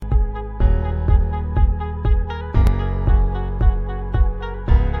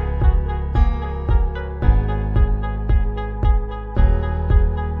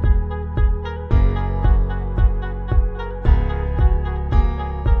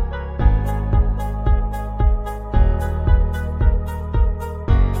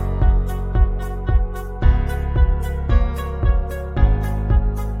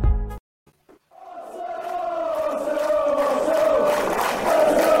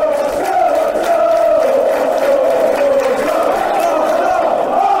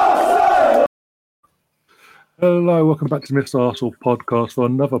Hello, welcome back to Mr. Arsenal podcast for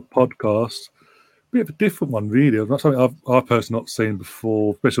another podcast. Bit of a different one, really. That's something I've personally not seen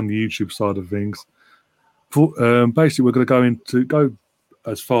before, especially on the YouTube side of things. Basically, we're going to go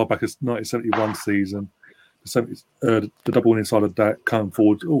as far back as 1971 season, the double winning side of that, come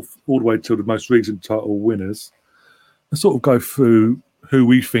forward all the way to the most recent title winners, and sort of go through who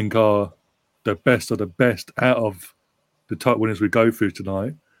we think are the best of the best out of the title winners we go through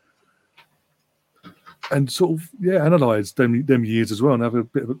tonight. And sort of, analyse them years as well, and have a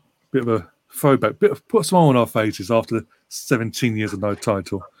bit of a throwback, put a smile on our faces after 17 years of no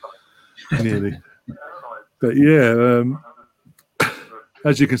title, nearly. But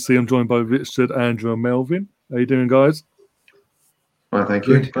as you can see, I'm joined by Richard, Andrew, and Melvyn. How you doing, guys? Well, thank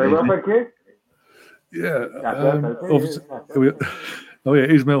you. Very well, thank you.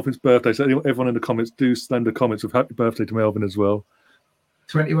 It is Melvin's birthday, so everyone in the comments do send the comments of happy birthday to Melvyn as well.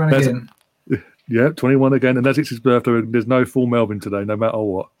 21 again. Yeah, 21 again, and as it's his birthday, there's no full Melvyn today, no matter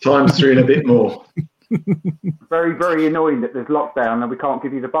what. Times 3 and a bit more. Very, very annoying that there's lockdown and we can't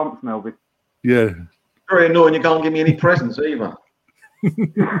give you the bumps, Melvyn. Yeah. Very annoying you can't give me any presents either. I'm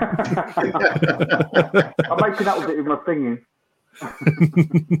making up a bit with my singing.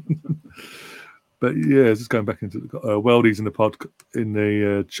 But just going back into the Weldy's in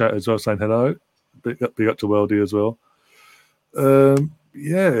the chat as well, saying hello. Big up to Weldy as well.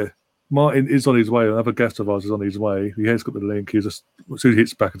 Martin is on his way. Another guest of ours is on his way. He has got the link. He's just as soon as he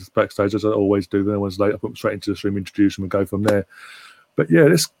hits back at the backstage, as I always do. When anyone's late, I put him straight into the stream, introduce him, and go from there. But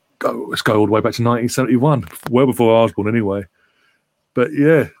let's go all the way back to 1971, well before I was born, anyway. But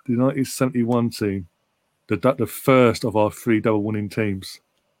the 1971 team, the first of our 3 double winning teams.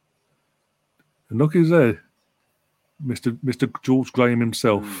 And look who's there, Mr. George Graham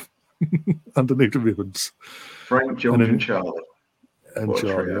himself, underneath the ribbons. Frank, George, and Charlie. And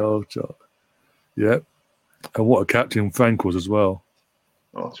Charlie, Charlie. Yeah. And what a captain Frank was as well.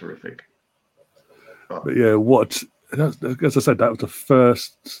 Oh, terrific. But as I said, that was the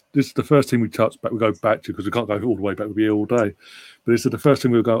first. This is the first team we touched back. We go back to, because we can't go all the way back. We'll be here all day. But this is the first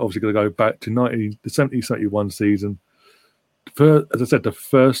thing we're obviously going to go back to the 70-71 season. As I said, the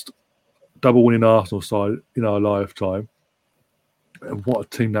first double winning Arsenal side in our lifetime. And what a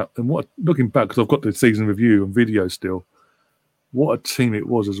team that! And looking back, because I've got the season review and video still. What a team it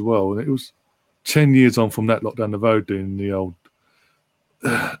was as well. And it was 10 years on from that lot down the road doing the old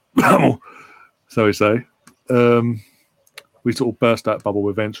so we say. We sort of burst that bubble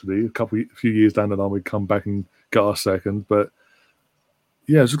eventually. A few years down the line, we'd come back and get our second. But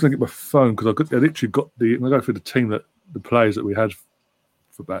I was just going to get my phone because I literally got I'm going to go through the players that we had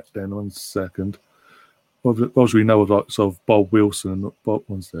for back then. 1 second. Obviously, we know of like sort of Bob Wilson and Bob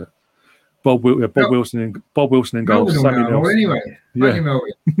Wilson in goal. Sammy Nelson. Anyway,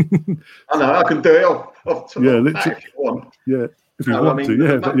 Melvyn. I know, I can do it off literally. If you want. Yeah, if you want to.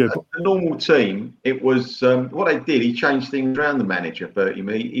 The normal team, it was what they did. He changed things around the manager, but he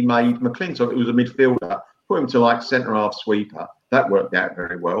made McClintock, who was a midfielder, put him to like centre half sweeper. That worked out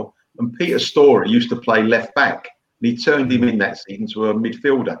very well. And Peter Storey used to play left back, and he turned him in that season to a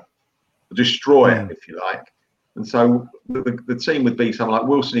midfielder, a destroyer, if you like. And so the team would be someone like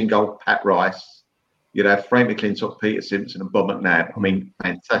Wilson in goal, Pat Rice. You'd have Frank McClintock, Peter Simpson, and Bob McNabb. I mean,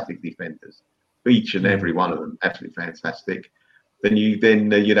 fantastic defenders. Each and every one of them, absolutely fantastic. Then you'd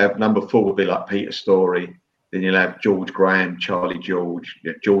have number 4 would be like Peter Storey. Then you'll have George Graham, Charlie George,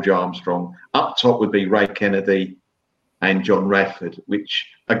 George Armstrong. Up top would be Ray Kennedy and John Radford, which,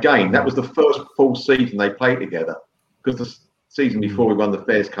 again, that was the first full season they played together. Because the season before we won the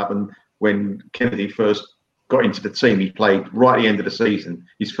Fairs Cup, and when Kennedy first got into the team, he played right at the end of the season.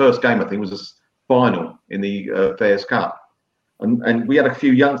 His first game, I think, was a final in the Fairs Cup. And we had a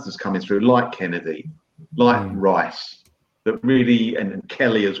few youngsters coming through, like Kennedy, like Rice, that really, and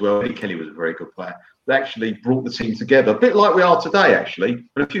Kelly as well. Kelly was a very good player. They actually brought the team together, a bit like we are today, actually.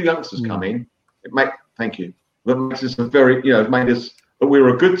 But a few youngsters come in. Thank you. That makes us made us, but we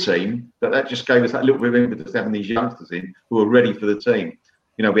were a good team. That just gave us that little bit of impetus having these youngsters in who were ready for the team.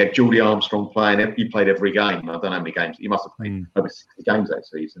 We had Geordie Armstrong playing. He played every game. I don't know how many games. He must have played over 60 games that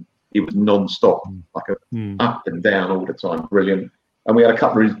season. He was non-stop, up and down all the time. Brilliant. And we had a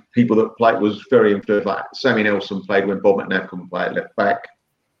couple of people that played, was very influential. Like Sammy Nelson played when Bob McNabb couldn't play at left back.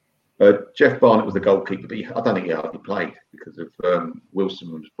 Jeff Barnett was the goalkeeper, but I don't think he hardly played because of Bob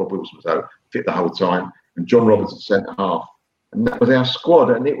Wilson was out fit the whole time, and John Roberts at centre half. And that was our squad.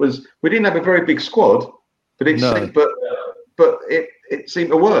 And we didn't have a very big squad, but it seemed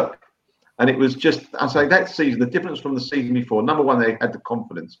to work. And it was just, I say that season, the difference from the season before, number one, they had the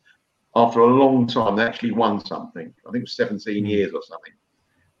confidence. After a long time, they actually won something. I think it was 17 years or something.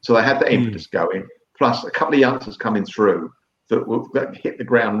 So they had the impetus going. plus a couple of youngsters coming through that hit the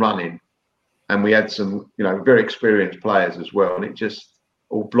ground running, and we had some, very experienced players as well, and it just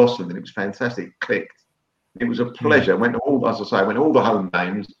all blossomed, and it was fantastic. It clicked. It was a pleasure. Went to all the home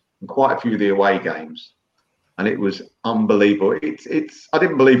games and quite a few of the away games, and it was unbelievable. It's I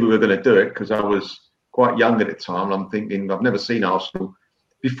didn't believe we were going to do it because I was quite young at the time. I'm thinking I've never seen Arsenal.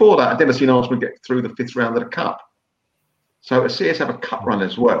 Before that, I'd never seen Arsenal get through the 5th round of the Cup. So to see us have a cup run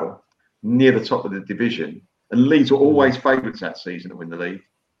as well, near the top of the division, and Leeds were always favourites that season to win the league.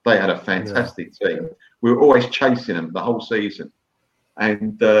 They had a fantastic team. We were always chasing them the whole season.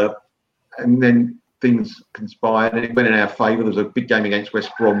 And then things conspired and it went in our favour. There was a big game against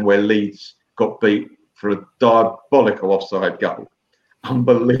West Brom where Leeds got beat for a diabolical offside goal.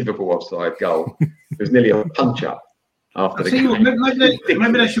 Unbelievable offside goal. It was nearly a punch-up after the game.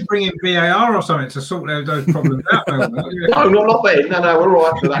 Maybe they should bring in VAR or something to sort those problems out. No, not then. No, we're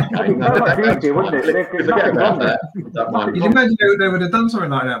all right for that game. You'd imagine they would have done something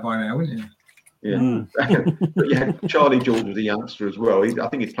like that by now, wouldn't you? Yeah. But yeah, Charlie George was a youngster as well. I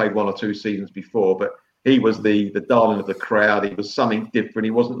think he's played 1 or 2 seasons before, but he was the darling of the crowd. He was something different.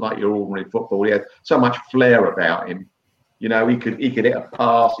 He wasn't like your ordinary football. He had so much flair about him. He could hit a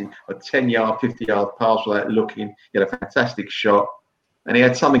pass, a 10-yard, 50-yard pass without looking. He had a fantastic shot, and he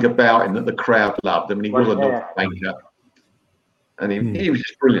had something about him that the crowd loved him. And he was a non-banker, and he was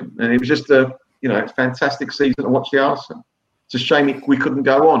just brilliant. And it was just a fantastic season to watch the Arsenal. It's a shame we couldn't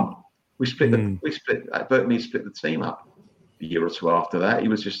go on. Burton split the team up a year or 2 after that. He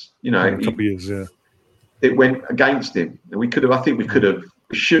was just, a couple of years, yeah. It went against him, and we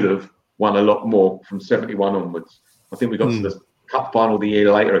should have won a lot more from 71 onwards. I think we got to the cup final the year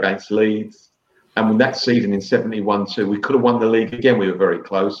later against Leeds, and when that season in 71 too, we could have won the league again. We were very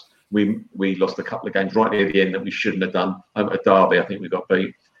close. We lost a couple of games right near the end that we shouldn't have done. At Derby, I think we got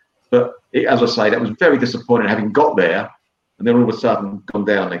beat. But as I say, that was very disappointing having got there. And then all of a sudden gone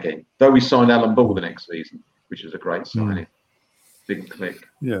down again. Though we signed Alan Ball the next season, which is a great signing. Didn't click.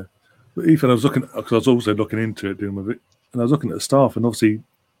 Yeah. But Ethan, I was also looking into it, dealing with it, and I was looking at the staff, and obviously,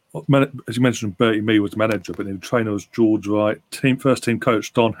 as you mentioned, Bertie Mee was the manager, but the trainer was George Wright, first team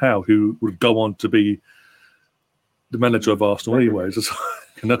coach Don Howe, who would go on to be the manager of Arsenal anyways.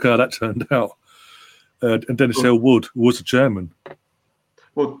 And look how that turned out. And Dennis Hill Wood was the chairman.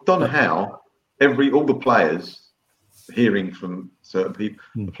 Well, Don Howe, all the players, hearing from certain people,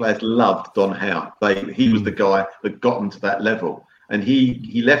 the players loved Don Howe. He was the guy that got them to that level, and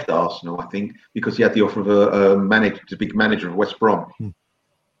he left Arsenal, I think, because he had the offer of a big manager of West Brom,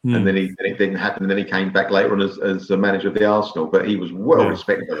 and then it didn't happen. And then he came back later on as a manager of the Arsenal, but he was well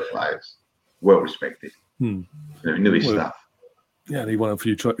respected by the players, well respected. He knew his stuff. Yeah, and he won a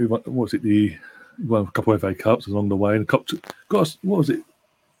few. He won a couple of FA Cups along the way, and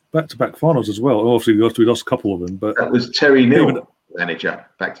back-to-back finals as well. Obviously, we lost a couple of them, but that was Terry Neal, manager,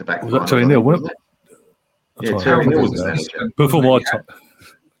 back-to-back. Was that Terry Neal? Wasn't it? Yeah, Terry Neal was the manager. Before my time.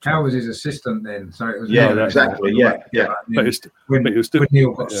 How was his assistant then? So it was exactly. When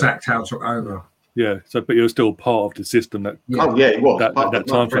Neil got sacked, Howe took over. Yeah, but he was still part of the system that. He was that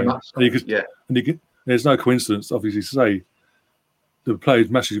time frame. There's no coincidence, obviously, to say the players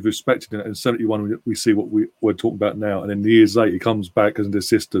massively respected it. In 71, we see what we're talking about now, and then years later, he comes back as an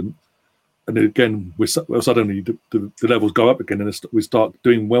assistant, and then again, suddenly the levels go up again, and we start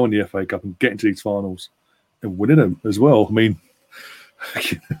doing well in the FA Cup and getting to these finals and winning them as well. I mean,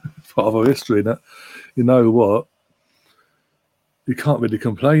 part of our history. That you know what, you can't really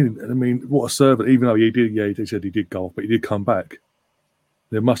complain. I mean, what a servant! Even though he said he did go off, but he did come back.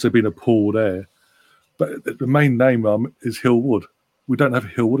 There must have been a pull there. But the main name is Hill Wood. We don't have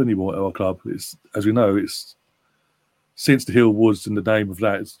Hill Wood anymore at our club. It's, as we know, it's since the Hill Woods and the name of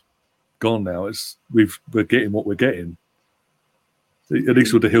that is gone now. We're getting what we're getting. At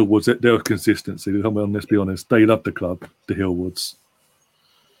least with the Hill Woods, their consistency. Let's be honest, they love the club, the Hill Woods.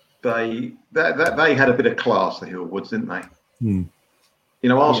 They had a bit of class, the Hill Woods, didn't they?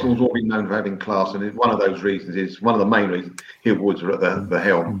 Arsenal's all been known for having class, and one of those reasons is one of the main reasons Hill Woods were at the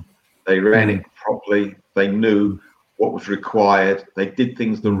helm. They ran it properly. They knew what was required. They did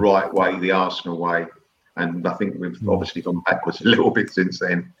things the right way, the Arsenal way. And I think we've obviously gone backwards a little bit since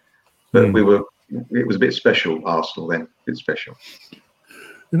then. But it was a bit special, Arsenal then, a bit special.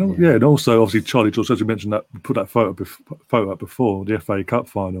 And also, obviously, Charlie George, as you mentioned, that we put that photo up before, the FA Cup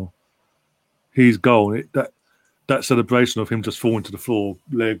final. His goal, that celebration of him just falling to the floor,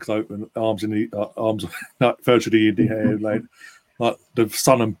 legs open, arms virtually in the air, like the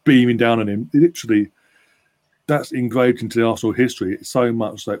sun and beaming down on him. Literally, that's engraved into the Arsenal history. It's so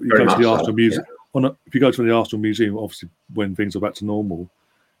much that you go to the Arsenal Museum. If you go to the Arsenal Museum, obviously when things are back to normal,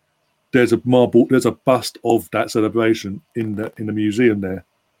 there's a bust of that celebration in the museum there.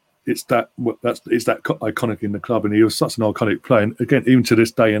 It's that iconic in the club, and he was such an iconic player. And again, even to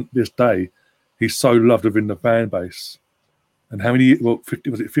this day, he's so loved within the fan base. And how many? Well,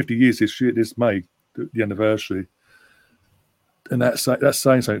 50 years this May, the anniversary. And that's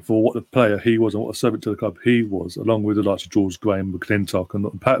saying something for what the player he was and what a servant to the club he was, along with the likes of George Graham, McClintock,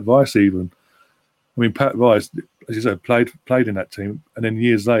 and Pat Rice even. I mean, Pat Rice, as you said, played in that team, and then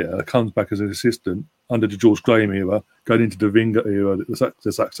years later comes back as an assistant under the George Graham era, going into the Wenger era,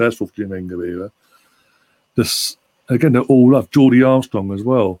 the successful Wenger era. Again, they're all love Geordie Armstrong as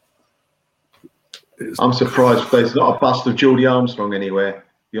well. I'm surprised there's not a bust of Geordie Armstrong anywhere, to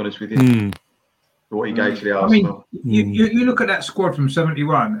be honest with you. What he gave to the Arsenal. I mean, you look at that squad from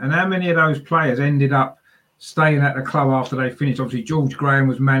 71, and how many of those players ended up staying at the club after they finished? Obviously, George Graham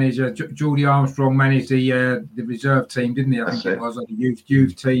was manager. Geordie Armstrong managed the reserve team, didn't he? I think it was, like the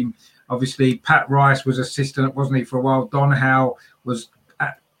youth team. Obviously, Pat Rice was assistant, wasn't he, for a while? Don Howe was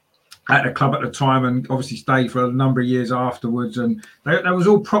at the club at the time, and obviously stayed for a number of years afterwards. And they was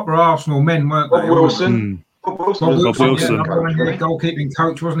all proper Arsenal men, weren't they? Bob Wilson. Bob Wilson. Yeah, goalkeeping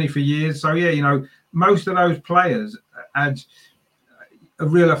coach, wasn't he, for years? So yeah, most of those players had a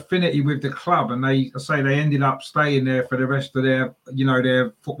real affinity with the club, and they ended up staying there for the rest of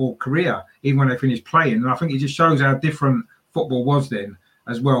their football career, even when they finished playing. And I think it just shows how different football was then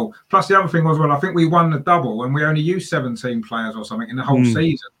as well. Plus the other thing was, I think we won the double and we only used 17 players or something in the whole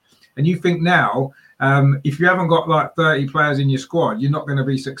season. And you think now, if you haven't got like 30 players in your squad, you're not going to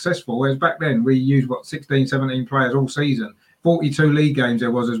be successful. Whereas back then we used 16, 17 players all season. 42 league games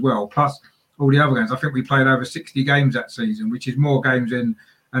there was as well, plus all the other games. I think we played over 60 games that season, which is more games than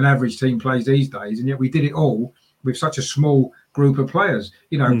an average team plays these days. And yet we did it all with such a small group of players.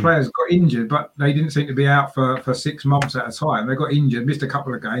 Players got injured, but they didn't seem to be out for 6 months at a time. They got injured, missed a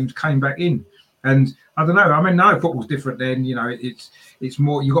couple of games, came back in. And I don't know. I mean, no, football's different then. It's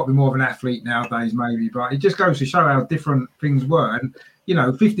more, you've got to be more of an athlete nowadays, maybe. But it just goes to show how different things were. And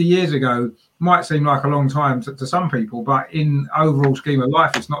 50 years ago might seem like a long time to some people, but in overall scheme of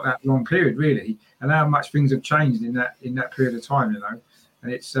life, it's not that long period really. And how much things have changed in that period of time,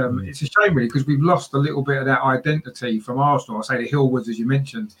 And it's a shame really, because we've lost a little bit of that identity from Arsenal. I say the Hillwoods, as you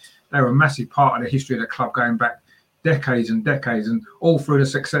mentioned, they were a massive part of the history of the club going back decades and decades, and all through the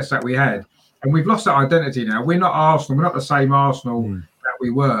success that we had. And we've lost that identity now. We're not Arsenal. We're not the same Arsenal that we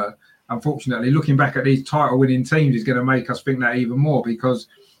were. Unfortunately, looking back at these title-winning teams is going to make us think that even more, because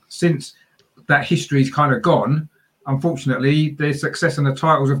since that history's kind of gone, unfortunately, the success and the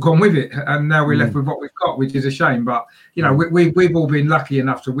titles have gone with it, and now we're left with what we've got, which is a shame. But we've all been lucky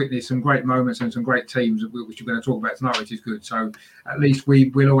enough to witness some great moments and some great teams, which we're going to talk about tonight, which is good. So at least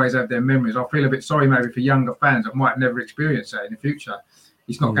we'll always have their memories. I feel a bit sorry maybe for younger fans that might never experience that in the future.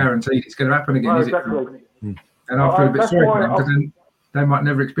 It's not guaranteed it's going to happen again, is exactly. it? And I feel a bit sorry for them, because then they might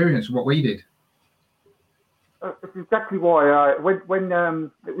never experience what we did. That's exactly why when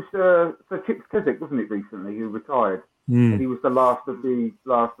it was Sir Chips Keswick, wasn't it, recently, who retired, and he was the last of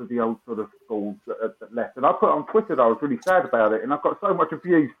the old sort of schools that left. And I put on Twitter that I was really sad about it, and I've got so much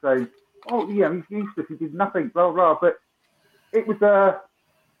abuse saying, "Oh yeah, he's useless, he did nothing, blah blah." But it was a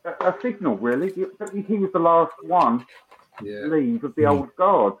signal, really. He was the last one leave of the old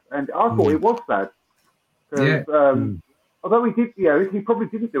guard, and I thought it was sad. Although he did, he probably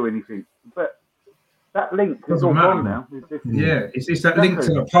didn't do anything, but that link has all gone now. It's that link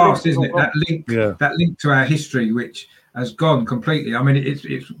to the past, isn't it? That link to our history, which has gone completely. I mean, it's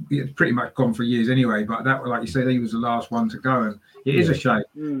pretty much gone for years anyway. But that, like you said, he was the last one to go, and it is a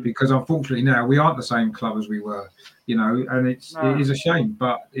shame because unfortunately now we aren't the same club as we were, and it is a shame.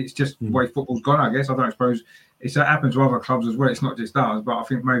 But it's just the way football's gone, I guess. I don't suppose it's happened to other clubs as well. It's not just ours, but I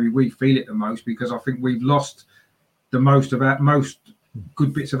think maybe we feel it the most because I think we've lost the most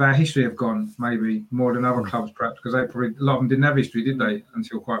good bits of our history have gone, maybe more than other clubs, perhaps, because a lot of them didn't have history, did they,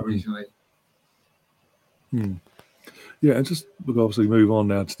 until quite recently? Yeah, and just we'll obviously move on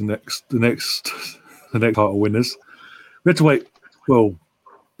now to the next title winners. We had to wait. Well,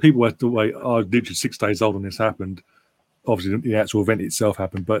 people had to wait. I was literally 6 days old when this happened. Obviously, the actual event itself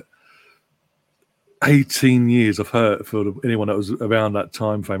happened, but 18 years of hurt for anyone that was around that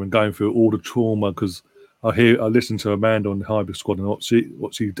time frame and going through all the trauma. Because I listened to Amanda on the Highbury squad and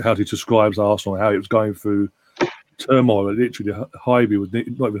how she describes Arsenal, how it was going through turmoil. Literally, Highbury was not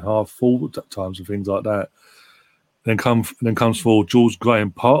even half full at times and things like that. Then comes forward George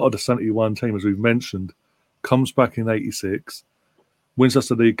Graham, part of the 71 team, as we've mentioned, comes back in 86, wins us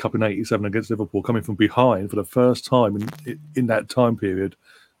the League Cup in 87 against Liverpool, coming from behind for the first time in that time period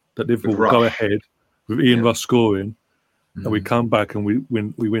that Liverpool will go ahead with Ian Rush scoring. and we come back and we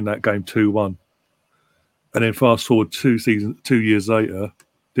win that game 2-1. And then fast forward 2 years later,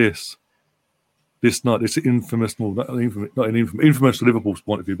 this night, this infamous to Liverpool's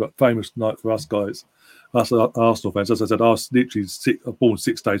point of view, but famous night for us guys, us Arsenal fans. As I said, I was literally born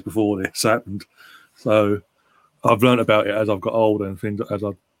 6 days before this happened, so I've learned about it as I've got older and things as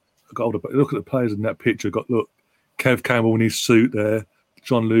I've got older. But look at the players in that picture. Kev Campbell in his suit there,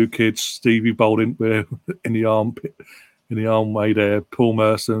 John Lukic, Stevie Bolden in the armway there, Paul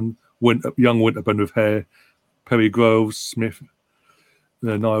Merson, young Winterburn with hair, Perry Groves, Smith,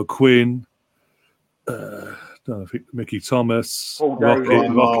 Niall Quinn, Mickey Thomas,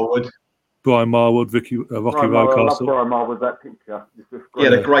 Brian Marwood, Rocky Rocastle. Brian Marwood, that picture. He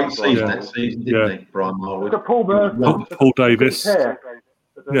had a great season that season, didn't he, Brian Marwood? Paul Merson. Paul Davis.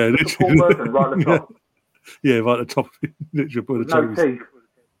 Literally. Paul Merson right at the top. Yeah, right at the top. Literally, no teeth.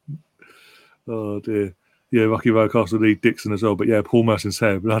 Oh dear. Yeah, Rocky Rocastle, Lee Dixon as well. But yeah, Paul Merson's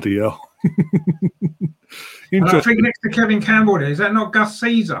hair, bloody hell. And I think next to Kevin Campbell there, is that not Gus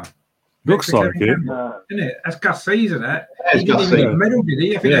Caesar? Looks like it. Isn't it? That's Gus Caesar, that. He didn't even get a medal, did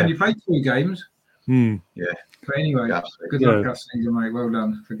he? I think he only played 2 games. Yeah. But anyway, good luck, Gus Caesar, mate. Well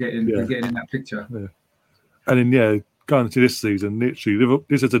done for getting in that picture. Yeah. And then, going into this season, literally,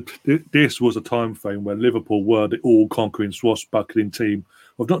 this was a time frame where Liverpool were the all-conquering, swashbuckling team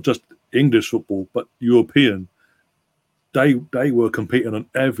of not just English football, but European. They were competing on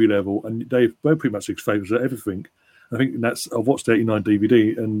every level, and they were pretty much favourites at everything. I think I've watched the '89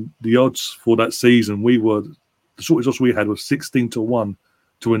 DVD, and the odds for that season, the shortest odds we had was 16-1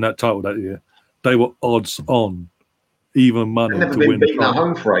 to win that title that year. They were odds on, even money never to been win. Beaten at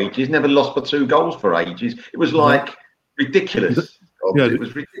home for ages. Never lost by 2 goals for ages. It was ridiculous. It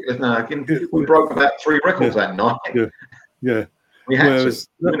was ridiculous. No, we broke about 3 records that night. Yeah. We had and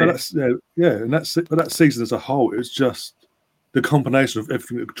that season as a whole, it was just the combination of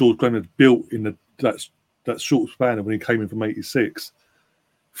everything that George Graham had built in that short span of when he came in from '86.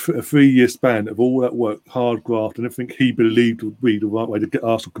 A 3-year span of all that work, hard graft, and everything he believed would be the right way to get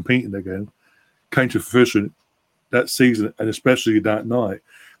Arsenal competing again, came to fruition that season, and especially that night.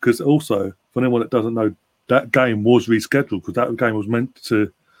 Because also, for anyone that doesn't know, that game was rescheduled because that game was meant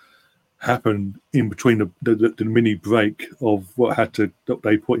to happen in between the mini break of what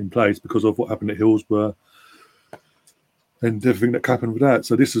they put in place because of what happened at Hillsborough and everything that happened with that.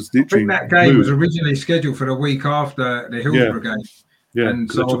 So this is literally. I think that game was originally scheduled for the week after the Hillsborough game. Yeah,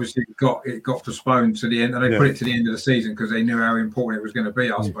 and so obviously it got postponed to the end, and they put it to the end of the season because they knew how important it was going to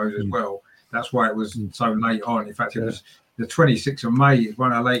be, I suppose, as well. That's why it was so late on. In fact, it was the 26th of May. It's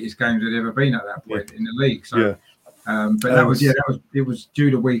one of the latest games it had ever been at that point in the league. So, but it was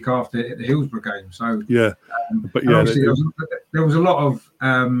due the week after the Hillsborough game. So but obviously there was a lot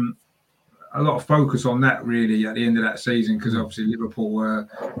of focus on that really at the end of that season because obviously Liverpool were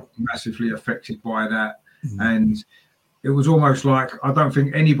massively affected by that, and it was almost like I don't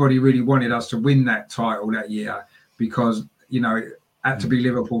think anybody really wanted us to win that title that year because it had to be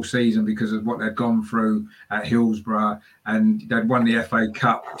Liverpool season because of what they'd gone through at Hillsborough, and they'd won the FA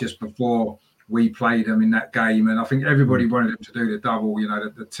Cup just before we played them in that game, and I think everybody wanted them to do the double.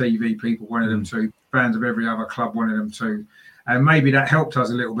 The TV people wanted them to, fans of every other club wanted them to, and maybe that helped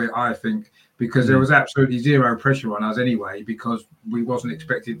us a little bit, I think, because there was absolutely zero pressure on us anyway because we wasn't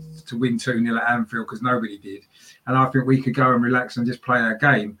expected to win 2-0 at Anfield because nobody did, and I think we could go and relax and just play our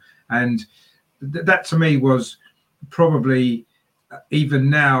game, and that to me was probably even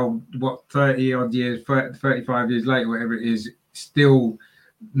now, 30 odd years, 35 years later, whatever it is, still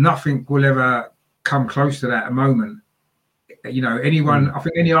nothing will ever come close to that moment. Anyone, I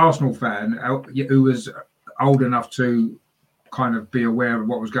think any Arsenal fan who was old enough to kind of be aware of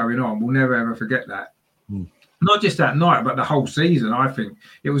what was going on will never ever forget that. Not just that night, but the whole season. I think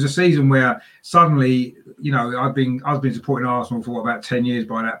it was a season where suddenly, I've been supporting Arsenal for about 10 years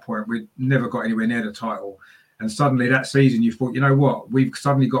by that point. We'd never got anywhere near the title. And suddenly that season you thought, you know what, we've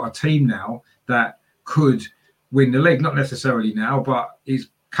suddenly got a team now that could win the league. Not necessarily now, but is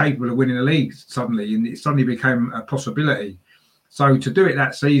capable of winning the league suddenly. And it suddenly became a possibility. So to do it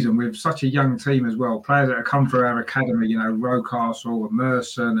that season with such a young team as well, players that have come through our academy, Rocastle and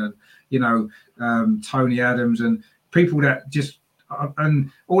Merson and, Tony Adams and people that just,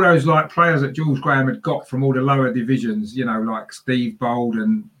 and all those players that George Graham had got from all the lower divisions, like Steve Bold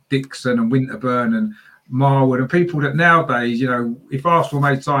and Dixon and Winterburn and Marwood and people that nowadays, if Arsenal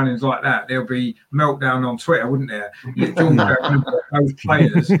made signings like that, there'll be meltdown on Twitter, wouldn't there? Those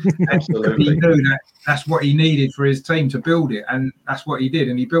players, absolutely. He knew that's what he needed for his team to build it, and that's what he did.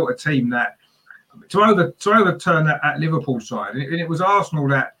 And he built a team that to overturn that at Liverpool side, and it was Arsenal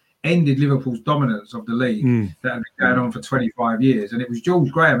that ended Liverpool's dominance of the league that had been going on for 25 years. And it was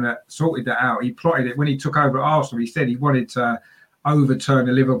George Graham that sorted that out. He plotted it when he took over at Arsenal. He said he wanted to overturn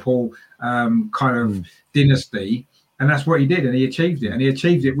the Liverpool kind of dynasty. And that's what he did. And he achieved it. And he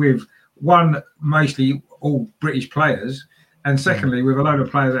achieved it with, one, mostly all British players. And secondly, with a load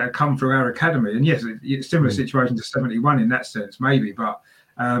of players that had come through our academy. And yes, it's a similar situation to 71 in that sense, maybe. But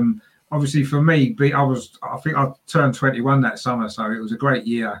obviously for me, I think I turned 21 that summer. So it was a great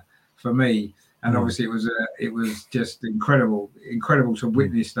year for me. And obviously it was just incredible to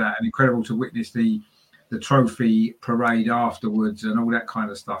witness that, and incredible to witness the trophy parade afterwards and all that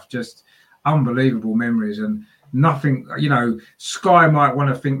kind of stuff. Just unbelievable memories. And nothing, Sky might want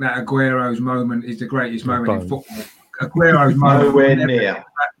to think that Aguero's moment is the greatest moment in football. Aguero's moment nowhere near.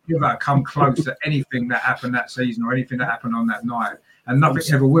 Never come close to anything that happened that season or anything that happened on that night, and nothing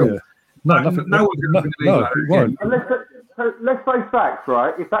ever will. No, one's going to believe that. It won't. Let's say facts,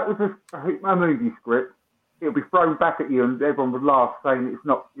 right? If that was a movie script, it would be thrown back at you, and everyone would laugh, saying it's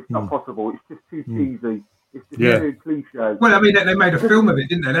not possible. It's just too cheesy. It's just too cliche. Well, I mean, they made a film of it,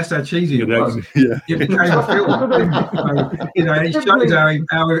 didn't they? That's how cheesy it was. It became a film. It shows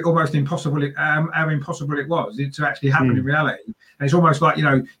how almost impossible it was to actually happen in reality. And it's almost like,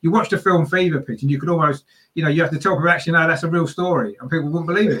 you watch the film Fever Pitch, and you could almost, you have to tell people, actually, no, that's a real story, and people wouldn't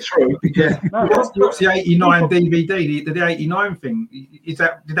believe it. True. Because you watch the 89 DVD, the 89 thing. Did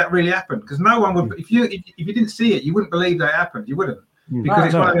that really happen? Because no one would. If you didn't see it, you wouldn't believe that it happened. You wouldn't. Because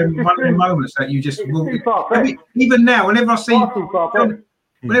it's one of them moments that you just will. Even now, whenever I see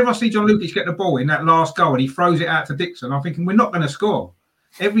John Lukic get the ball in that last goal and he throws it out to Dixon, I'm thinking we're not going to score.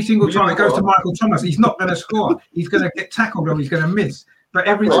 Every single time it goes to Michael Thomas, he's not going to score. He's going to get tackled or he's going to miss. But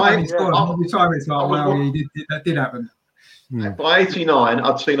every time he scores, every time it's like, well, that did happen. By 89,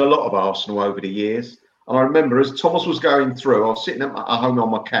 I'd seen a lot of Arsenal over the years. And I remember as Thomas was going through, I was sitting at home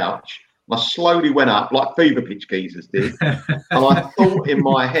on my couch. I slowly went up like Fever Pitch geezers did. And I thought in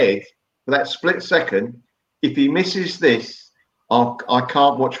my head, for that split second, if he misses this, I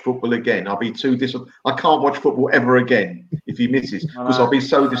can't watch football again. I'll be too disappointed. I can't watch football ever again if he misses, because I'll be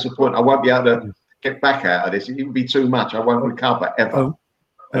so disappointed. I won't be able to get back out of this. It would be too much. I won't recover ever.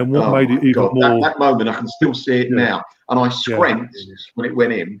 And what made it even more... That moment, I can still see it now. And I squenched when it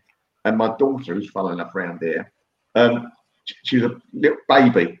went in. And my daughter, who's following enough around there, she was a little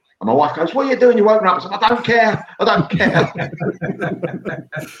baby. And my wife goes, "What are you doing? You woke me up." I said, "I don't care. I don't care."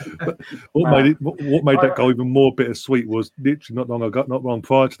 What made that goal even more bittersweet was literally not long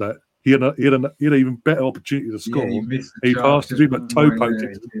prior to that, he had an even better opportunity to score. He passed it, but toe poked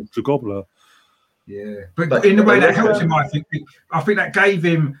it to Gobbler. Yeah, but in the way that helped him, I think that gave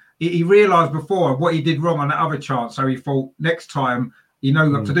him. He realised before what he did wrong on that other chance, so he thought next time. He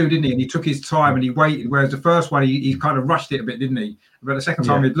knew what to do, didn't he? And he took his time and he waited. Whereas the first one, he kind of rushed it a bit, didn't he? But the second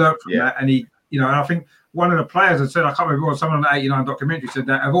time, he'd learned from that. And he, and I think one of the players had said, I can't remember what, someone on the 89 documentary said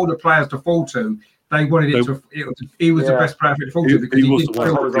that of all the players to fall to, they wanted he was the best player to fall to because he didn't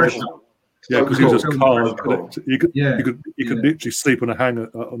feel the pressure. Yeah, because he was just calm. You could literally sleep on a hanger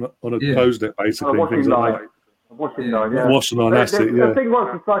on a closed net, basically. Watching on, that's it. The thing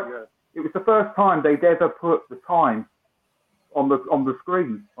was, it was the first time they'd ever put the time on the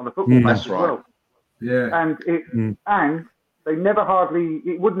screen on the football match as well. Yeah, and they never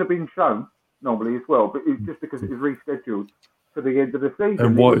it wouldn't have been shown normally as well, but it's just because it was rescheduled to the end of the season.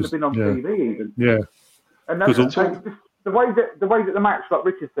 And it wouldn't have been on TV even. Yeah, and that's just the way that the match, like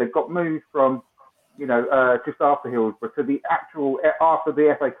Richard said, got moved from just after Hillsborough to the actual after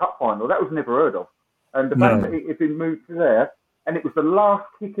the FA Cup final. That was never heard of, and the fact that it had been moved to there, and it was the last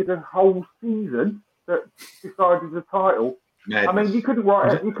kick of the whole season that decided the title. Madness. I mean, you couldn't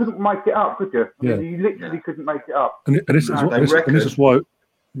write it. You couldn't make it up, could you? You literally couldn't make it up. And this is why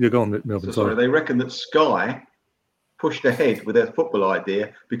you're gone, Melvyn. Sorry, they reckon that Sky pushed ahead with their football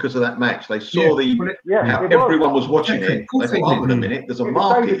idea because of that match. They saw how everyone was watching it. They thought, "Hold on a minute, there's a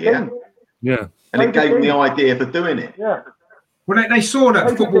market here." Yeah, and it gave them the idea for doing it. Yeah. Well, they saw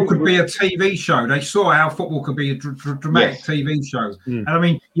that football could be a TV show. They saw how football could be a dramatic TV show. And I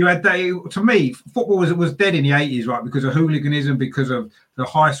mean, you had to me, football was dead in the 80s, right? Because of hooliganism, because of the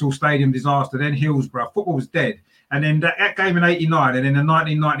Heysel Stadium disaster, then Hillsborough. Football was dead. And then that game in 89 and then the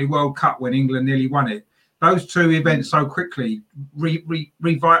 1990 World Cup when England nearly won it. Those two events so quickly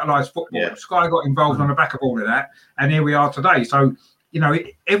revitalised football. Yeah. Sky got involved on the back of all of that. And here we are today. So,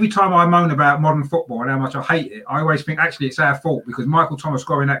 every time I moan about modern football and how much I hate it, I always think actually it's our fault because Michael Thomas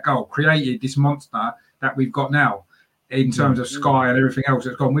scoring that goal created this monster that we've got now in terms of Sky and everything else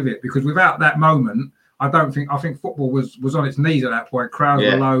that's gone with it. Because without that moment, I think football was on its knees at that point. Crowds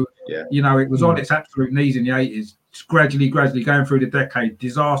were low. Yeah. It was on its absolute knees in the 80s. gradually going through the decade,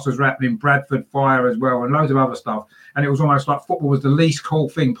 disasters were happening, Bradford fire as well, and loads of other stuff. And it was almost like football was the least cool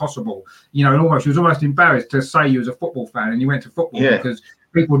thing possible. You know, and almost you was almost embarrassed to say you was a football fan and you went to football because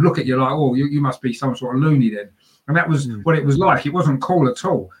people would look at you like, oh, you must be some sort of loony then. And that was what it was like. It wasn't cool at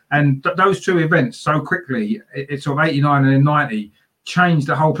all. And those two events so quickly, it's sort of 89 and then 90, changed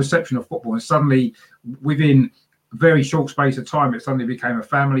the whole perception of football. And suddenly, within a very short space of time, it suddenly became a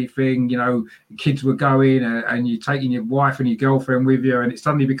family thing. You know, kids were going and you're taking your wife and your girlfriend with you, and it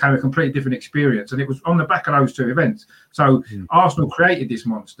suddenly became a completely different experience. And it was on the back of those two events. So Arsenal created this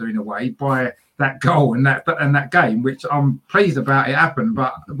monster in a way by that goal and that game, which I'm pleased about it happened.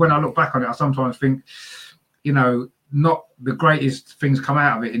 But when I look back on it, I sometimes think, you know, not the greatest things come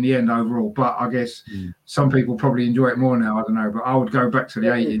out of it in the end overall, but I guess some people probably enjoy it more now. I don't know, but I would go back to the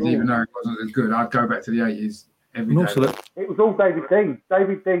 80s, even though it wasn't as good. I'd go back to the 80s every day. It was all David Dean.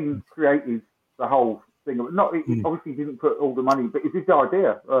 David Dean created the whole thing. Obviously, he didn't put all the money, but it was his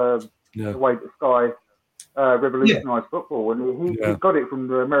idea. The way that Sky revolutionised football, and he got it from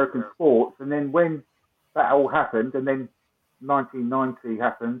the American sports. And then when that all happened, and then 1990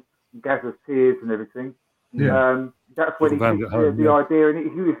 happened, Gazza's tears and everything. That's when he took the idea, and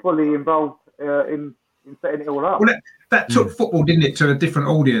he was fully involved in setting it all up. Well, that took football, didn't it, to a different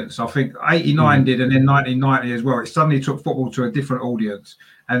audience? I think 89 did, and then 1990 as well. It suddenly took football to a different audience,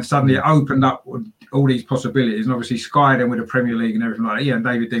 and suddenly it opened up all these possibilities. And obviously, Sky then with the Premier League and everything like that. Yeah, and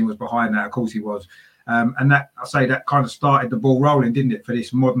David Dean was behind that, of course he was. And that, I say, that kind of started the ball rolling, didn't it, for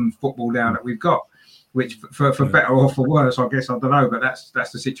this modern football now that we've got? Which, for better or for worse, I guess, I don't know, but that's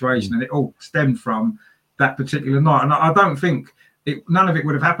the situation, and it all stemmed from that particular night. And I don't think none of it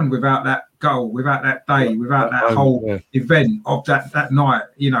would have happened without that goal, without that day, without that whole event of that night.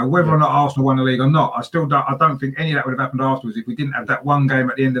 You know, whether or not Arsenal won the league or not, I don't think any of that would have happened afterwards if we didn't have that one game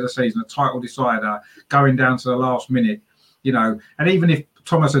at the end of the season, a title decider, going down to the last minute. You know, and even if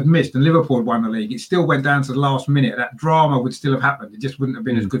Thomas had missed and Liverpool had won the league, it still went down to the last minute. That drama would still have happened. It just wouldn't have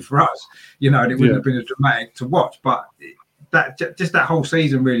been as good for us, you know, and it wouldn't have been as dramatic to watch. But that whole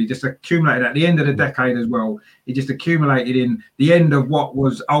season really just accumulated at the end of the decade as well. It just accumulated in the end of what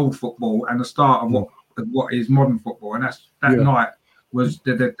was old football and the start of what is modern football. And that night was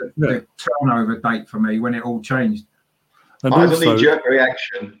the turnover date for me when it all changed. And I had a knee-jerk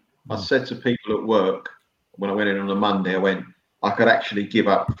reaction. I said to people at work when I went in on a Monday, I went, I could actually give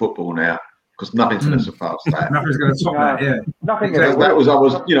up football now because nothing's going to surpass that. Nothing's going to top that. Yeah, nothing. Exactly. I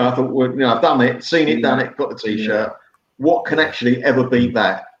thought, well, I've done it, seen it, done it, got the T-shirt. Yeah. What can actually ever beat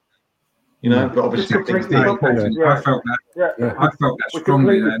that? You know, but obviously things did. I felt that. Yeah. I felt that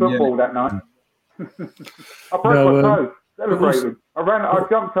strongly then. Football that night. I broke my toe. Celebrated. I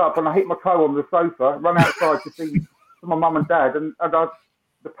jumped up and I hit my toe on the sofa. Run outside to see my mum and dad, and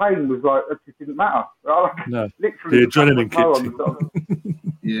the pain was like it just didn't matter. Literally, the adrenaline kicked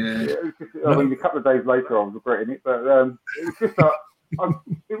in. I mean, a couple of days later, I was regretting it, but it was just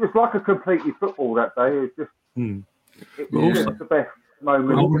it was like a completely football that day. It was just. It was just the best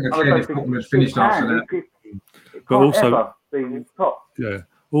moment. I wouldn't have cared if football had finished after that. But also, top. Yeah.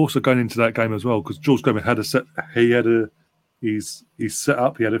 Also going into that game as well, because George Graham had he's set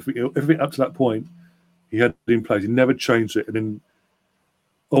up. He had everything up to that point. He had it in place. He never changed it. And then,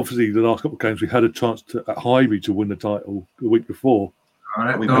 obviously, the last couple of games we had a chance at Highbury to win the title the week before.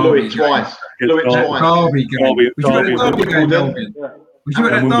 We blew it twice. Derby game. Was you at that Derby game, Melvyn? Was you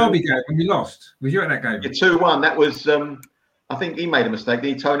at that Derby game when we lost? Was you at that game? 2-1. That was, I think he made a mistake.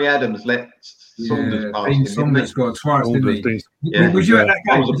 Tony Adams let Saunders pass him. Saunders scored twice, didn't he? Yeah. Was you at that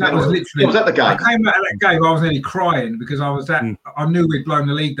game? That was literally. I was at the game. I came out of that game. I was nearly crying because I was at. I knew we'd blown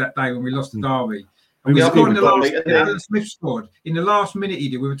the league that day when we lost to Derby. And we scored in the last. Alan Smith scored in the last minute. He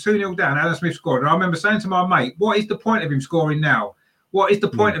did. We were 2-0 down. Alan Smith scored, and I remember saying to my mate, "What is the point of him scoring now? What is the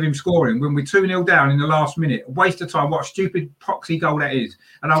point of him scoring when we're 2-0 down in the last minute? A waste of time. What a stupid poxy goal that is."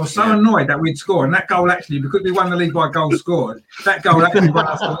 And I was so annoyed that we'd scored. And that goal actually, because we won the league by goals scored, that goal actually won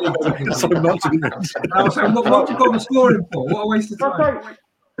us the league. And I was saying, what you got the scoring for? What a waste of time.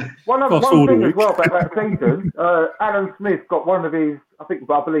 One thing as well about that season, Alan Smith got one of his, I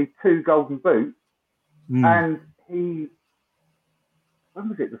believe, 2 golden boots. And when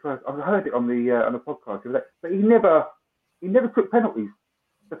was it the first? I heard it on the podcast, but he never took penalties.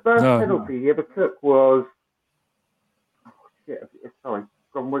 The first penalty he ever took was gone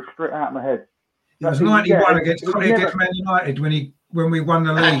straight out of my head. It was 91 against Man United when we won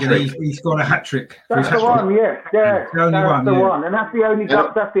the league, and he scored a hat trick. That's the one, yeah. That's the one, and that's the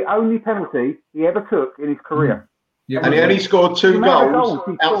only penalty he ever took in his career. Yeah, and he only scored 2 goals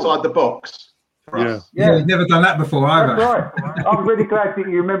outside the box. Yeah, he'd never done that before either. That's right. I'm really glad that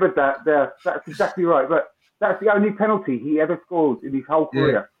you remembered that. That's exactly right. But That's the only penalty he ever scored in his whole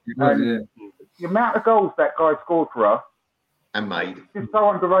career. The amount of goals that guy scored for us and made is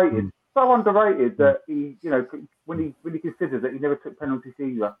so underrated. So underrated that he, when he considers that he never took penalties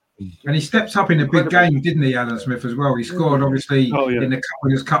either. And he stepped up in the big game, didn't he, Alan Smith, as well? He scored, obviously, in the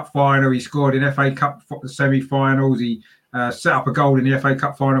Winners' Cup final. He scored in FA Cup semi-finals. He set up a goal in the FA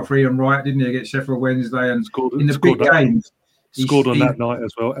Cup final for Ian Wright, didn't he, against Sheffield Wednesday? And in the big games, scored on that night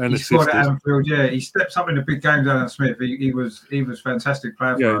as well, and he scored at Anfield. Yeah, he steps up in the big games. Alan Smith, he was a fantastic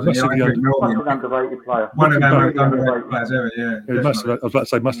player for us. Underrated player. One of our underrated players ever. Yeah, massive, I was about to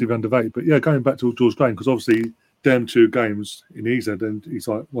say massively underrated, but going back to George Graham, because obviously them 2 games in his head, and he's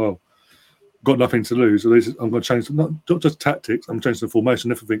like, well, got nothing to lose. So I'm going to change not just tactics. I'm changing the formation,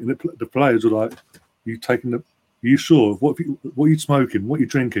 and everything. And the players are like, Are you sure? What are you smoking? What are you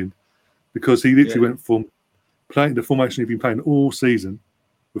drinking? Because he literally went from playing the formation he'd been playing all season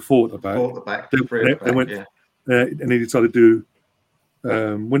before the back. Then went, and he decided to do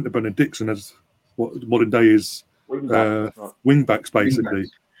Winterburn and Dixon as what modern day is wing backs basically,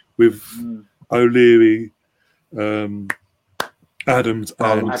 with O'Leary, Adams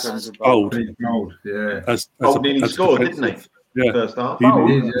and Old. Yeah, Old nearly scored, didn't he? Yeah, first half.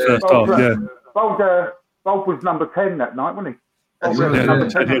 First half. Bold was number 10 that night, wasn't he? Number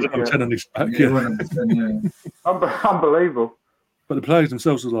 10 on his back. Unbelievable. But the players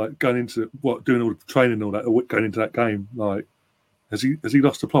themselves were like going into doing all the training and all that, going into that game. Like, has he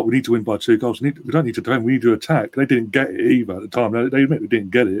lost the plot? We need to win by 2 goals. We don't need to defend. We need to attack. They didn't get it either at the time. They admit they didn't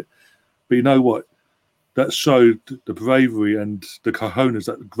get it. But you know what? That showed the bravery and the cojones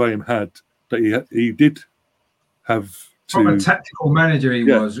that Graham had. That he did have. What a tactical manager he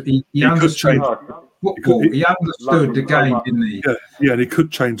was. He understood football. He understood the game, didn't he? Yeah, and he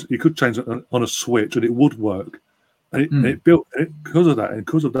could change. He could change on a switch, and it would work. And it built because of that, and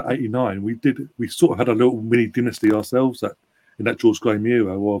because of that '89. We sort of had a little mini dynasty ourselves in that George Graham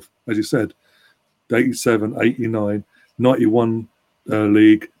era of, as you said, the '87, '89, '91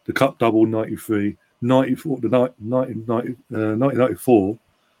 league, the cup double '93, '94, the 1994.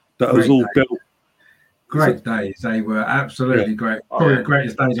 That was all built. Great days. They were absolutely great. Probably the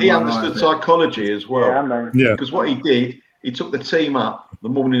greatest days of my life. He understood psychology as well. Yeah. Because what he did, he took the team up the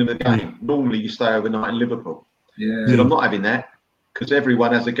morning of the game. Normally, you stay overnight in Liverpool. Yeah. He said, I'm not having that because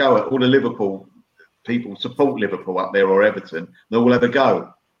everyone has a go at all the Liverpool people support Liverpool up there or Everton. They all have a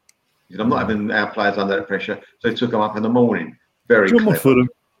go. He said, I'm not having our players under that pressure. So he took them up in the morning. Very clever.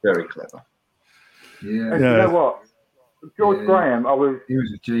 Very clever. Yeah. And you know what? George Graham, he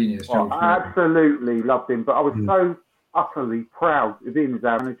was a genius. I absolutely loved him, but I was so utterly proud of him as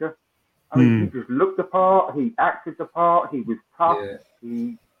our manager. I mean, he just looked the part, he acted the part, he was tough.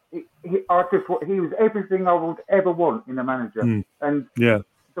 Yeah. He was everything I would ever want in a manager. And the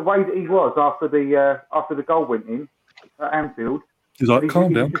way that he was after the goal went in at Anfield, he's like,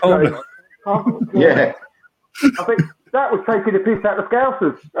 calm down. Yeah. I think that was taking the piss out of the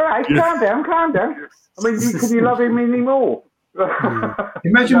Scousers. All right, calm down. I mean, can you love him anymore?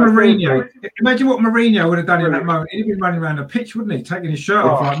 Imagine Mourinho. Imagine what Mourinho would have done in that moment. He'd have been running around the pitch, wouldn't he? Taking his shirt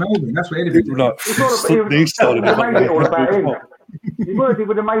off like Melvyn. That's what he'd have been doing. He would have made it all about him. He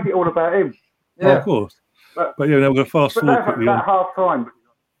would have made it all about him. Yeah, of course. But now we're going to fast forward quickly. That half-time.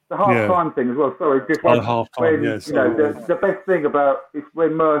 The half-time thing as well. Sorry, just like half-time, yes. The best thing about it's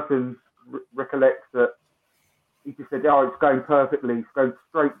when Merton recollects that he just said, "Oh, it's going perfectly. It's going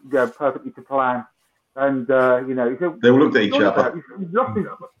straight, perfectly to plan." And he said, they all looked at each other. He's lost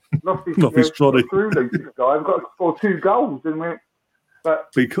his trolley. Screw loose, this guy. We've got to score 2 goals, and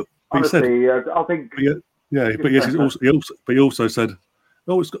honestly, I think. He also said,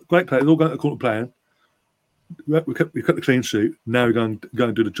 "Oh, it's got great players. All going according to plan. We kept the clean sheet. Now we're going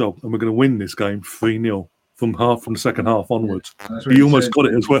to do the job, and we're going to win this game 3-0 from the second half onwards." He almost got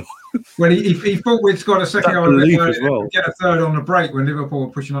it as well. Well, he thought we'd got a second goal and get a third on the break when Liverpool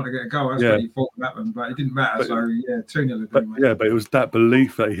were pushing on to get a goal. That's what he thought would happen, but it didn't matter. 2-0. But it was that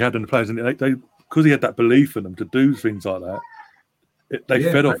belief that he had in the players, and because he had that belief in them to do things like that. They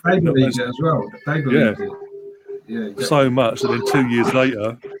fed off. They believed it as well. They believed it. Yeah, exactly. So much that then 2 years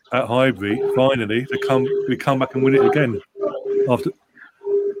later at Highbury, finally we come back and win it again after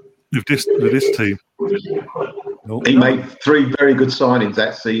with this team. He made 3 very good signings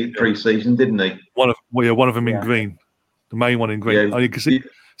that pre-season, didn't he? One of them in green, the main one in green. Yeah. You can see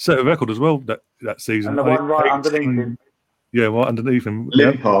set a record as well that season. And the one right underneath him. Yeah, right underneath him.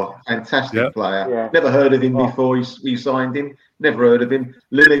 Limpar, fantastic player. Yeah. Never heard of him before we signed him. Never heard of him.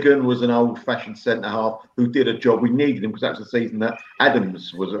 Lilligan was an old-fashioned centre-half who did a job. We needed him because that was the season that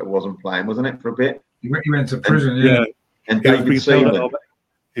Adams wasn't playing, wasn't it, for a bit? He went to prison, And David Seaman.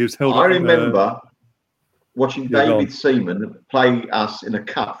 He was held. I remember watching David Seaman play us in a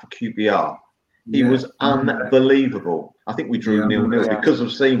cup for QPR. He was unbelievable. I think we drew 0-0 because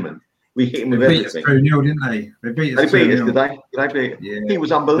of Seaman. We hit him with everything. They beat us 2-0, didn't they? They beat us 2-0. Did they? Did they beat? Yeah. He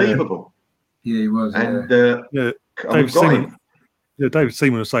was unbelievable. Yeah, he was. And David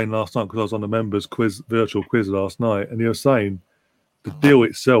Seaman was saying last night, because I was on the members' virtual quiz last night, and he was saying the deal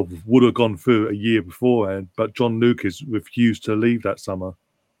itself would have gone through a year beforehand, but John Lucas refused to leave that summer.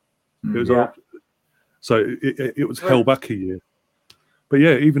 It was so it was held back a year. But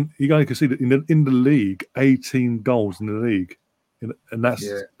yeah, even you only can see that in the league, 18 goals in the league, and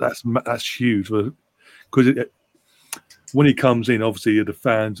that's huge because when he comes in, obviously the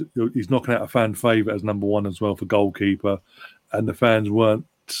fans, he's knocking out a fan favourite as number one as well for goalkeeper, and the fans weren't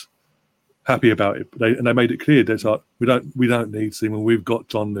happy about it. They made it clear that like we don't need Seaman. We've got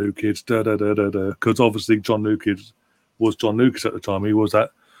John Lucas, because obviously John Lucas was John Lucas at the time. He was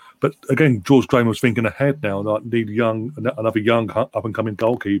that. But again, George Graham was thinking ahead now. Like need another young up and coming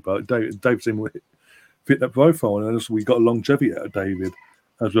goalkeeper. David Seaman fit that profile, and also we got longevity out of David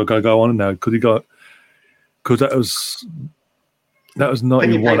as we're going to go on now because that was 91.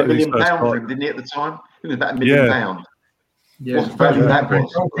 He paid £1 million for him, didn't he, at the time? It was about £1 million. Yeah, he was the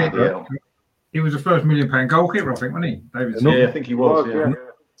first £1 million goalkeeper, I think, wasn't he? David? Yeah, I think he was. Yeah.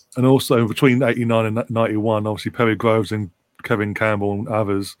 And also between 89 and 91, obviously Perry Groves and Kevin Campbell and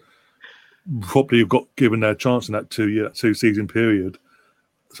others probably got given their chance in that 2 season period.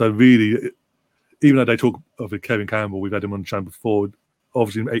 So really, even though they talk of Kevin Campbell, we've had him on the channel before.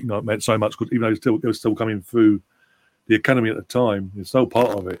 Obviously, 89 meant so much because even though he was still coming through the academy at the time, he's still part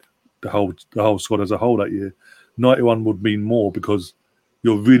of it. The whole squad as a whole that year. 91 would mean more because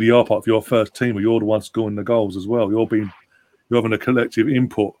you really are part of your first team, but you're the one scoring the goals as well. You're having a collective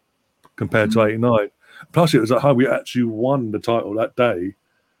input compared to 89. Plus, it was like how we actually won the title that day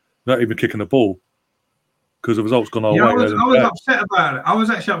without even kicking the ball because the results gone our way. I was upset about it. I was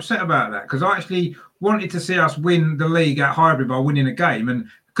actually upset about that because I actually wanted to see us win the league at Highbury by winning a game, and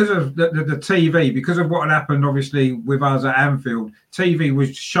because of the TV, because of what had happened, obviously with us at Anfield, TV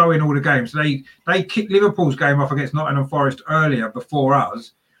was showing all the games. So they kicked Liverpool's game off against Nottingham Forest earlier before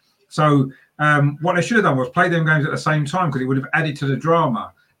us. So what they should have done was play them games at the same time because it would have added to the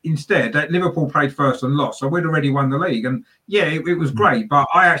drama. Instead, Liverpool played first and lost, so we'd already won the league. And yeah, it was great, but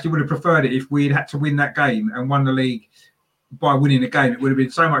I actually would have preferred it if we'd had to win that game and won the league by winning the game. It would have been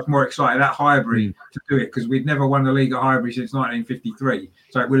so much more exciting at Highbury to do it because we'd never won the league at Highbury since 1953.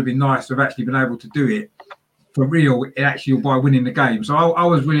 So it would have been nice to have actually been able to do it for real, actually by winning the game. So I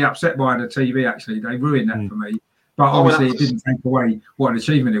was really upset by the TV. Actually, they ruined that for me. But obviously, it didn't take away what an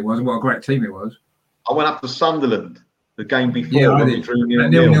achievement it was and what a great team it was. I went up to Sunderland the game before when we drew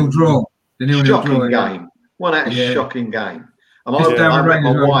 0-0 draw. The 0-0 shocking game. What a shocking game. And I met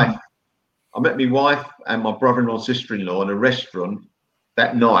my wife. I met my wife and my brother-in-law and sister-in-law in a restaurant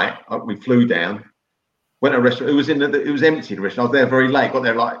that night. We flew down, went to a restaurant. It was empty. The restaurant. I was there very late. Got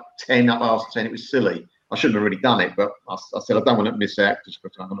there like 10 up past 10. It was silly. I shouldn't have really done it, but I said I don't want to miss out just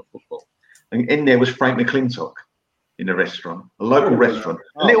because I'm on football. And in there was Frank McClintock in the restaurant, a local restaurant,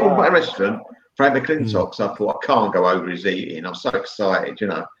 a little restaurant. Frank McClintock. So I thought I can't go over his eating. I'm so excited, you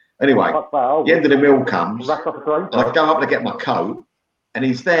know. Anyway, the end of the meal comes. And I go up to get my coat, and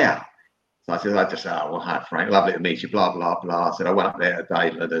he's there. So I just said, well, hi, Frank, lovely to meet you, blah, blah, blah. I said, I went up there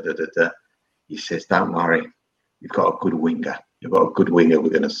today. He says, don't worry, you've got a good winger. You've got a good winger we're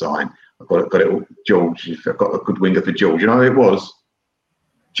going to sign. I've got it, George. I've got a good winger for George. You know who it was?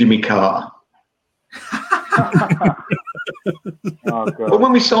 Jimmy Carter. But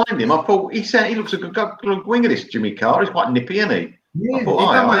when we signed him, I thought he looks a good winger, this Jimmy Carter. He's quite nippy, isn't he? Yeah, he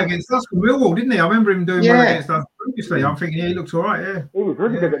done well against us for Millwall, didn't he? I remember him doing well against us previously. I'm thinking, he looks all right, yeah. He was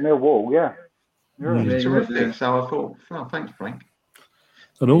really good at Millwall, yeah. Terrific. So I thought, thanks, Frank.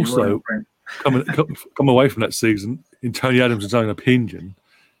 And also, come away from that season, in Tony Adams' own opinion,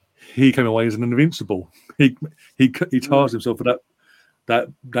 he came away as an invincible. He charged himself for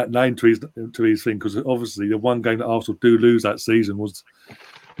that name to his thing, because obviously the one game that Arsenal do lose that season was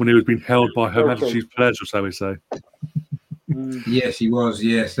when he was being held by Her Majesty's pleasure, shall we say. Yes, he was.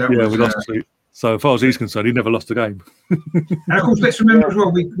 Yes, we lost. So as far as he's concerned, he never lost a game. And of course, let's remember as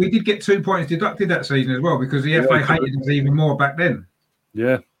well, we did get 2 points deducted that season as well because the FA hated us even more back then.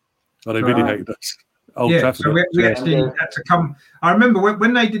 Yeah, they really hated us. So we actually had to come. I remember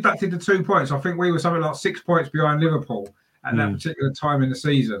when they deducted the 2 points. I think we were something like 6 points behind Liverpool at that particular time in the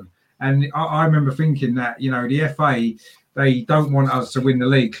season. And I remember thinking that, you know, the FA, they don't want us to win the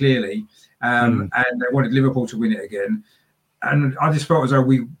league clearly, and they wanted Liverpool to win it again. And I just felt as though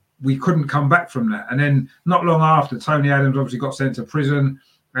we couldn't come back from that. And then not long after, Tony Adams obviously got sent to prison,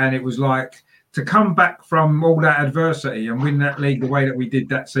 and it was like to come back from all that adversity and win that league the way that we did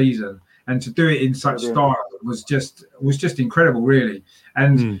that season, and to do it in such style was just incredible, really.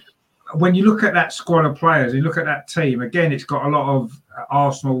 And when you look at that squad of players, you look at that team, again, it's got a lot of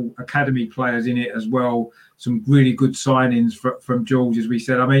Arsenal Academy players in it as well. Some really good signings from George, as we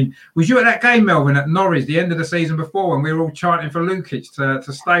said. I mean, was you at that game, Melvyn, at Norwich, the end of the season before, when we were all chanting for Lukic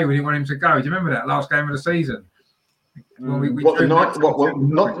to stay? We didn't want him to go. Do you remember that last game of the season? Not the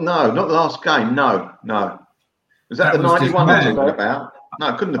last game. No. Was that the 91 I'm talking about? No,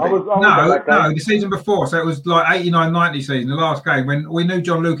 it couldn't have been. No, the season before. So it was like 89-90 season, the last game, when we knew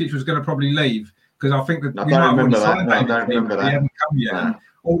John Lukic was going to probably leave, because I think that I don't remember that. He hadn't come yet. No.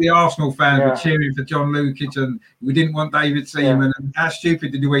 All the Arsenal fans were cheering for John Lukic, and we didn't want David Seaman. And how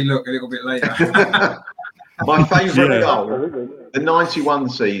stupid did we look a little bit later? My favourite goal, the 91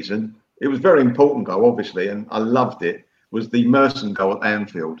 season, it was a very important goal, obviously, and I loved it, was the Merson goal at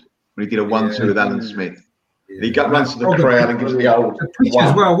Anfield, when he did a 1-2 with Alan Smith. He runs to the crowd and gives the old. The pitch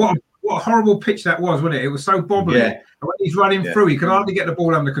as well. What a horrible pitch that was, wasn't it? It was so bobbly. Yeah. And when he's running through, he could hardly get the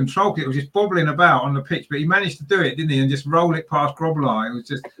ball under control because it was just bobbling about on the pitch. But he managed to do it, didn't he? And just roll it past Grobbelaar. It was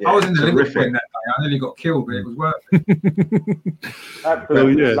just. I was in the Liverpool that day. I nearly got killed, but it was worth it.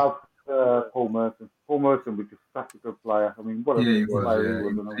 Absolutely love Paul Merson. Paul Merson was just such a good player. I mean, what a player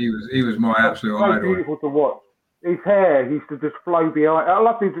he was my absolute idol. So beautiful to watch. His hair used to just flow behind. I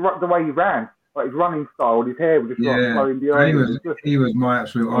loved the way he ran. Like his running style, his hair was just flowing behind. He was my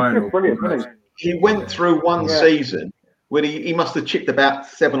absolute idol. Brilliant, wasn't he? He went through one season when he must have chipped about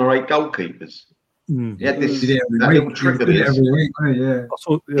 7 or 8 goalkeepers. He had this little trick of his. He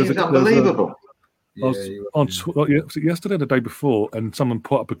was unbelievable. I was yesterday, the day before, and someone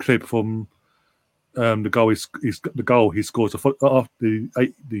put up a clip from the goal he scores after the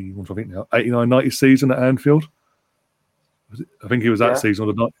 89-90 season at Anfield. I think it was that season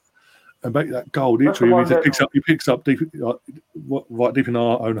or the night. And make that goal, literally, he picks up deep, right deep in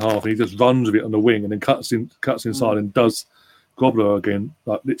our own half, and he just runs with it on the wing, and then cuts inside and does Grobbelaar again,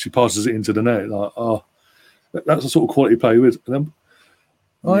 like literally passes it into the net. Like, that's the sort of quality player he is. And then,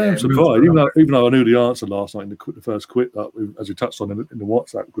 I am surprised, even though I knew the answer last night in the first quit, as we touched on in the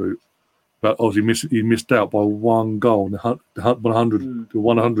WhatsApp group. But obviously, he missed out by one goal in the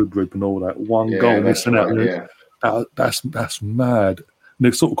 100 group and all that. One goal missing out. That's mad.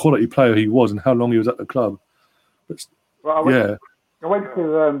 The sort of quality player he was and how long he was at the club. I went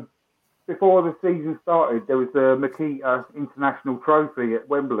to, before the season started, there was the Makita International Trophy at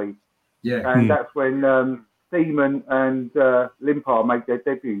Wembley. Yeah. And that's when Seaman and Limpar made their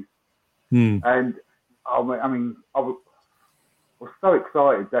debuts. And I was so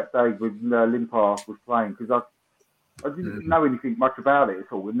excited that day when Limpar was playing, because I didn't know anything much about it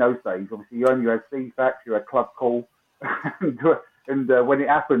at all in those days. Obviously, you only had CFAX, you had Club Call, and when it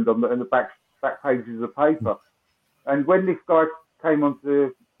happened on the back pages of the paper, and when this guy came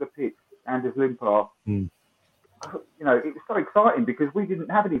onto the pitch, Anders Limpar, it was so exciting because we didn't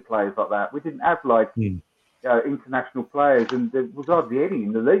have any players like that. We didn't have international players, and there was hardly any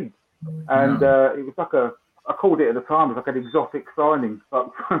in the league. And it was like I called it at the time, it was like an exotic signing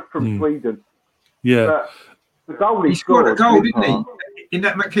from Sweden. Yeah. But the goal he scored a goal, didn't he? In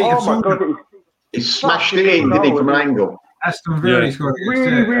that Makita. Oh my God! He smashed it in, didn't he, from an angle? Aston Villa scored it.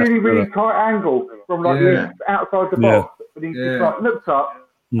 Really tight angle from outside the box. And he just looked up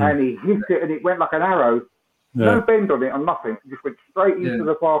and he hit it, and it went like an arrow. No bend on it, and nothing. It just went straight into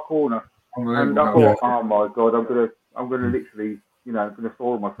the far corner. And I thought, oh my God, I'm gonna literally, gonna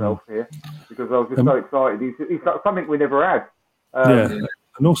soil myself here, because I was just so excited. He's something we never had.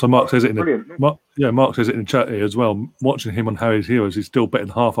 And also Mark says it Mark says it in the chat here as well. Watching him on Harry's Heroes, he's still better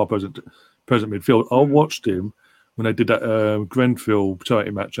than half our present midfield. I watched him when they did that Grenfell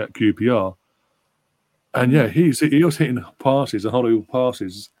charity match at QPR, and he was hitting passes and Hollywood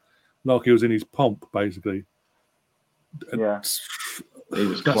passes like he was in his pomp, basically. He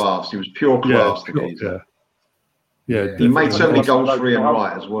was class. He was pure class. He made so many goals free and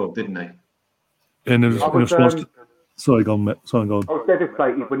right as well, didn't he? And in response to, sorry, go on. I was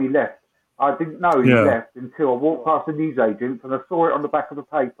devastated when he left. I didn't know he left until I walked past the newsagents and I saw it on the back of the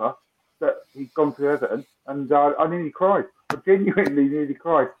paper that he'd gone to Everton, and I nearly cried. I genuinely nearly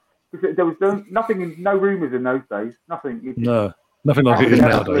cried, because there was nothing, no rumours in those days. Nothing. Nothing like it is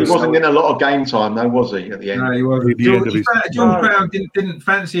nowadays. He wasn't in a lot of game time, though, was he? At the end, no, he wasn't. John Brown didn't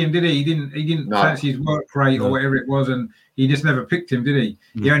fancy him, did he? He didn't fancy his work rate or whatever it was, and he just never picked him, did he?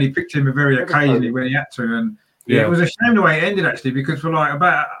 He only picked him very occasionally when he had to, and it was a shame the way it ended, actually, because for like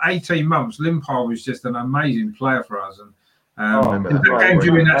about 18 months, Limpar was just an amazing player for us. And in that game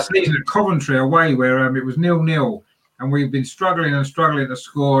during that season at Coventry away, where it was 0-0, and we've been struggling to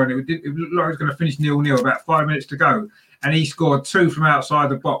score, and it looked like it was going to finish 0-0 about 5 minutes to go, and he scored 2 from outside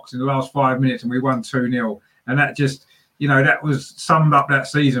the box in the last 5 minutes, and we won 2-0, and that just, that was summed up that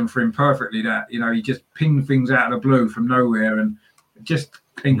season for him perfectly. That, he just pinged things out of the blue from nowhere, and just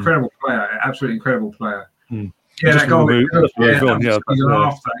incredible player, absolutely incredible player. Yeah, that goal.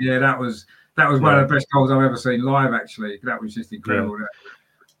 That was one of the best goals I've ever seen live. Actually, that was just incredible.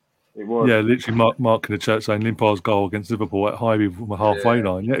 It was. Yeah, literally Mark in the chat saying Limpard's goal against Liverpool at Highbury from the halfway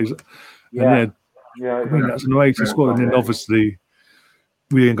line. I mean, that's an amazing squad. And then obviously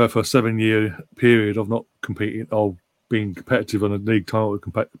we didn't go for a 7-year period of not competing or being competitive on a league title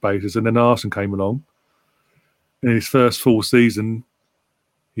basis. And then Arsenal came along. In his first full season,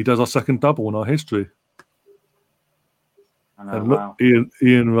 he does our second double in our history. And look, wow.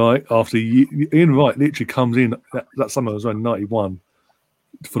 Ian Wright literally comes in that summer as well, 91.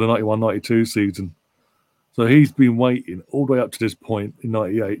 For the 91-92 season. So he's been waiting all the way up to this point in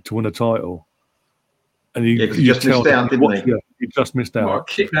 98 to win a title. And he just missed out, didn't he? Yeah, he just missed out. What a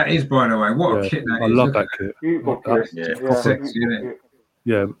kit that is, by the way. What a kit that is. I love that kit. Beautiful kit. Sexy, isn't it?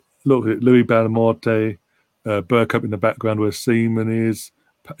 Yeah, look at Louis Balamorte, Bergkamp in the background where Seaman is,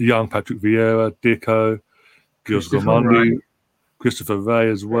 young Patrick Vieira, Dicko, Gilles Gourmandi, Christopher Ray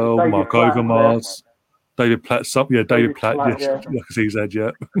as well, Mark Overmars. David Platt, David Platt, yes, I can see his head,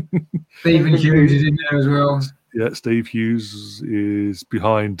 yeah. Stephen Hughes is in there as well. Yeah, Steve Hughes is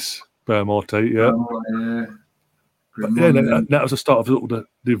behind Bermorte, that was the start of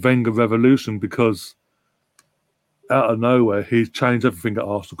the Wenger revolution, because out of nowhere he changed everything at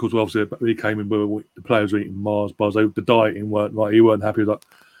Arsenal, because obviously he came in where the players were eating Mars bars, the dieting weren't right, he weren't happy with that.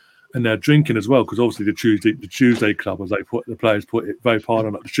 And they're drinking as well, because obviously the Tuesday club, as the players put it very hard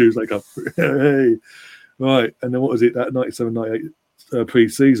on, like the Tuesday club. Hey. Right, and then what was it, that 97-98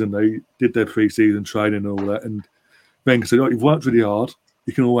 pre-season, they did their pre-season training and all that, and Wenger said, you've worked really hard,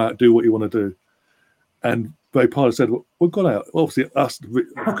 you can all out do what you want to do. And Ray Parler said, we've got out. Obviously, us,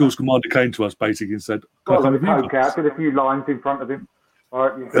 of course, Commander came to us basically and said, did a few lines in front of him.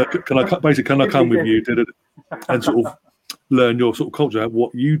 Can I come with you? And sort of learn your sort of culture,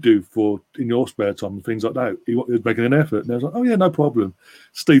 what you do in your spare time and things like that. He was making an effort, and I was like, oh yeah, no problem.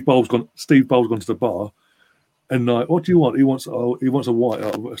 Steve Ball's gone to the bar. And like, what do you want? He wants a white,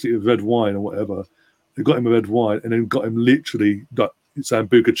 a red wine or whatever. They got him a red wine, and then got him literally like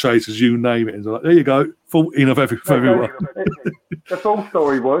Sambuca Chasers, you name it. And like, there you go, 14 of everyone. The full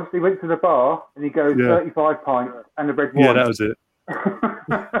story was he went to the bar and he goes 35 pints and a red wine. Yeah, that was it.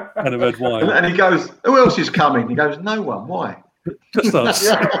 And a red wine. And he goes, who else is coming? He goes, no one. Why? Just us.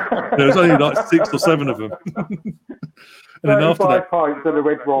 There was only like 6 or 7 of them. And then after that, pints and a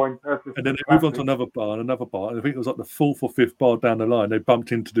red wine. And then they moved on to another bar. And I think it was like the 4th or 5th bar down the line. They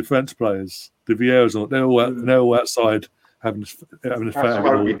bumped into the French players, the Vieiras, and they're all outside having a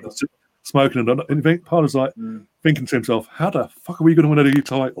fag, smoking. And Parler's like thinking to himself, "How the fuck are we going to win a league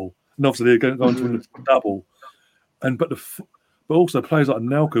title?" And obviously they're going to win the double. But also players like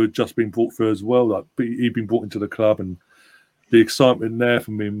Nelka had just been brought through as well. Like he'd been brought into the club, and the excitement there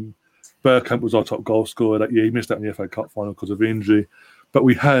from him. Bergkamp was our top goal scorer that year. He missed out in the FA Cup final because of injury. But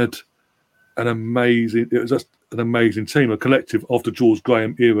we had it was just an amazing team, a collective of the George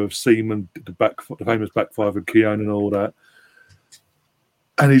Graham era of Seaman, the famous back five of Keown and all that.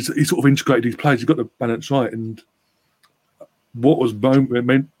 And he sort of integrated these players. He got the balance right. And what was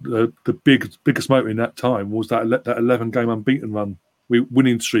the biggest moment in that time was that 11-game unbeaten run,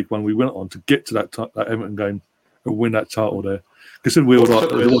 winning streak when we went on to get to that Everton game and win that title there. Considering we were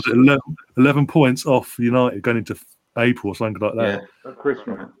like 11 points off United going into April or something like that. Yeah,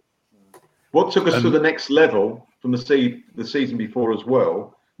 Christmas. What took us to the next level from the season before as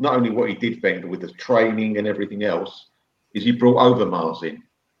well, not only what he did, Wenger, with the training and everything else, is he brought Overmars in.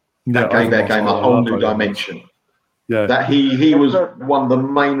 That gave that game a whole new dimension. Yeah. That he was one of the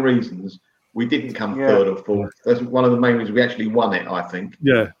main reasons we didn't come third or fourth. That's one of the main reasons we actually won it, I think.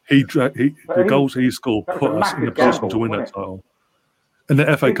 Yeah, the goals he scored put us in the position to win that title. And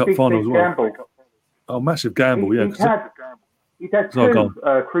the FA Cup final as well. Gamble. Oh, massive gamble, yeah. He's had 2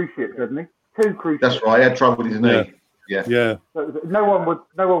 cruise ships, hasn't he? 2 cruise ships. That's right. He had trouble with his knee. Yeah. So no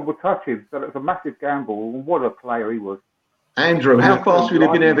one would touch him. So it was a massive gamble. What a player he was. Andrew, how fast would he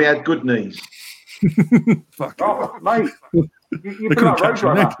have been if he had good knees? Fuck. Oh, mate. You couldn't catch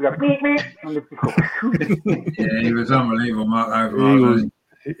him. Yeah, he was unbelievable, Mark.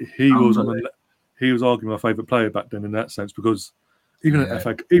 He was arguably my favourite player back then in that sense, because even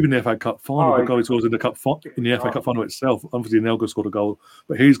the FA Cup final, the goal he scores in the FA Cup final itself, obviously Nelga scored a goal,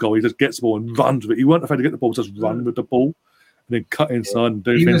 but his goal, he just gets the ball and runs with it. He weren't afraid to get the ball, just run with the ball and then cut inside and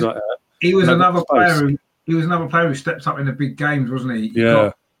do things like that. He was another player who he was another player who stepped up in the big games, wasn't he?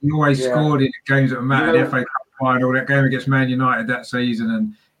 He always scored in the games that mattered. The FA Cup final, that game against Man United that season,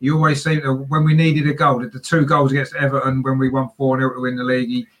 and he always seemed to, when we needed a goal, the 2 goals against Everton when we won 4-0 to win the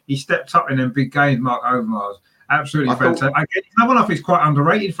league, he stepped up in them big games. Mark Overmars, absolutely fantastic. Another one he's quite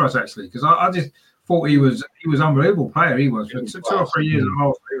underrated for us actually, because I just thought he was unbelievable player. He was for 2 or 3 years at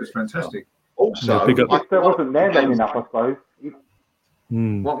Arsenal. He was fantastic. Also, he wasn't there long enough, I suppose.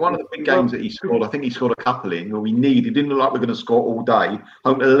 One of the big games that he scored, I think he scored a couple in, or he didn't look like we're going to score all day,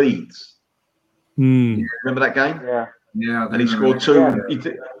 home to Leeds. Remember that game? Yeah. And he scored 2.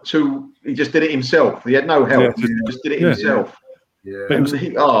 Yeah. He just did it himself. He had no help. He just did it himself. Yeah.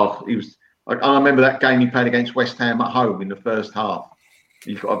 He was. I remember that game he played against West Ham at home in the first half.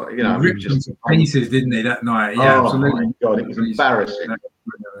 He got, he ripped him to pieces, didn't he, that night? Yeah, absolutely. My God, it was embarrassing.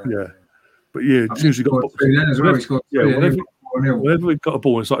 Yeah. But yeah, as soon as you got whenever we got a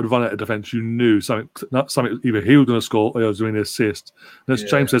ball and started running out of defence, you knew something. Either he was going to score or he was doing an assist. And as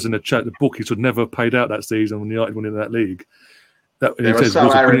James says in the chat, the bookies would never have paid out that season when United won in that league. They were so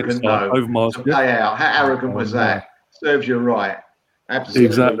arrogant, though. To pay out. How arrogant was that? Serves you right. Absolutely.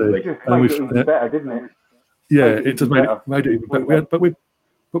 Exactly. It just made it even better, didn't it? Yeah, it just made it even better. But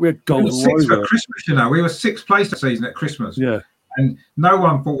we had goals all over. At Christmas, we were 6th place that season at Christmas. Yeah. And no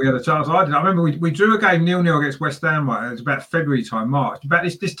one thought we had a chance. I remember we drew a game 0-0 against West Ham. It was about February time, March. About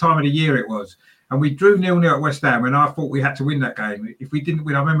this time of the year it was. And we drew 0-0 at West Ham when I thought we had to win that game. If we didn't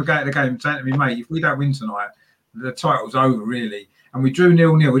win, I remember going to the game and saying to me, mate, if we don't win tonight, the title's over, really. And we drew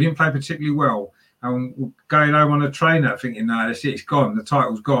 0-0. We didn't play particularly well. And we're going home on a trainer thinking, no, that's it, it's gone. The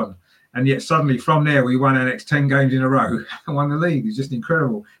title's gone. And yet suddenly from there, we won our next 10 games in a row and won the league. It's just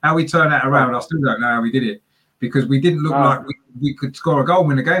incredible. How we turned that around, I still don't know how we did it. Because we didn't look like we could score a goal and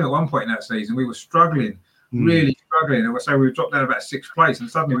win a game at one point in that season. We were struggling, really struggling. And so we dropped down about 6th place, and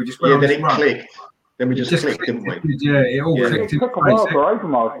suddenly we just went on this run. Clicked. Then we just clicked, didn't we? Yeah, it all clicked. It took a while for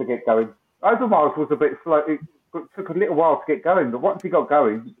Overmars to get going. Overmars was a bit slow. It took a little while to get going, but once he got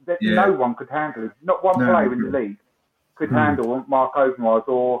going, no one could handle him. Not one player in the league could handle Mark Overmars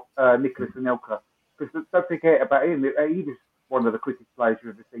or Nicholas Anelka. Because don't forget about him. He was one of the quickest players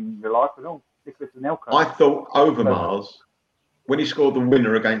you've ever seen in your life, and all. I thought Overmars, when he scored the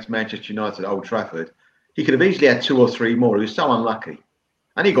winner against Manchester United at Old Trafford, he could have easily had 2 or 3 more. He was so unlucky.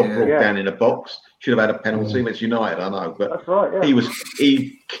 And he got brought down in a box. Should have had a penalty against United, I know. But that's right,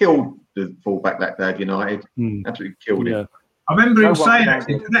 he killed the fullback that day at United. Absolutely killed him. I remember him saying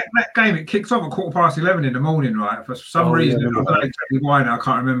actually, that game, it kicks off at 11:15 in the morning, right? For some reason, I don't know exactly why now, I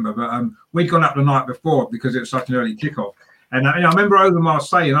can't remember. But we'd gone up the night before because it was such an early kickoff. And I remember Overmars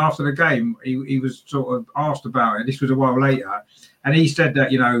saying after the game, he was sort of asked about it. This was a while later. And he said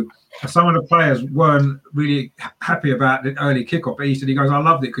that, some of the players weren't really happy about the early kickoff. But he said, I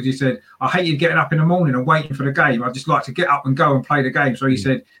loved it because he said, I hated getting up in the morning and waiting for the game. I just like to get up and go and play the game. So he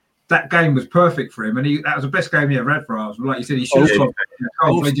said that game was perfect for him. And that was the best game he ever had for us. Like you said, he should have got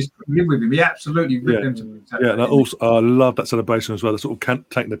but he just couldn't live with him. He absolutely ripped him to yeah, and I love that celebration as well. The sort of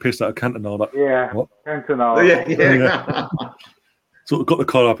taking the piss out of Cantona. Like, what? Cantona. Yeah. Sort of got the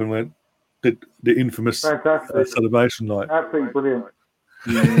collar up and went, did the infamous celebration. Like, absolutely brilliant.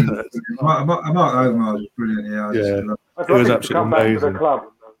 Mark Overmars was brilliant. It was absolutely amazing.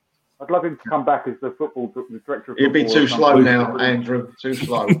 I'd love him to come back as the director of football. He'd be too slow now, Andrew. Too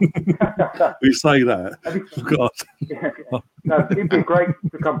slow. We say that. God. No, he'd be great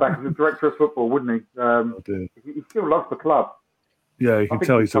to come back as the director of football, wouldn't he? He still loves the club. Yeah, you can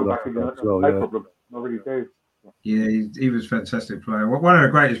tell he's still loves the club as well. No problem. I really do. Yeah, he was a fantastic player. One of the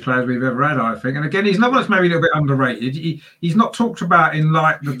greatest players we've ever had, I think. And again, he's not much maybe a little bit underrated. He's not talked about in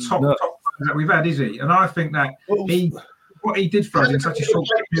like the top players that we've had, is he? And I think that what he did for us in such a short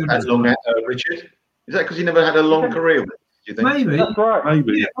period. Richard, is that because he never had a long career? Do you think? Maybe. That's right.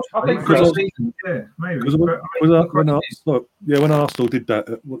 Maybe. Yeah, I think when Arsenal did that,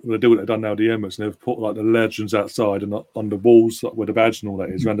 they do what they've done now, the Emirates, and they've put like the legends outside and on the walls where the badge and all that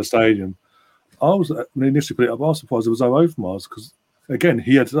is around the stadium. When they initially put it up, I was surprised there was no Overmars because, again,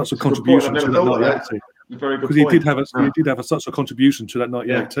 he had such a contribution to that 98 team. Because he did have such a contribution to that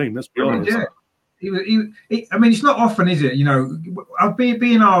 98 team. Let's be honest. Yeah. I mean, it's not often, is it?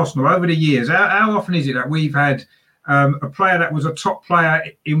 Being Arsenal over the years, how often is it that we've had a player that was a top player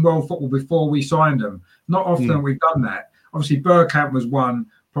in world football before we signed them? Not often we've done that. Obviously, Bergkamp was one.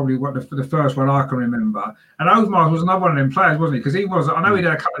 Probably the first one I can remember. And Overmars was another one of them players, wasn't he? Because he was, I know he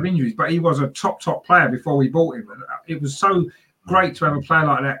had a couple of injuries, but he was a top player before we bought him. And it was so great to have a player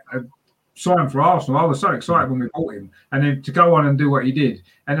like that sign for Arsenal. I was so excited when we bought him, and then to go on and do what he did.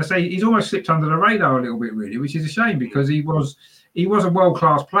 And I say he's almost slipped under the radar a little bit, really, which is a shame because he was a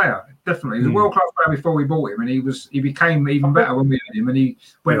world-class player. Definitely, he was a world-class player before we bought him, and he became even better when we had him, and he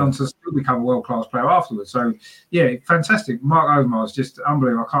went on to still become a world-class player afterwards. So yeah, fantastic. Mark Overmars, just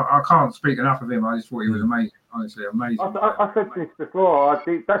unbelievable. I can't speak enough of him. I just thought he was amazing. Honestly, amazing. I said this before. I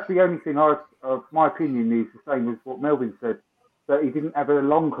think that's the only thing my opinion is the same as what Melvyn said, that he didn't have a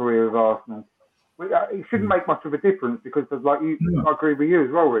long career with Arsenal. It shouldn't make much of a difference because, I agree with you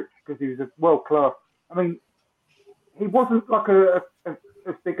as well, Rich, because he was a world class. I mean, he wasn't like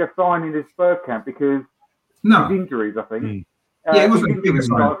as big a signing as Bergkamp because of his injuries, I think. It wasn't a big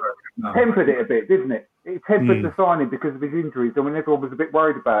signing. Tempered it a bit, didn't it? It tempered the signing because of his injuries. I mean, everyone was a bit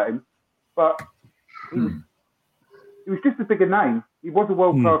worried about him, but he was just a bigger name. He was a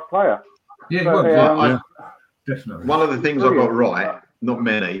world class player. Yeah, he was. Definitely. One of the things I got right, not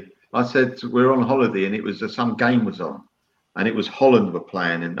many. I said we were on holiday and it was some game was on, and it was Holland were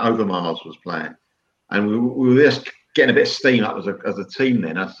playing and Overmars was playing, and we were just getting a bit of steam up as a team.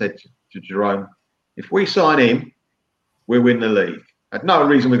 Then I said to Jerome, if we sign him, we'll win the league. I had no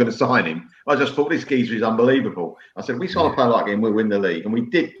reason we're going to sign him. I just thought this geezer is unbelievable. I said, if we sign a player like him, we'll win the league, and we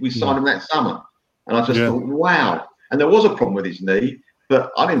did. We signed him that summer, and I just thought, wow. And there was a problem with his knee.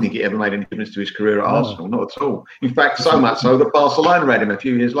 But I didn't think it ever made any difference to his career at Arsenal, not at all. In fact, so much so that Barcelona had him a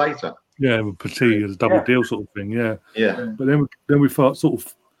few years later. Yeah, with Petit as a double deal sort of thing. Yeah. But then we thought sort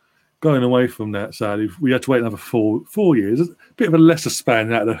of going away from that. Sadly, we had to wait another 4 years. A bit of a lesser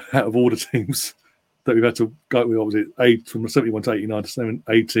span out of all the teams that we've had to go with. Obviously, from 71 to 89 to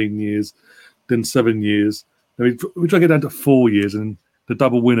 18 years, then 7 years. Then we try to get down to 4 years, and the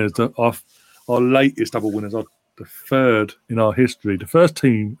double winners, our latest double winners are the third in our history. The first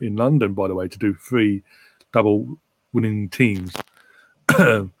team in London, by the way, to do 3 double winning teams.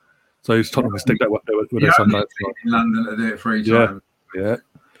 So it's Tottenham stick that with their Sunday in London to do it 3 times. Yeah.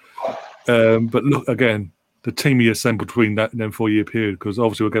 But look again, the team he assembled between that and then 4 year period, because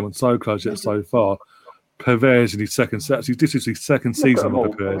obviously we're getting so close yet so far. Perez in his second set. This is his second season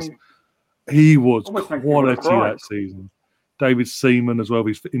with Perez. He was quality that season. David Seaman as well,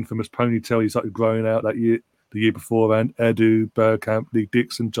 his infamous ponytail he started growing out that year. The year before, and Edu, Bergkamp, Lee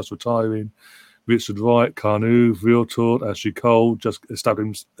Dixon just retiring, Richard Wright, Carnu, Viltort, Ashley Cole just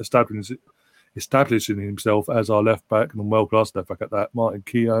establishing himself as our left back and a world class left back at that. Martin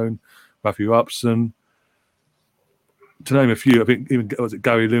Keown, Matthew Upson, to name a few. I think even was it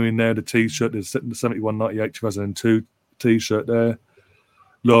Gary Lewin there, the T-shirt, the 71-98 2002 T-shirt there.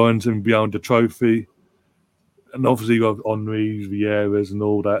 Lawrence and beyond the trophy, and obviously you got Henry, Vieira's, and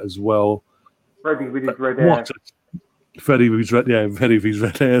all that as well. Freddie with his red hair. Freddie with his red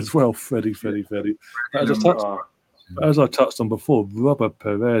hair as well. Freddie. As I touched on before, Robert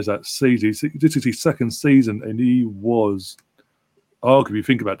Perez that season, this is his second season, and he was, arguably,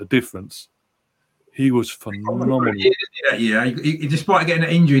 think about the difference. He was phenomenal. Yeah. He, despite getting an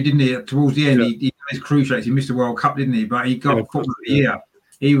injury, didn't he? Towards the end, he was crucial. He missed the World Cup, didn't he? But he got football of the year.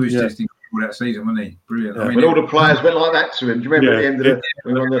 He was just incredible that season, wasn't he? Brilliant. Yeah. I mean, all the players went like that to him. Do you remember at the end of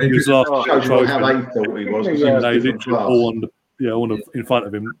how they thought he was? They literally all on in front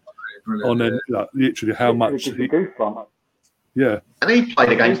of him. On then, literally how much. And he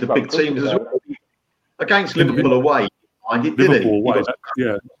played against the big teams as well. Against Liverpool away, Liverpool away,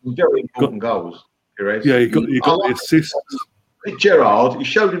 very important goals. Perez. Yeah, he got the assist. Gerrard, he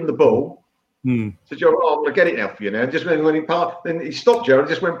showed him the ball. So Gerrard, I'm going to get it now for you now. Just when he passed, then he stopped Gerrard,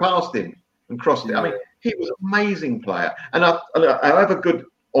 just went past him and crossed it. I mean, he was an amazing player. And however good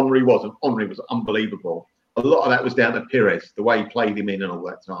Henry was unbelievable. A lot of that was down to Perez, the way he played him in and all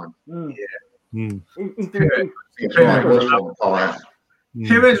that time.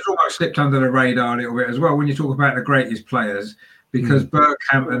 Perez has almost slipped under the radar a little bit as well when you talk about the greatest players, because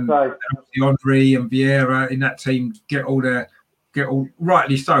Bergkamp and Henry and Vieira in that team get all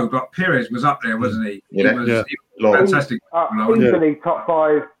rightly so, but Perez was up there, wasn't he? He was fantastic. Easily top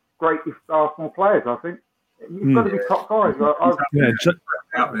 5 greatest Arsenal players, I think. He's got to be top 5.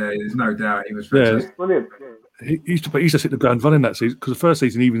 Up there, there's no doubt. He was fantastic. Brilliant. He used to hit the ground running that season, because the first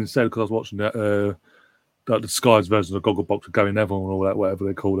season, even said, because I was watching that the Sky's version of Goggle Box with Gary Neville and all that, whatever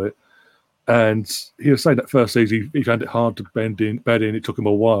they called it. And he was saying that first season he found it hard to bed in. It took him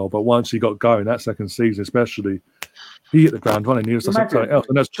a while, but once he got going, that second season especially, he hit the ground running. He was something else.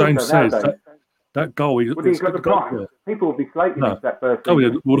 And as James says, that goal, people will be slating that first season. Oh,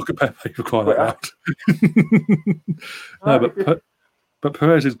 yeah, we'll look at Pepe for crying out loud. But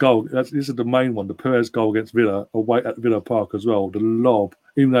Perez's goal, this is the main one, the Perez goal against Villa, away at Villa Park as well, the lob,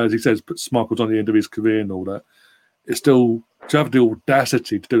 even though, as he says, Schmeichel's on the end of his career and all that, it's still to have the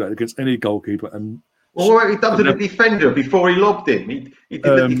audacity to do that against any goalkeeper. And well, he done to the defender before he lobbed him. He did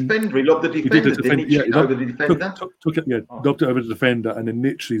the defender. He lobbed the defender. Didn't he? He over the defender. Took it, lobbed it over the defender, and then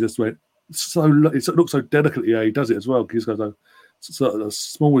literally just went so. It looks so delicately. Yeah, he does it as well. He's got the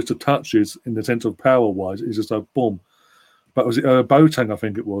smallest of touches in the sense of power wise. It's just a boom. But was it Boateng? I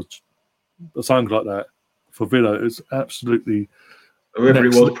think it was something like that for Villa. It was absolutely. Whoever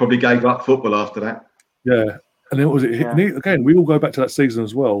it was probably gave up football after that. Yeah, and then what was it? Yeah. Again, we all go back to that season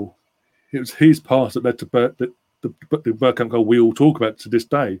as well. It was his pass that led to the Bergkamp goal we all talk about to this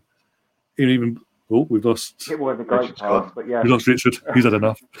day. We've lost. It was a great pass, but yeah, we lost Richard. He's had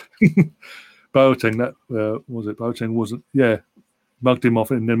enough. Boateng, was it? Boateng wasn't. Yeah, mugged him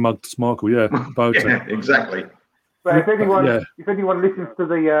off and then mugged Smarkle. Yeah, Boateng. Yeah, exactly. But if anyone listens to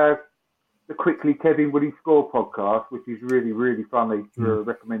the Quickly Kevin Would He Score podcast, which is really, really funny,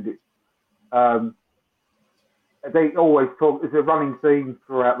 recommend it. They always talk. There's a running theme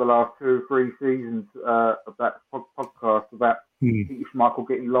throughout the last 2 or 3 seasons of that podcast about Peter Schmeichel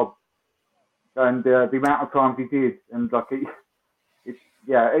getting lobbed, and the amount of times he did, and like he's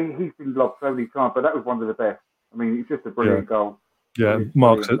been lobbed so many times, but that was one of the best. I mean, it's just a brilliant goal. Yeah,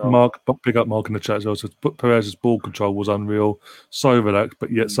 Mark, big up Mark in the chat as well. So Perez's ball control was unreal, so relaxed,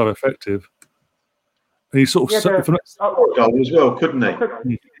 but yet so effective. And he sort of goal as well, couldn't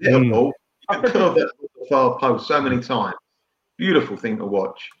he? Hit a ball. He curved that the far post so many times. Beautiful thing to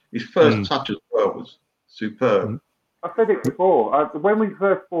watch. His first touch as well was superb. I said it before when we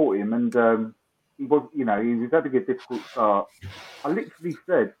first bought him, and he was having a difficult start. I literally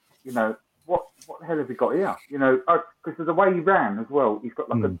said, what the hell has he got here? Because of the way he ran as well. He's got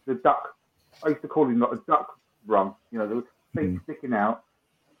like the duck. I used to call him like a duck run. The feet sticking out,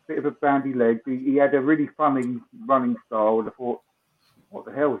 bit of a bandy leg. He had a really funny running style. And I thought, what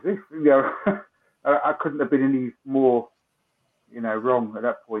the hell is this? I couldn't have been any more, wrong at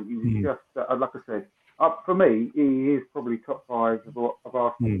that point. He was just, like I said, for me, he is probably top 5 of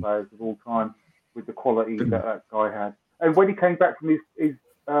Arsenal players of all time with the quality that guy had. And when he came back from his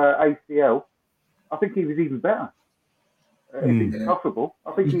ACL, I think he was even better. If it's possible.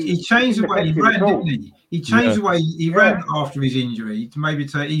 I think he changed the way he ran, didn't he? He changed the way he ran after his injury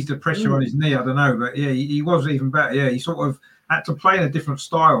to ease the pressure on his knee. I don't know, but he was even better. Yeah, he sort of had to play in a different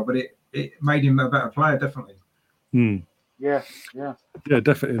style, but it made him a better player, definitely. Yeah,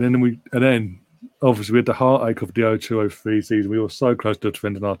 definitely. And then obviously we had the heartache of the 02-03 season. We were so close to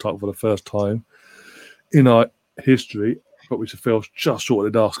defending our title for the first time in our history, but we fell just short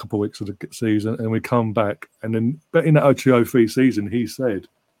of the last couple of weeks of the season, and we come back. And then in that 02-03 season, he said,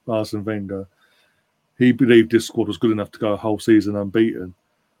 Arsene Wenger, he believed this squad was good enough to go a whole season unbeaten.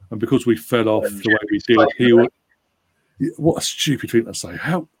 And because we fell off the way we did, what a stupid thing to say.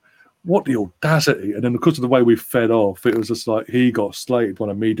 What the audacity. And then because of the way we fed off, it was just like he got slated by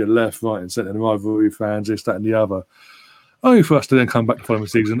the media left, right, and centre, and rivalry fans, this, that, and the other. Only for us to then come back the following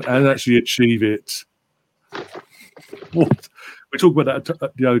season and actually achieve it. What? We talk about that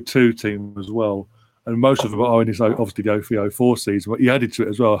the 02 team as well, and most of them are in this, obviously the 03-04 season, but he added to it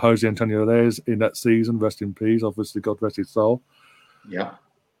as well Jose Antonio Reyes in that season, rest in peace, obviously, God rest his soul. Yeah.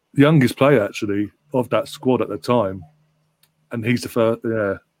 The youngest player actually of that squad at the time, and he's the first.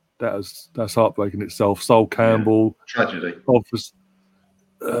 That's heartbreaking itself. Sol Campbell, tragedy. Obviously,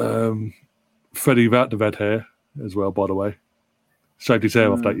 Freddie without the red hair as well, by the way, shaved his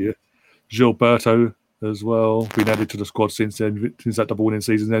hair off that year. Gilberto as well, been added to the squad since then, since that double winning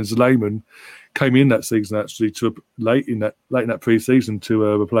season. Then Zlayman came in that season actually to late in that pre-season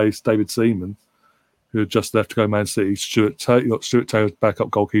to replace David Seaman, who had just left to go Man City. Stuart Taylor's backup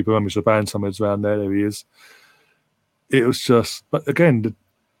goalkeeper, Mr. Ban, somewhere around there. There he is. It was just, but again,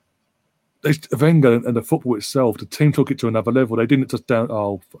 Wenger and the football itself, the team took it to another level. They didn't just like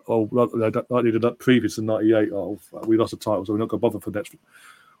they did that previous in '98. We lost the title, so we're not going to bother for next.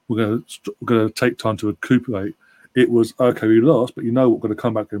 We're going to take time to recuperate. It was okay, we lost, but we're going to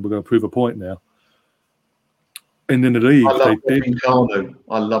come back and we're going to prove a point now. And in the league,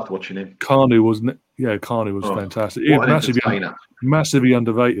 I loved watching him. Carney was fantastic. Massively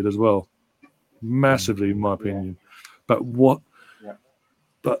underrated as well. Massively, in my opinion. But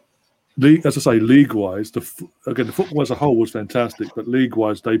as I say, league-wise, the football as a whole was fantastic. But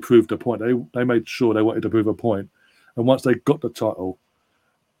league-wise, they proved a point. They made sure they wanted to prove a point. And once they got the title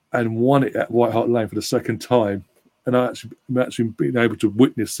and won it at White Hart Lane for the second time, and I actually being able to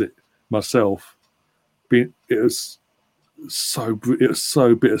witness it myself, it was so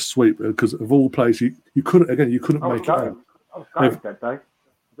bittersweet because of all places you couldn't make it out. I was glad that day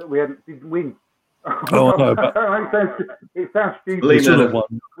that we didn't win. Oh, no, but it sounds stupid.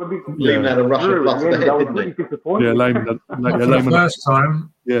 Lehman had a rush of blood to the head, I was didn't really he? disappointed. yeah, Lehman, For the first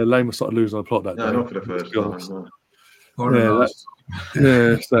time. yeah, Lehman started losing the plot that day. No, not for the first time. No. Or the Yeah, last.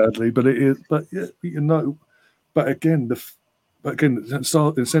 Yeah, sadly, but it is. But yeah, but again, in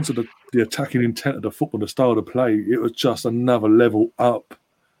the sense of the attacking intent of the football, the style of play, it was just another level up.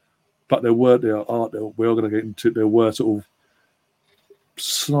 But there were we're going to get into. There were sort of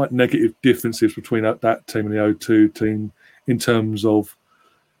slight negative differences between that team and the O2 team in terms of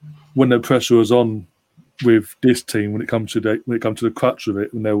when the pressure was on with this team. When it comes to the crutch of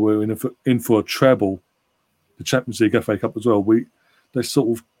it, when they were in for a treble, the Champions League, FA Cup as well, they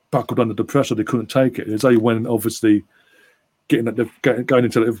sort of buckled under the pressure. They couldn't take it. It's only when obviously going into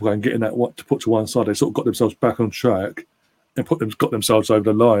the Liverpool game, getting that to put to one side, they sort of got themselves back on track and got themselves over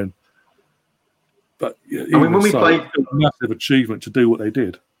the line. But when we played, it was a massive achievement to do what they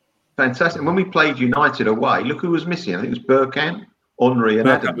did. Fantastic. When we played United away, look who was missing. I think it was Bergkamp, Henry, and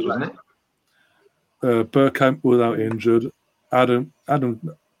Adams, wasn't it? Bergkamp was out injured. Adams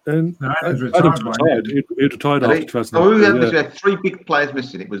retired. He retired after 2002. We had three big players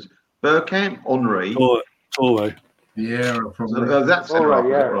missing. It was Bergkamp, Henry, Torre. Yeah, probably. So that's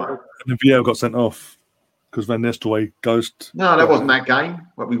right. And then Vieira got sent off because Van Nistelrooy ghost. No, that wasn't that game.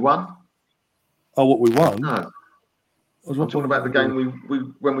 What we won. Oh, what we won? No. I'm talking about the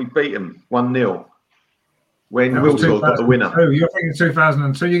game when we beat them 1-0. When Wiltord got the winner. You're thinking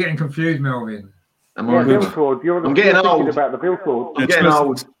 2002. You're getting confused, Melvyn. I'm getting old. About the Wiltord. I'm getting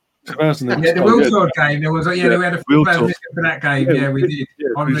old. The Wiltord game. There was we had a few players missing for that game. Yeah, we did.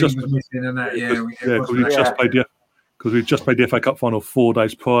 Henry was missing and that. Because we just played the FA Cup final 4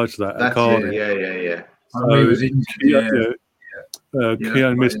 days prior to that. That's it. Yeah. Henry was injured.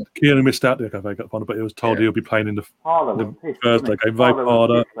 Keane missed out the FA Cup final, but he was told he'll be playing in the Thursday game.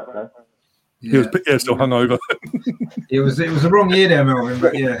 Parder. He was still hungover. It was the wrong year there, Melvyn.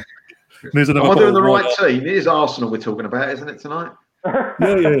 But yeah. Am I doing the right team? It is Arsenal we're talking about, isn't it, tonight?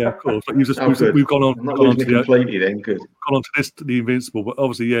 Yeah, of course. But we've gone on. I'm not losing it completely then. Good. Gone on to the Invincible, but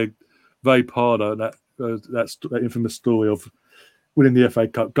obviously, Parder, that infamous story of winning the FA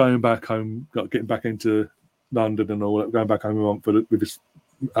Cup, going back home, getting back into London and all that, going back home with his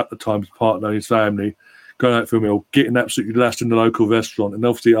at the time his partner and his family, going out for a meal, getting absolutely lashed in the local restaurant, and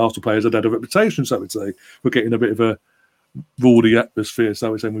obviously Arsenal players had a reputation, so I would say, for getting a bit of a rowdy atmosphere, so I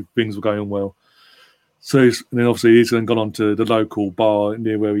would say things were going well. So then obviously he's then gone on to the local bar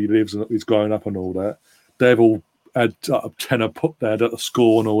near where he lives and he's growing up and all that. They've all had a tenner put there, a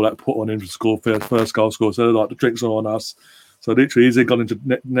score and all that put on him to score first goal score. So they're like, the drinks are on us. So literally he's then gone into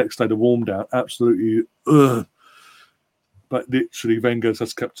next day to warm down. Absolutely, But literally Wenger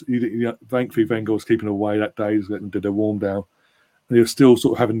has kept. Thankfully Wenger was keeping away that day. He did a warm down, and he was still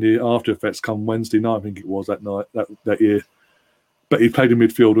sort of having the after effects come Wednesday night. I think it was that night that year. But he played in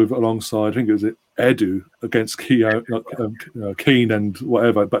midfield alongside, I think it was Edu against Keane and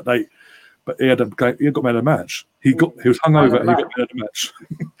whatever. But he got man of the match. He was hungover and he got man of the match.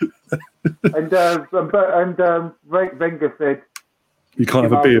 and Wenger said, "You can't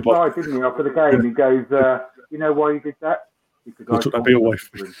have a beer." Didn't he, after the game? He goes, "You know why you did that? Because I took that beer away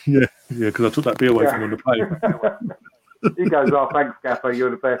from him." Yeah, because I took that beer away from him on the plane. He goes, "Oh, thanks, Gaffer. You're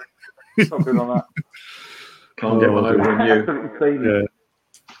the best." Something like that. Can't get one over on you.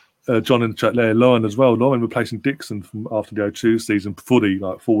 John in the chat there, Lauren as well. Lauren replacing Dixon from after the O2 season, fully,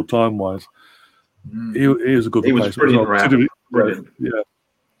 like full time wise. He was a good replacement. Brilliant. Yeah.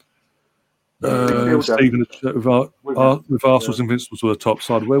 Stephen with Arsenal's Invincibles were the top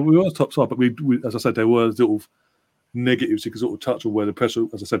side. Well, we were the top side, but we as I said, there were little negatives you could sort of touch on where the pressure,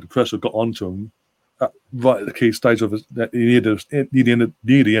 as I said, the pressure got onto them right at the key stage of near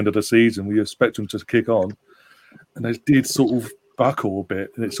the end of the season. We expect them to kick on. And they did sort of buckle a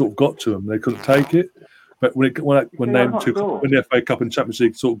bit, and it sort of got to them. They couldn't take it. But when the FA Cup and Champions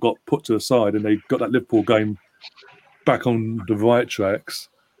League sort of got put to the side, and they got that Liverpool game back on the right tracks,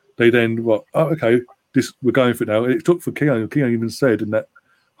 they then we're going for it now. And it took for Keane. Keane even said in that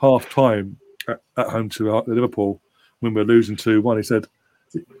half time at home to Liverpool when we were losing 2-1, he said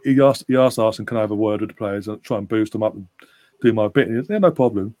he asked Arsene, "Can I have a word with the players and try and boost them up and do my bit?" And he said, "Yeah, no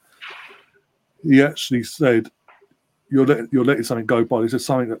problem." He actually said, You're letting something go by. This is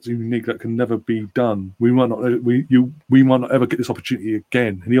something that's unique that can never be done. We might not ever get this opportunity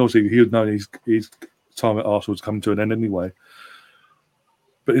again. And he would know his time at Arsenal was coming to an end anyway.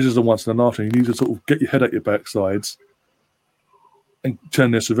 But this is a once in a lifetime. You need to sort of get your head at your backsides and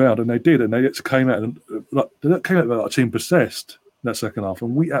turn this around. And they did. And they came out like a team possessed in that second half.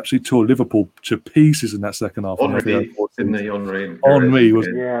 And we actually tore Liverpool to pieces in that second half. Henry was. Henry was.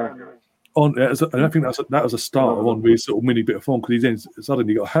 Yeah. And I think that was a start of Henry's sort of mini bit of form, because he then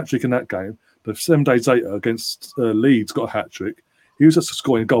suddenly got a hat trick in that game. But 7 days later against Leeds, got a hat trick. He was just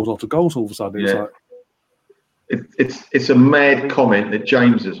scoring goals after goals all of a sudden. Yeah. It's a mad comment that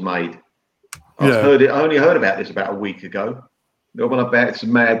James has made. I only heard about this about a week ago. The one about it's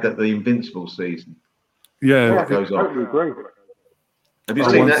mad that the Invincible season. Yeah, goes on. Totally agree. Have you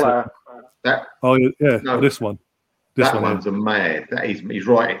seen that? Oh yeah, no, this one. That one's a mad. He's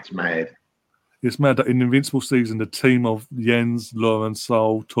right. It's mad. It's mad that in the Invincible season, the team of Jens, Lauren,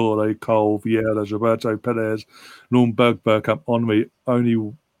 Sol, Torre, Cole, Vieira, Roberto Perez, Lundberg, Bergkamp, Henry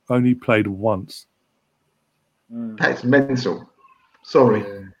only played once. That's mental. Sorry.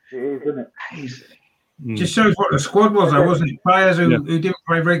 It is, isn't it? Just shows what the squad was, though, wasn't it? Players who didn't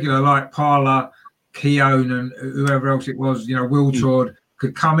play regular, like Parla, Keown, and whoever else it was, Wiltord,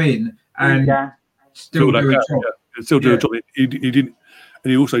 could come in and still do a job. Still do a job. He didn't,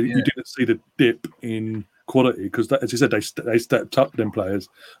 and you didn't see the dip in quality, because, as you said, they stepped up them players.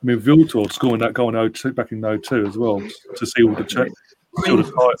 I mean, Wiltord scoring that goal in 02, back in 02 as well, to see all the checks.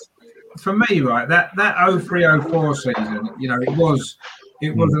 For me, right, that 03-04 season,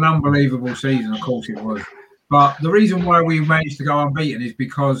 it was an unbelievable season. Of course, it was. But the reason why we managed to go unbeaten is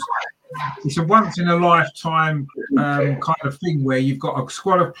because it's a once in a lifetime kind of thing where you've got a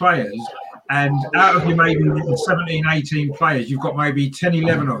squad of players, and out of your maybe 17, 18 players, you've got maybe 10,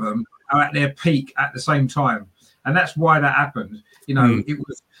 11 of them are at their peak at the same time, and that's why that happened.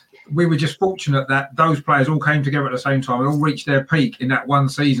 We were just fortunate that those players all came together at the same time and all reached their peak in that one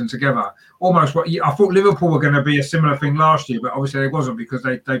season together. Almost I thought Liverpool were going to be a similar thing last year, but obviously it wasn't, because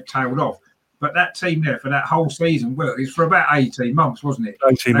they tailed off. But that team there for that whole season, well, it's for about 18 months, wasn't it?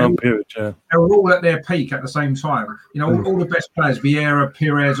 18-month period, yeah. They were all at their peak at the same time. All the best players, Vieira,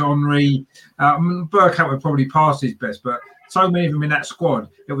 Perez, Henry, Bergkamp would probably pass his best, but so many of them in that squad.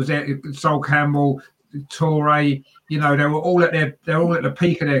 It was Sol Campbell, Torre, they were all at the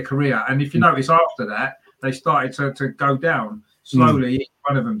peak of their career. And if you notice, after that, they started to go down slowly. Each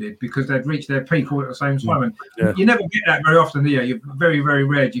one of them did, because they'd reached their peak all at the same time. And you never get that very often, do you? You're very, very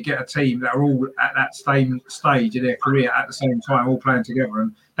rare. You get a team that are all at that same stage of their career at the same time, all playing together.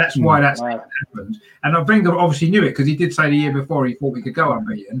 And that's why that's happened. And Wenger obviously knew it, because he did say the year before he thought we could go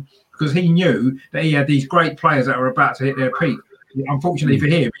unbeaten, because he knew that he had these great players that were about to hit their peak. Unfortunately for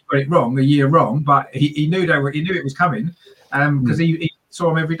him, he got it wrong, a year wrong, but he knew he knew it was coming, because he saw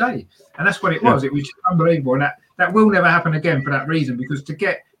them every day, and that's what it was. It was just unbelievable, and that will never happen again for that reason, because to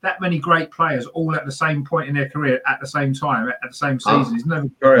get that many great players all at the same point in their career at the same time at the same season is never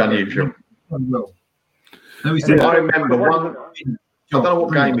very unusual. I remember one. I don't know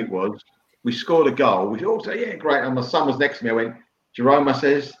what game it was. We scored a goal. We all said, "Yeah, great." And my son was next to me. I went, "Jerome," I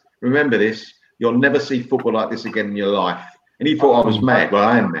says, "Remember this. You'll never see football like this again in your life." And he thought I was mad. Well,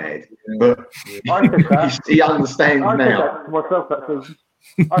 I am mad, but he understands now.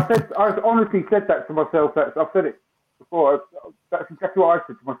 I honestly said that to myself. I've said it before. That's exactly what I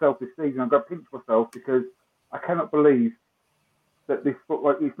said to myself this season. I'm going to pinch myself, because I cannot believe that this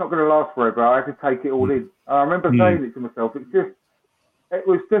football, it's not going to last forever. I had to take it all in. I remember saying it to myself. It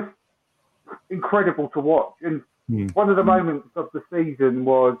was just incredible to watch. And one of the moments of the season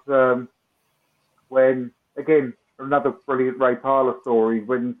was when, again, another brilliant Ray Parlour story,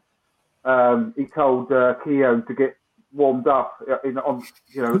 when he told Keown to get warmed up I think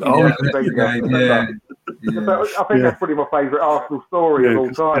that's probably my favourite Arsenal story of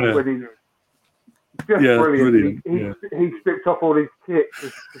all time. When he's just brilliant. He stripped off all his kit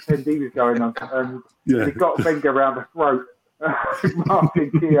to pretend he was going on, and he got Wenger around the throat.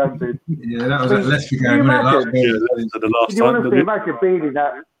 Martin Keown did. Yeah, that was at Leicester game, wasn't it? Imagine being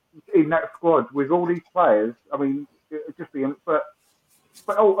in that squad with all these players. I mean, it'd just be, but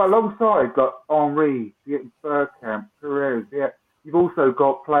alongside Henry, Bergkamp, Perez, you've also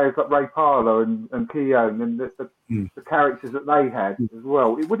got players like Ray Parlour and Keown, and the characters that they had as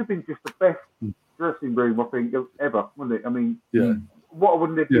well. It would have been just the best dressing room, I think, ever, wouldn't it? I mean, what I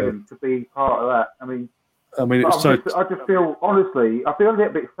wouldn't have given to be part of that. I mean, I just feel, honestly, I feel a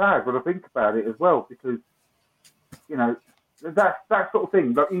little bit sad when I think about it as well, because that sort of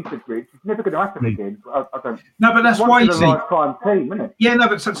thing, like you said, Rich, it's never going to happen again. I don't. No, but that's why you see. Lifetime team, isn't it? Yeah, no,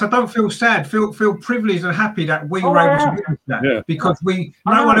 but so don't feel sad. Feel privileged and happy that we were able to witness that, because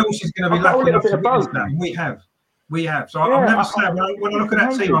no one else is going to be lucky enough to witness that. We have. So I'm never sad. When I look at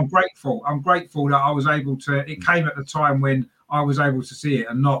that team, I'm grateful. I'm grateful that I was able to. It came at the time when I was able to see it,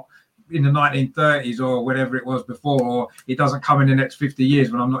 and not in the 1930s or whatever it was before, or it doesn't come in the next 50 years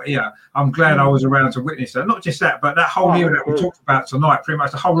when I'm not here. I'm glad I was around to witness that. Not just that, but that whole era that we talked about tonight, pretty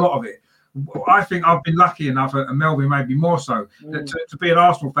much the whole lot of it I think I've been lucky enough, and Melvyn maybe more so, to be an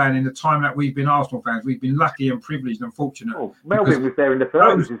Arsenal fan in the time that we've been Arsenal fans. We've been lucky and privileged and fortunate. Oh, Melvyn was there in the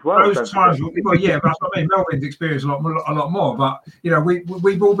 30s as well. Those times, well, yeah, but that's what I mean. Melvyn's experienced a lot more. But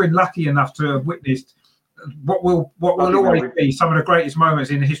we've all been lucky enough to have witnessed what will always be some of the greatest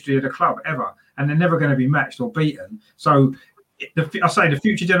moments in the history of the club ever, and they're never going to be matched or beaten. So I say the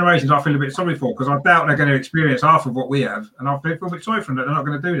future generations I feel a bit sorry for, because I doubt they're going to experience half of what we have, and I feel a bit sorry for them that they're not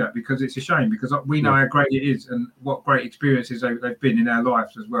going to do that, because it's a shame, because we know how great it is and what great experiences they've been in our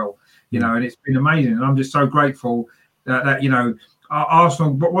lives as well, and it's been amazing, and I'm just so grateful that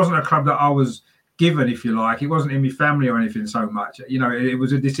Arsenal wasn't a club that I was given, if you like. It wasn't in my family or anything so much. It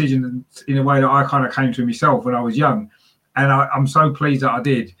was a decision in a way that I kind of came to myself when I was young, and I'm so pleased that I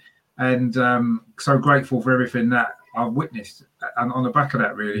did, and so grateful for everything that I've witnessed, and on the back of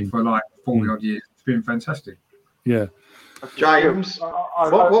that, really, for like 40 odd years. It's been fantastic. Yeah. James,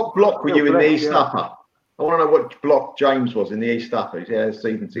 what block were you in the East Upper? I want to know what block James was in the East Upper. He had a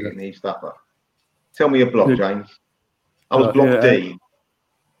season ticket in the East Upper. Tell me a block, James. I was block D.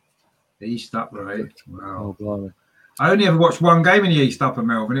 The East Upper, right? Wow. Oh, blimey. I only ever watched one game in the East Upper,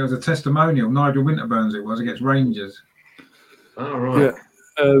 Melvyn. It was a testimonial. Nigel Winterburn's it was against Rangers. Oh, right.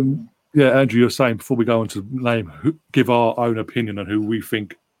 Yeah. Yeah, Andrew, you're saying before we go on to give our own opinion on who we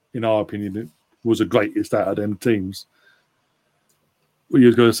think, in our opinion, was the greatest out of them teams. Well, you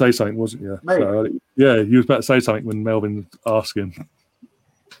were going to say something, wasn't you? So, yeah, you was about to say something when Melvyn was asking.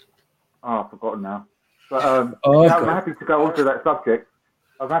 Oh, I've forgotten now. But I'm happy to go on to that subject.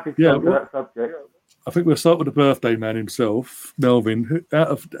 I think we'll start with the birthday man himself, Melvyn. Out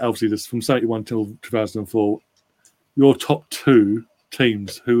of obviously this from 71 till 2004, your top two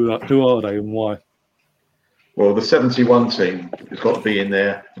teams, who are they and why? Well, the 71 team has got to be in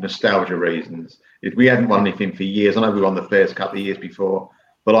there for nostalgia reasons. If we hadn't won anything for years, I know we won the Fairs a couple of years before,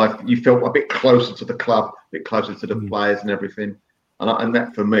 but you felt a bit closer to the club, a bit closer to the players and everything. And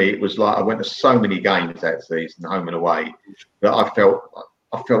that for me, it was like I went to so many games that season, home and away, that I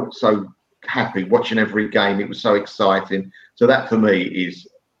felt so happy watching every game. It was so exciting. So that for me is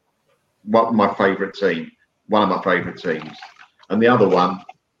one of my favourite teams. And the other one,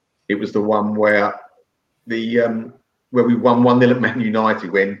 it was the one where we won 1-0 at Man United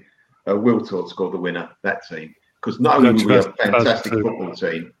when Wiltord scored the winner. That team, because not only were we a fantastic football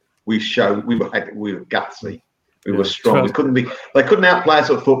team, we were gutsy, we were strong. They couldn't outplay us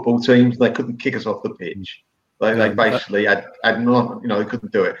at football teams. They couldn't kick us off the pitch. They basically had they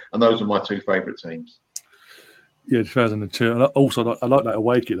couldn't do it. And those are my two favourite teams. Yeah, 2002. And also, I like that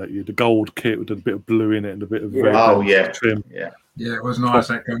away kit that year, the gold kit with a bit of blue in it and a bit of red trim. Yeah, it was nice.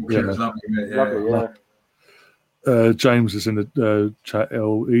 That gold kit was lovely. James is in the chat.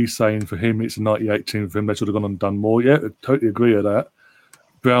 He's saying for him, it's a 98 team for him. They should have gone and done more. Yeah, I totally agree with that.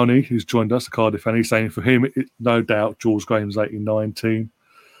 Brownie, who's joined us, a Cardiff fan, he's saying for him, no doubt, George Graham's 89 team.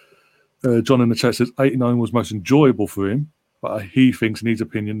 John in the chat says 89 was most enjoyable for him, but he thinks, in his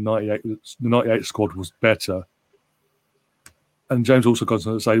opinion, the 98 squad was better. And James also goes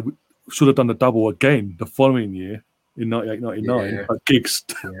on to say, we should have done the double again the following year in 98-99. But Giggs,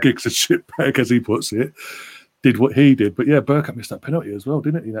 a shitbag, as he puts it, did what he did. But yeah, Bergkamp missed that penalty as well,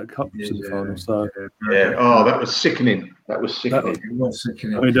 didn't he? That cup semi-final. So that was sickening. It was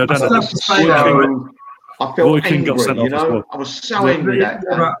sickening. I mean, I felt angry. I was so angry that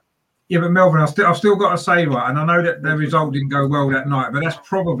day. Yeah, but Melvyn, I've still got to say, right, and I know that the result didn't go well that night, but that's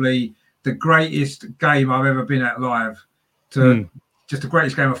probably the greatest game I've ever been at live. Just the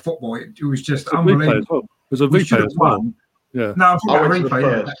greatest game of football. It was just unbelievable. It was a replay as well. Yeah. No, I'm talking about a replay.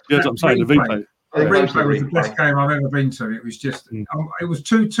 Yeah, that's what I'm saying. The replay. The replay was the best game I've ever been to. It was just, it was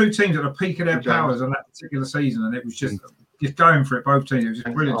two teams at the peak of their powers on that particular season, and it was just going for it. Both teams. It was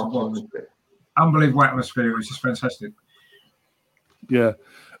just brilliant to watch. Unbelievable atmosphere. It was just fantastic. Yeah.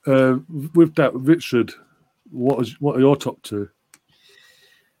 With that, Richard, what are your top two?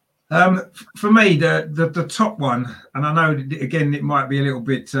 For me, the top one, and I know again it might be a little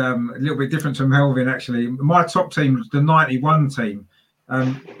bit different to Melvyn. Actually, my top team was the '91 team,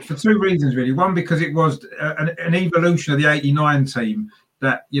 for two reasons really. One, because it was an evolution of the '89 team.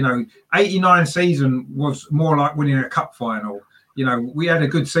 That '89 season was more like winning a cup final. We had a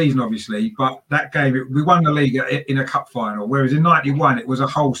good season, obviously, but that game, we won the league in a cup final. Whereas in '91, it was a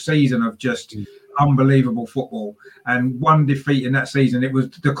whole season of just unbelievable football, and one defeat in that season. It was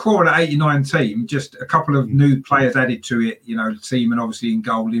the core of the '89 team, just a couple of new players added to it. Seaman obviously in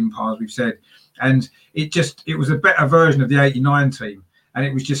goal, Limpar, as we've said, and it was a better version of the '89 team. And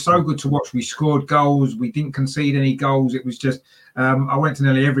it was just so good to watch. We scored goals. We didn't concede any goals. It was just, I went to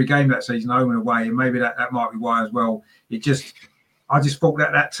nearly every game that season, home and away, and maybe that might be why as well. I just thought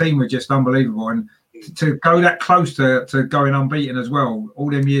that team was just unbelievable. And to go that close to going unbeaten as well,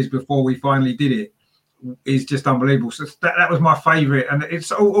 all them years before we finally did it, is just unbelievable. So that was my favourite. And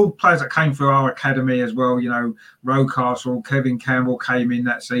it's all players that came through our academy as well. You know, Rocastle, Kevin Campbell came in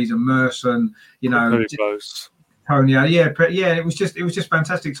that season, Merson, you know. Very close. Tony, but it was just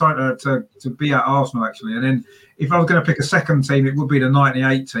fantastic time to be at Arsenal, actually. And then if I was going to pick a second team, it would be the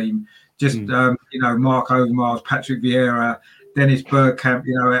 98 team. Just, you know, Mark Overmars, Patrick Vieira, Dennis Bergkamp,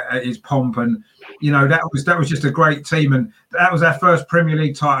 you know, at his pomp. And, you know, that was just a great team. And that was our first Premier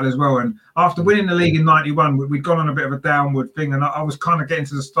League title as well. And after winning the league in 91, we'd gone on a bit of a downward thing. And I was kind of getting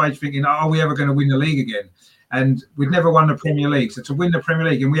to the stage thinking, are we ever going to win the league again? And we'd never won the Premier League. So to win the Premier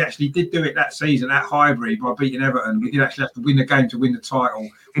League, and we actually did do it that season at Highbury by beating Everton. We did actually have to win the game to win the title,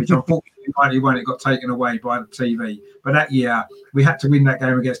 which unfortunately in 91 it got taken away by the TV. But that year, we had to win that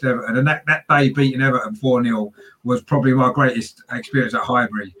game against Everton. And that day beating Everton 4-0 was probably my greatest experience at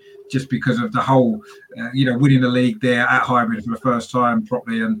Highbury, just because of the whole, you know, winning the league there at Highbury for the first time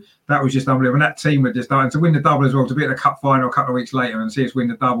properly. And that was just unbelievable. And that team were just starting to win the double as well, to be at the cup final a couple of weeks later and see us win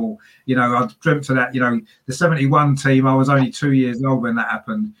the double. You know, I dreamt of that. You know, the 71 team, I was only 2 years old when that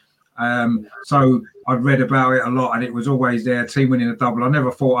happened. So I'd read about it a lot, and it was always there, team winning a double. I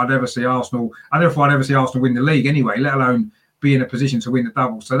never thought I'd ever see Arsenal win the league anyway, let alone be in a position to win the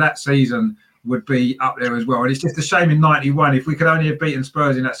double. So that season would be up there as well. And it's just a shame in 91, if we could only have beaten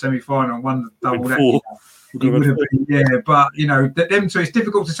Spurs in that semi-final and won the double that year, it would have been, yeah. But, you know, them two, it's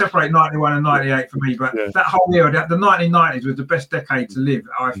difficult to separate 91 and 98 for me. But that whole year, the 1990s was the best decade to live,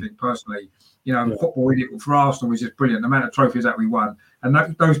 I think, personally. You know, football for Arsenal was just brilliant, the amount of trophies that we won.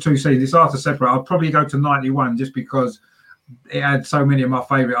 And those two seasons, it's hard to separate. I'd probably go to 91 just because it had so many of my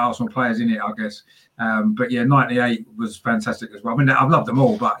favourite Arsenal players in it, I guess. But yeah, 98 was fantastic as well. I mean, I've loved them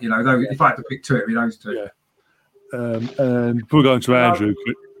all, but, you know, if I had to pick two, it'd be those two. Yeah. And before we go on to Andrew,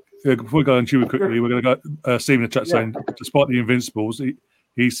 before we go on to you quickly, we're going to go, Stephen in the chat saying, despite the Invincibles,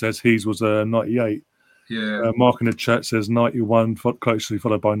 he says his was 98. Yeah. Mark in the chat says 91, closely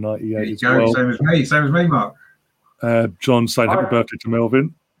followed by 98 there you as go. well. Same as me, Mark. John saying happy birthday to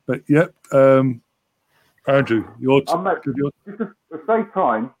Melvyn. But, Andrew, your just to save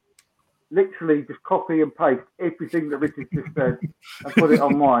time, literally just copy and paste everything that Richard just said and put it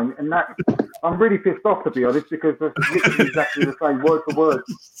on mine. And that, I'm really pissed off, to be honest, because that's literally exactly the same word for word.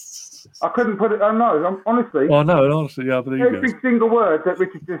 I couldn't put it. Honestly. Oh no, honestly, yeah. But every single word that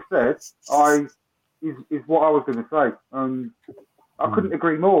Richard just said, is what I was going to say. I couldn't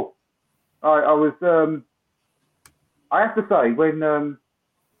agree more. I was. I have to say, when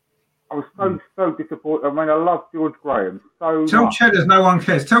I was so disappointed. I mean, I love George Graham so Tell much. Cheddars no one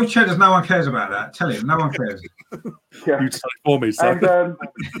cares. Tell Cheddars no one cares about that. Tell him no one cares. Yeah. You say for me, so.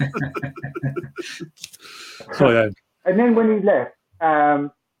 And, and then when he left,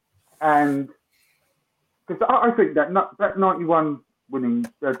 and because I think that 91 winning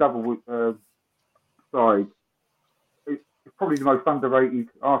double side is probably the most underrated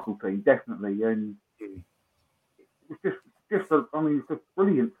Arsenal team, definitely, and it's it's a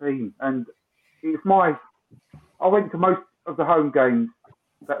brilliant team, and I went to most of the home games.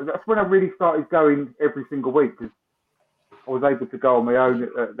 That's when I really started going every single week, because I was able to go on my own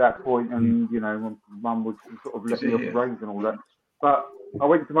at that point, and you know, my mum would sort of let me off the reins and all that. But I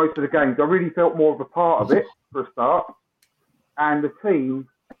went to most of the games. I really felt more of a part of it for a start, and the team.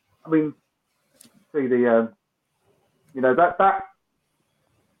 I mean, see the, you know, that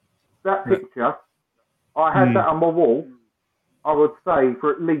picture. I had that on my wall, I would say,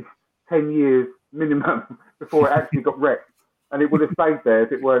 for at least 10 years minimum before it actually got wrecked. And it would have stayed there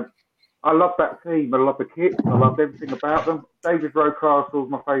if it weren't. I love that team. I love the kit. I loved everything about them. David Rocastle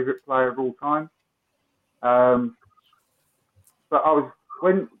is my favourite player of all time. But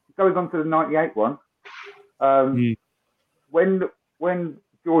when going on to the 98 one, when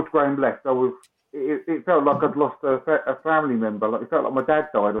George Graham left, it felt like I'd lost a family member. Like, it felt like my dad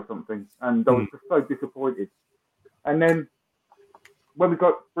died or something, and I was just so disappointed. And then when we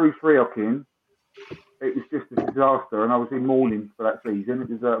got Bruce Rioch in, it was just a disaster, and I was in mourning for that season. It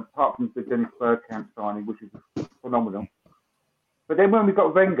was apart from the Dennis Bergkamp signing, which was phenomenal. But then when we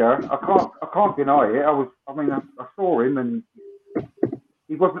got Wenger, I can't deny it. I saw him, and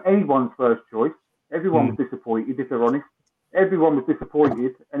he wasn't anyone's first choice. Everyone was disappointed, if they're honest. Everyone was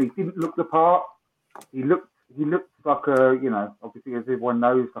disappointed, and he didn't look the part. He looked like a, you know, obviously, as everyone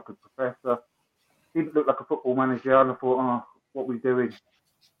knows, like a professor. He didn't look like a football manager, and I thought, what are we doing?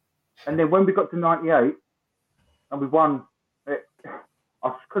 And then when we got to 98, and we won,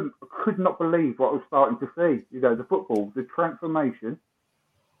 I could not believe what I was starting to see. You know, the football, the transformation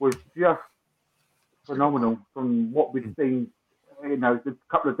was just phenomenal from what we'd seen the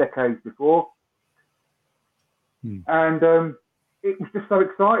couple of decades before. And it was just so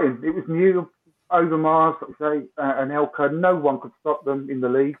exciting. It was new. Overmars, like I say, and Elka, no one could stop them in the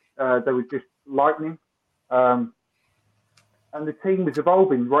league. They were just lightning. And the team was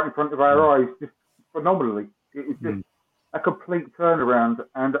evolving right in front of our eyes, just phenomenally. It was just a complete turnaround,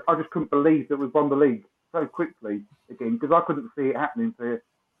 and I just couldn't believe that we've won the league so quickly again, because I couldn't see it happening for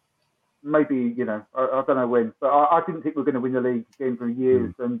maybe, I don't know when, but I didn't think we were going to win the league again for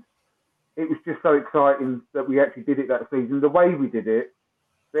years, and it was just so exciting that we actually did it that season. The way we did it,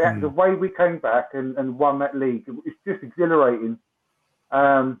 the way we came back and won that league, it was just exhilarating.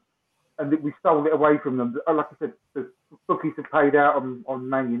 And that we stole it away from them. Like I said, the bookies had paid out on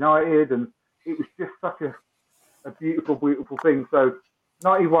Man United, and it was just such a beautiful, beautiful thing. So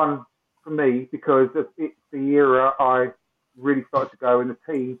 91 for me, because it's the era I really started to go, and the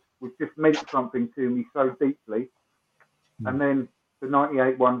team was just meant something to me so deeply. And then the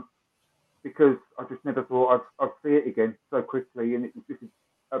 98 one, because I just never thought I'd see it again so quickly, and it was just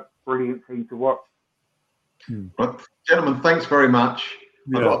a brilliant team to watch. Well, gentlemen, thanks very much.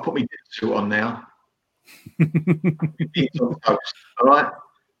 Yeah. I've got to put my suit on now. All right.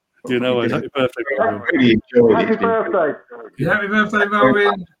 Happy birthday. I really enjoyed Happy it. birthday. Happy birthday,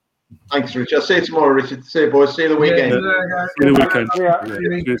 Melvyn. Thanks, Richard. I'll see you tomorrow, Richard. See you, boys. See you the weekend. See you the weekend. Yeah.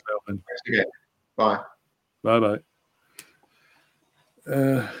 Cheers, Melvyn. Thanks again. Bye. Bye.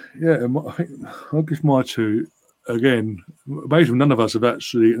 I think I'll give my two again. Basically, none of us have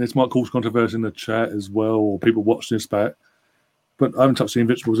actually, and this might cause controversy in the chat as well, or people watching this back, but I haven't touched the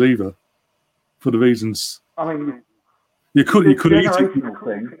Invincibles either, for the reasons. I mean, you could eat it. Generational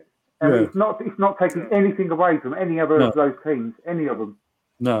thing. It's not taking anything away from any other of those teams. Any of them.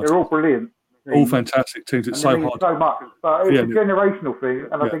 No, they're all brilliant. Teams. All fantastic teams. It's so hard. So much, but it's a generational thing,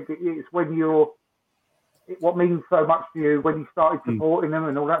 and I think it's when what means so much to you when you started supporting them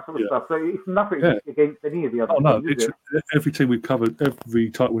and all that sort of stuff. So it's nothing against any of the other teams, every team we've covered, every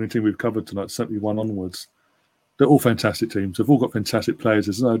title-winning team we've covered tonight, 71 onwards, they're all fantastic teams. They've all got fantastic players.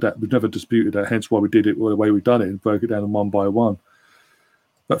 There's no doubt. We've never disputed that, hence why we did it the way we've done it and broke it down one by one.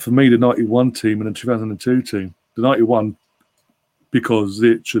 But for me, the 91 team and the 2002 team, the 91, because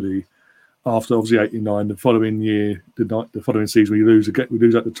literally after obviously 89, the following year, the following season, we lose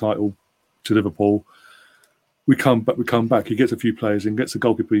out the title to Liverpool. We come back. He gets a few players in, gets the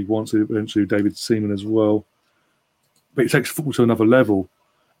goalkeeper he wants, eventually David Seaman as well. But he takes football to another level.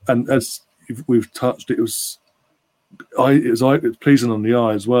 And as we've touched, it was pleasing on the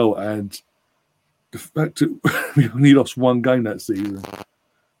eye as well. And the fact that we only lost one game that season,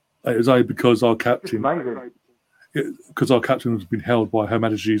 it was only because our captain, has been held by Her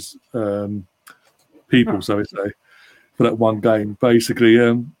Majesty's people, so to say, for that one game, basically.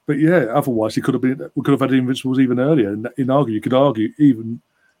 But otherwise, we could have had the Invincibles even earlier. You could argue even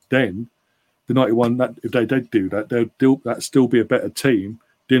then, the 91, that if they did do that, that'd still be a better team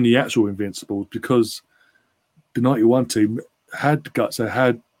than the actual Invincibles, because the 91 team had guts. They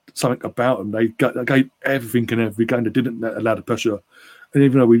had something about them. They gave everything in every game. They didn't allow the pressure. And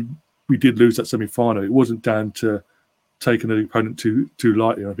even though we did lose that semi-final, it wasn't down to taking the opponent too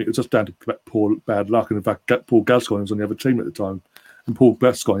lightly. I think it was just down to bad luck. And in fact, Paul Gascoigne was on the other team at the time. And Paul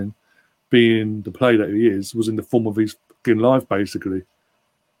Gascoigne, being the player that he is, was in the form of his fucking life, basically.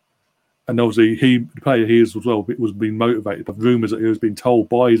 And obviously, the player he is as well, was being motivated by rumours that he was being told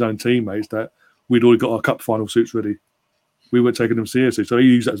by his own teammates that we'd already got our cup final suits ready. We weren't taking them seriously. So he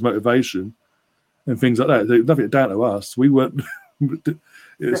used that as motivation and things like that. There's nothing down to us. We weren't...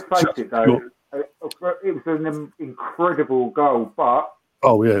 Let's face it, though. It was an incredible goal, but...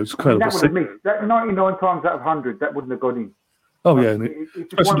 Oh, yeah, it was incredible. That would have missed. That 99 times out of 100, that wouldn't have gone in. Oh, yeah.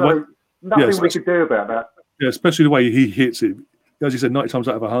 It's just one of those, nothing we could do about that. Yeah, especially the way he hits it. As you said, 90 times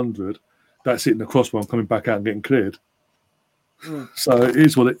out of 100, that's hitting the crossbar and coming back out and getting cleared. So it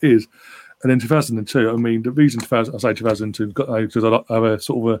is what it is. And then 2002, I mean, the reason I say 2002, because I have a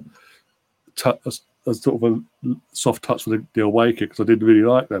sort of a soft touch for the away kick, because I did really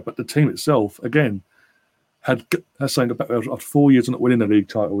like that. But the team itself, again, has something about after 4 years of not winning the league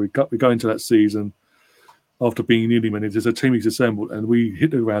title. We go into that season after being newly managed. There's a team he's assembled, and we hit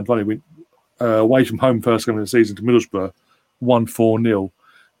the ground running. We away from home first game of the season to Middlesbrough, 1-4-0.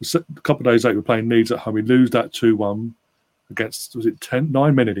 A couple of days later, we're playing Leeds at home. We lose that 2-1 against, was it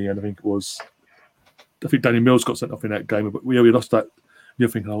 9 men in the end? I think it was. I think Danny Mills got sent off in that game, but we lost that. You're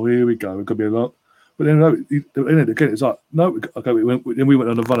thinking, oh, here we go. It could be a lot. But then again, it's like, no, okay, we went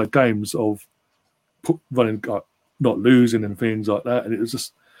on a run of games of running, not losing and things like that. And it was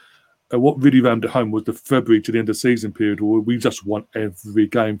just, what really rammed it home was the February to the end of the season period where we just won every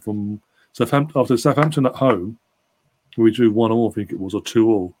game from Southampton. After Southampton at home, We drew 1-1, I think it was, or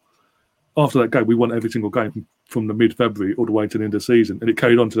 2-2. After that game, we won every single game from the mid-February all the way to the end of the season, and it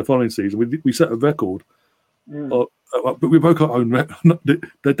carried on to the following season. We set a record, but we broke our own record.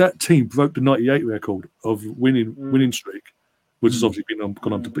 That team broke the '98 record of winning streak, which has obviously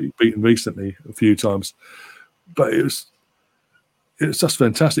gone on to be beaten recently a few times. But it was just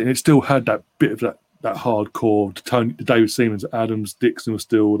fantastic, and it still had that bit of that hardcore. The David Seamans, Adams, Dixon was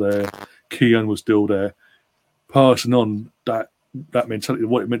still there, Keown was still there, passing on that mentality of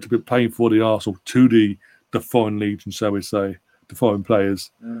what it meant to be playing for the Arsenal to the foreign legion, shall we say, the foreign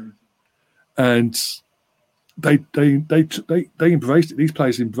players, and they embraced it. These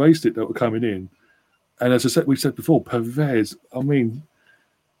players embraced it that were coming in, and as we said before, Perez. I mean,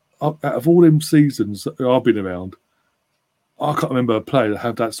 out of all them seasons that I've been around, I can't remember a player that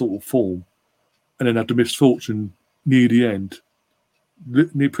had that sort of form, and then had the misfortune near the end. Was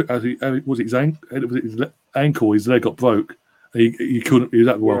it his ankle? His leg got broke. He couldn't. He was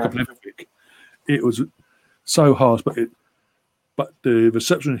at the World Cup and everything. It was so harsh, but the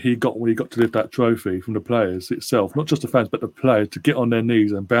reception he got when he got to lift that trophy from the players itself, not just the fans, but the players, to get on their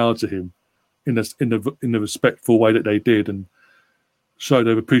knees and bow to him in the respectful way that they did, and show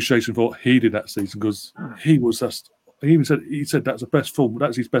their appreciation for what he did that season, because he was just. He said that's the best form.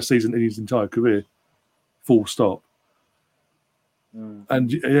 That's his best season in his entire career. Full stop.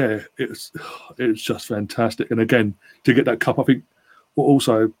 And yeah, it's just fantastic. And again, to get that cup, I think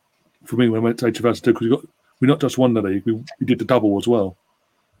also for me when I went to 2002, because we not just won the league, we did the double as well.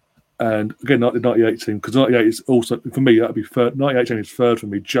 And again, not the 98 team, because 98 is also, for me, that'd be third. 98 team is third for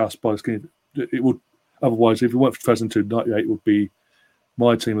me just by the skin. It would, otherwise, if it weren't for 2002, 98 would be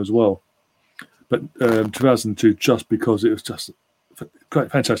my team as well. But 2002, just because it was just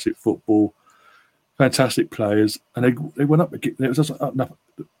great, fantastic football, fantastic players, and they went up again. It was just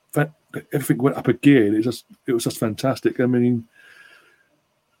everything went up a gear. It was just fantastic. I mean,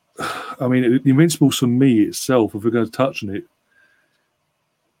 the Invincibles for me itself, if we're going to touch on it,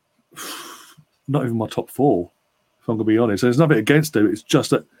 not even my top four, if I'm going to be honest. There's nothing against it. It's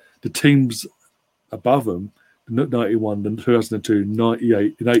just that the teams above them, the 91, the 2002,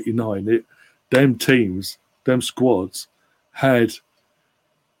 98, and 89, them teams, them squads had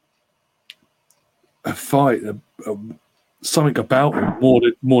a fight, something about them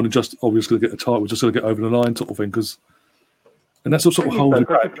more than just, we're just going to get a title, we're just going to get over the line sort of thing. And that's what sort of holds it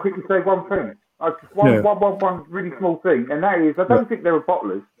back. Just quickly say one thing. One really small thing, and that is, I don't think they were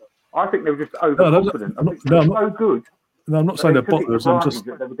bottlers. I think they were just overconfident. I think they were so good. No, I'm not saying they're bottlers. I'm just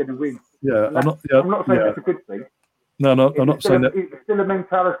that they were going to win. Yeah, I'm not saying that's a good thing. No, I'm not saying that. It's still a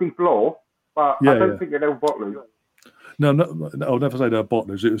mentality flaw, but I don't think that they were bottlers. No, I'll never say they're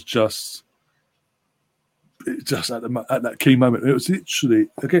bottlers. It was just at that key moment. It was literally,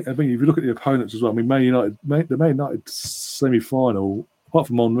 again, I mean, if you look at the opponents as well, I mean, the Man United semi-final, apart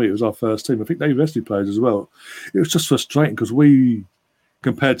from Henry, it was our first team. I think they rested players as well. It was just frustrating because we,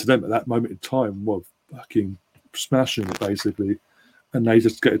 compared to them at that moment in time, were fucking smashing it basically, and they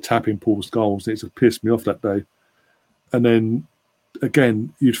just get a tap in Paul's goals, and it just pissed me off that day. And then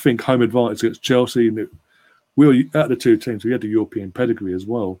again, you'd think home advantage against Chelsea, and we were out of the two teams. We had the European pedigree as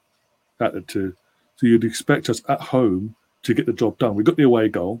well out of the two, so you'd expect us at home to get the job done. We got the away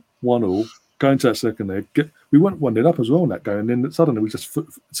goal, 1-1. Going to that second leg, we weren't 1-0 up as well in that game, and then suddenly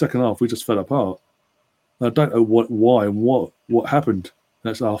second half we just fell apart. And I don't know why and what happened.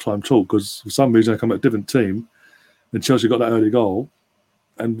 That's half-time talk, because for some reason they come at a different team, and Chelsea got that early goal,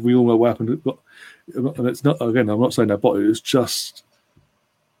 and we all know what happened. And it's not, again, I'm not saying that, but it's just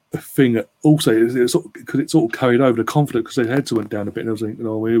a thing that also because it sort of carried over the confidence, because their heads went down a bit, and I was thinking,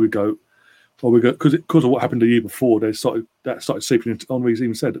 oh, here we go. Because of what happened the year before, that started seeping into. Henry's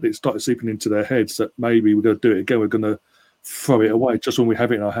even said that it started seeping into their heads that maybe we're going to do it again. We're going to throw it away just when we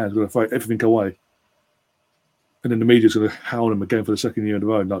have it in our hands. We're going to throw everything away, and then the media's going to howl them again for the second year in a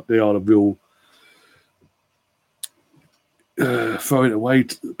row. Like they are the real throwing it away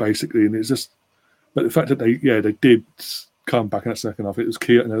basically. And it's just, but the fact that they did come back in that second half. It was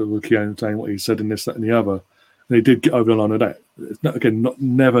Keown saying what he said in this, that, and the other. They did get over the line of that.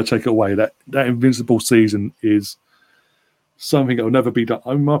 Never take it away. That invincible season is something that will never be done.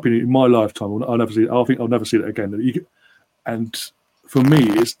 In my opinion, in my lifetime, I'll never see it. I think I'll never see it again. And for me,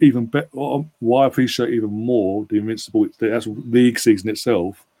 it's even better. Why I appreciate even more the invincible, the actual league season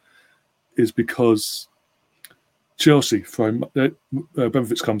itself, is because Chelsea,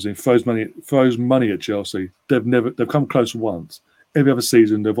 benefits comes in, throws money at Chelsea. They've come close once. Every other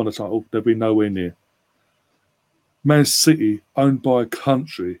season they've won a title. They've been nowhere near. Man City, owned by a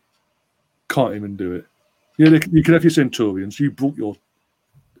country, can't even do it. Yeah, you can have your Centurions. You brought your.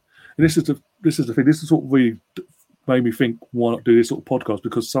 And this is the thing. This is what really made me think, why not do this sort of podcast?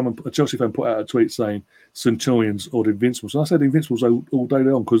 Because a Chelsea fan put out a tweet saying Centurions or the Invincibles. And I said the Invincibles all day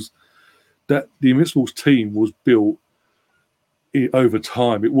long because the Invincibles team was built over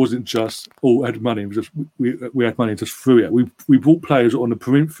time. It wasn't just all had money. It was just we had money and just threw it. We brought players on the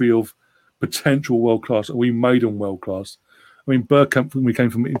periphery of potential world class, and we made them world class. I mean, Bergkamp, when we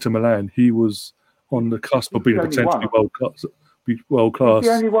came from Inter Milan, he was on the cusp of being potentially world class. He's the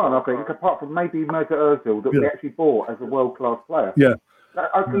only one, I think, apart from maybe Mesut Ozil, that we actually bought as a world class player. Yeah.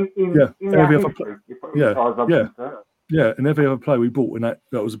 In every other player. And every other player we bought in that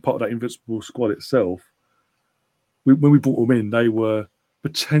was a part of that Invincible squad itself. When we brought them in, they were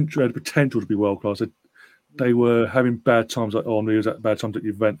had potential to be world class. They were having bad times like Henry was at bad times at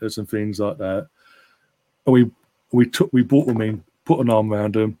Juventus and things like that. And we brought them in, put an arm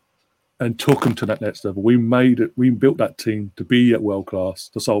around them, and took them to that next level. We built that team to be at world class.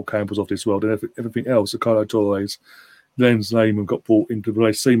 The Sol Campbells of this world and everything else. The Carlo Torres, Lenz Lehmann got brought into the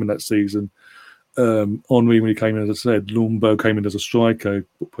race Seaman that season. Henry, when he came in, as I said, Lundberg came in as a striker,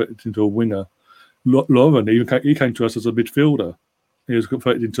 put it into a winger. Lauren, he came to us as a midfielder. He was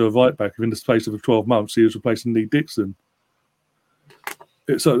converted into a right back. In the space of 12 months, he was replacing Lee Dixon.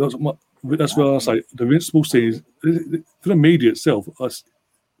 So that's what I say. The Invincible series, for the media itself,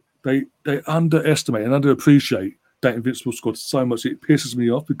 they underestimate and underappreciate that Invincible squad so much. It pisses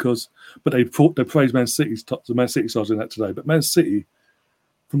me off but they praise Man City's the Man City sides in that today. But Man City,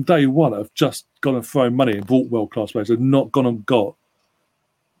 from day one, have just gone and thrown money and bought world class players. They've not gone and got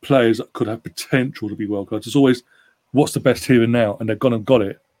players that could have potential to be world class. It's always what's the best here and now, and they've gone and got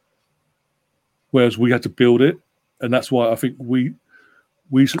it. Whereas we had to build it, and that's why I think we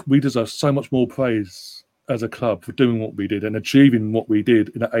deserve so much more praise as a club for doing what we did and achieving what we did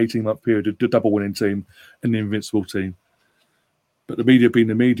in that 18-month period, the double winning team and the Invincible team. But the media, being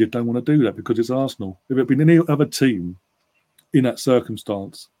the media, don't want to do that because it's Arsenal. If it had been any other team in that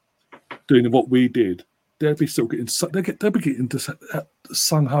circumstance doing what we did, they'd be still getting sung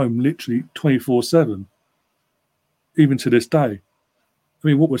home literally 24/7, even to this day. I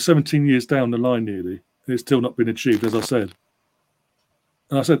mean, we're 17 years down the line nearly, and it's still not been achieved, as I said.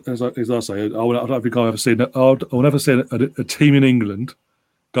 And I said, as I say, I don't think I'll ever see I'll never see a team in England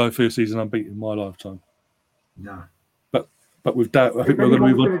go through a season unbeaten in my lifetime. No. But with that, I think we're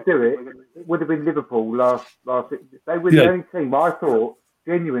going to do it. It would have been Liverpool last. They were the only team I thought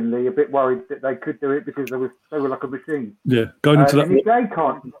genuinely a bit worried that they could do it because they were like a machine. Yeah, going into that. And if they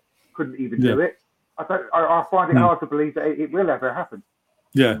couldn't even do it, I find it hard to believe that it will ever happen.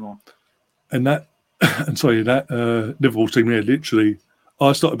 Yeah, anymore. And that Liverpool team here, literally,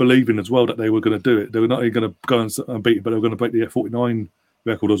 I started believing as well that they were going to do it. They were not only going to go and beat it, but they were going to break the F49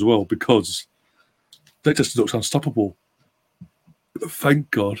 record as well because they just looked unstoppable. Thank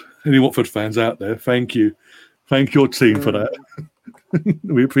God. Any Watford fans out there, thank you. Thank your team for that.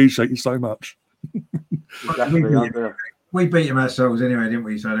 We appreciate you so much. We beat them ourselves anyway, didn't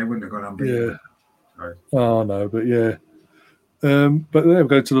we? So they wouldn't have gone unbeaten. Yeah. Sorry. Oh, no, but yeah. But we're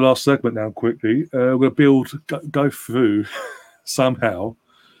going to the last segment now quickly. We'll go through somehow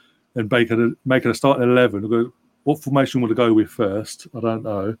and make it a starting 11. What formation would I go with first? I don't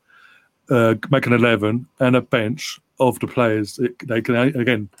know. Make an 11 and a bench of the players. They can,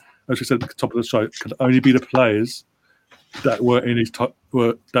 again, as we said at the top of the show, can only be the players that were in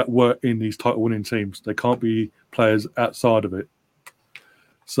these title winning teams. They can't be players outside of it.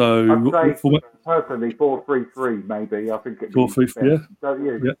 So I'd say personally 4-3-3 maybe. I think it's 4-3-3. Yeah. Don't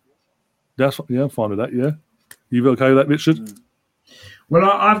you? Yeah. I'm fine with that. Yeah. You okay with that, Richard? Well,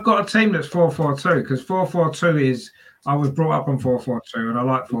 I've got a team that's 4-4-2 because 4-4-2 is. I was brought up on 4-4-2 and I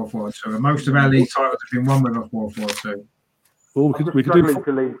like 4-4-2 and most of our league titles have been won with a 4-4-2. Well, we could do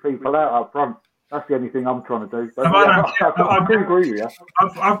to leave people out up front. That's the only thing I'm trying to do. But I do agree with you.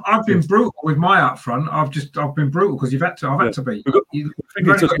 I've been brutal with my up front. I've been brutal because I've had to be. You've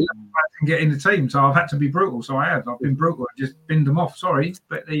only got to get in the team, so I've had to be brutal. So I have. I've been brutal and just binned them off. Sorry,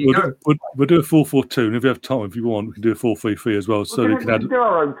 but there you go. We'll do a 4-4-2, and if you have time, if you want, we can do a 4-3-3 as well. So we can do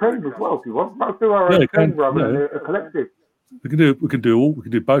our own team as well if you want. Let's do our own team rather than a collective. We can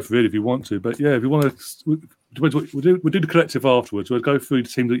do both really if you want to. But yeah, if you want to, we'll do the collective afterwards. We'll go through the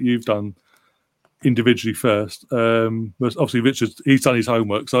team that you've done individually first. Obviously, Richard, he's done his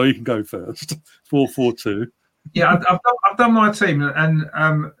homework, so he can go first. 4-4-2. Yeah, I've done my team,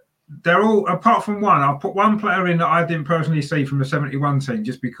 and they're all apart from one. I'll put one player in that I didn't personally see from the 71 team,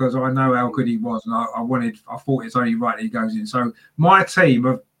 just because I know how good he was, and I thought it's only right that he goes in. So my team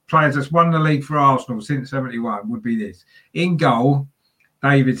of players that's won the league for Arsenal since 71 would be this: in goal,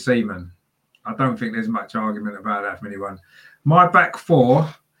 David Seaman. I don't think there's much argument about that from anyone. My back four.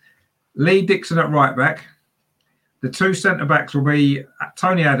 Lee Dixon at right back, The two centre-backs will be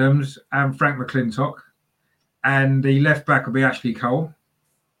Tony Adams and Frank McClintock. And the left-back will be Ashley Cole.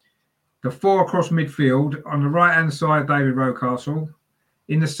 The four across midfield, on the right-hand side, David Rocastle.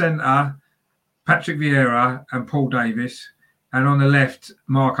 In the centre, Patrick Vieira and Paul Davis. And on the left,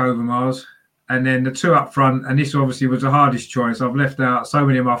 Mark Overmars. And then the two up front, and this obviously was the hardest choice. I've left out so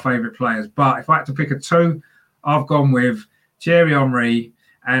many of my favourite players. But if I had to pick a two, I've gone with Thierry Henry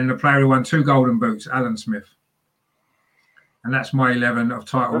and the player who won 2 golden boots, Alan Smith. And that's my 11 of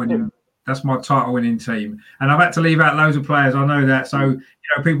title winning. That's my title winning team. And I've had to leave out loads of players. I know that. So,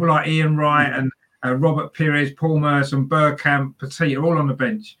 people like Ian Wright and Robert Pires, Paul Merson, Bergkamp, Petit are all on the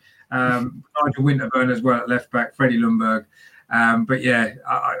bench. Nigel Winterburn as well at left back, Freddie Lundberg. But yeah,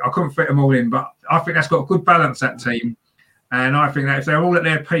 I couldn't fit them all in. But I think that's got a good balance, that team. And I think that if they're all at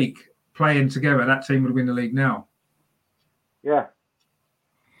their peak playing together, that team would win the league now. Yeah.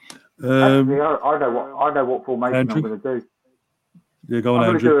 Actually, I know what formation Andrew? I'm going to do. Yeah, go on,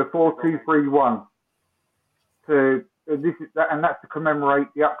 I'm Andrew. going to do a 4-2-3-1 and that's to commemorate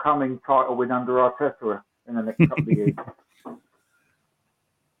the upcoming title win under Arteta in the next couple of years.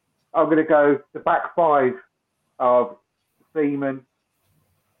 I'm going to go the back five of Seaman,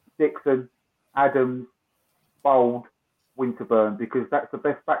 Dixon, Adams, Bold, Winterburn, because that's the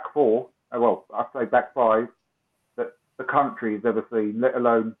best back four. Well, I say back five that the country has ever seen, let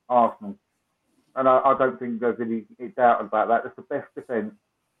alone Arsenal. And I don't think there's any doubt about that. It's the best defence.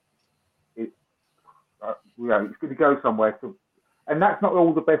 It's going to go somewhere. And that's not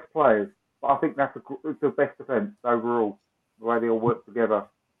all the best players, but I think that's the best defence overall, the way they all work together.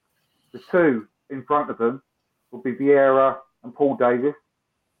 The two in front of them will be Vieira and Paul Davis.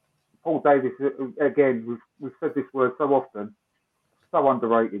 Paul Davis, again, we've said this word so often, so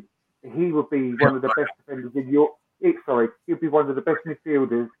underrated. He would be one of the best defenders in Europe. He'd be one of the best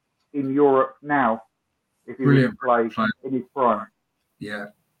midfielders in Europe now if he was to play in his prime. Yeah,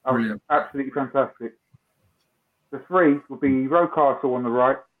 brilliant. Absolutely fantastic. The three will be Rocastle on the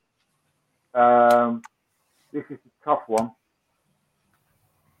right. This is a tough one.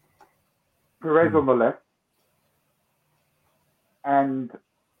 Perez on the left. And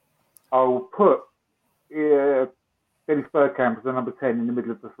I'll put Dennis Bergkamp as the number 10 in the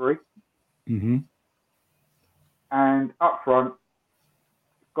middle of the three. Mm-hmm. And up front,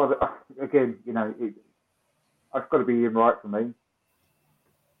 it's got to be Ian Wright for me.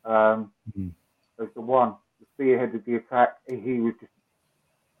 As the one that spearheaded the attack, he was just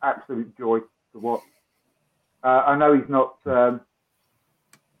absolute joy to watch. I know he's not. I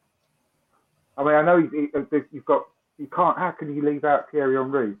know you've got. You can't. How can you leave out Thierry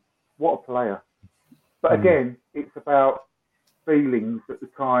Henry? What a player! But again, it's about feelings at the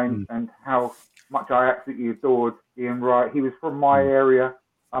time and how much I absolutely adored Ian Wright. He was from my area.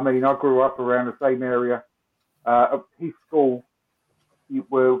 I mean, I grew up around the same area. His school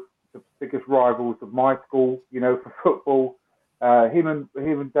were the biggest rivals of my school, for football. Him and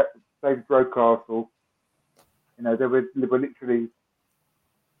David Rocastle, they were literally,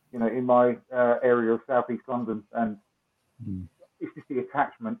 in my area of South East London, and it's just the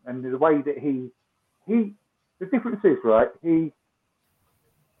attachment and the way that the difference is, right, he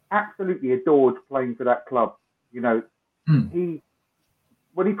absolutely adored playing for that club.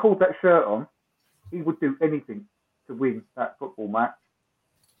 When he pulled that shirt on, he would do anything to win that football match,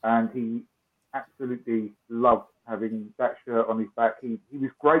 and he absolutely loved having that shirt on his back. He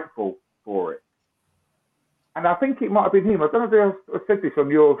was grateful for it. And I think it might have been him. I don't know if I said this on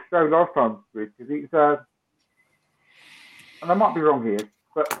your show last time, Rich, because it's, and I might be wrong here,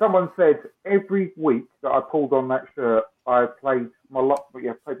 but someone said every week that I pulled on that shirt, I played my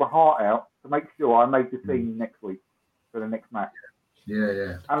heart out to make sure I made the team next week for the next match.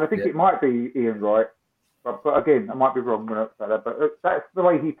 Yeah. And I think it might be Ian Wright, but again, I might be wrong when I say that. But that's the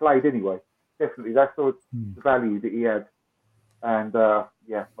way he played anyway. Definitely, that's the value that he had. And I've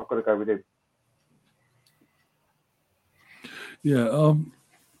got to go with him. Yeah,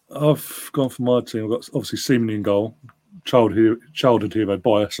 I've gone for my team. I've got obviously Seaman in goal, childhood hero,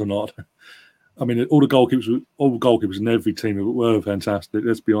 bias or not. I mean, all goalkeepers in every team were fantastic.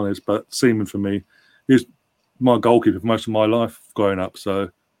 Let's be honest, but Seaman for me is my goalkeeper for most of my life growing up,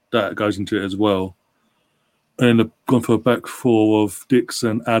 so that goes into it as well. And I've gone for a back four of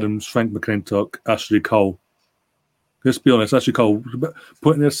Dixon, Adams, Frank McClintock, Ashley Cole. Let's be honest, Ashley Cole,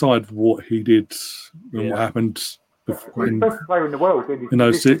 putting aside what he did and what happened. He's the best player in the world.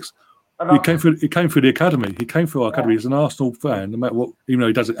 In 06. He came through the academy. He came through our academy as an Arsenal fan, no matter what, even though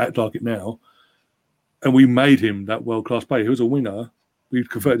he doesn't act like it now. And we made him that world-class player. He was a winger. We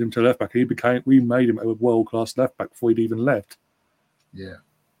converted him to left back. We made him a world-class left back before he'd even left. Yeah.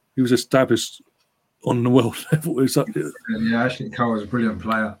 He was established on the world level. Yeah, Ashley Cole is a brilliant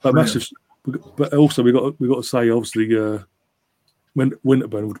player. But massive. But also we got to say, obviously, when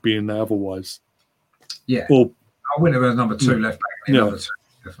Winterburn would be in there otherwise. Yeah. Or Winterburn's number 2 left back. Number 2,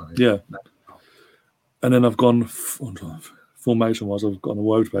 definitely. Yeah. And then I've gone formation-wise. I've gone a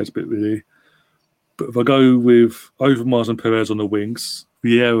wide place a bit really. But if I go with Overmars and Perez on the wings,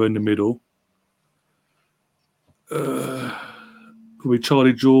 Vieira in the middle, probably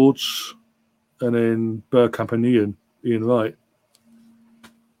Charlie George, and then Bergkamp and Ian Wright.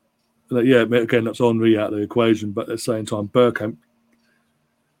 And again, that's Henry out of the equation, but at the same time, Bergkamp,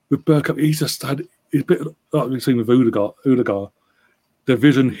 he's just had a bit like we've seen with Udegaard, the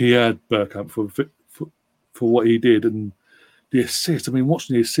vision he had, Bergkamp, for what he did, and the assist. I mean,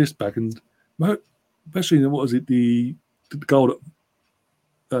 watching the assist back, and especially the goal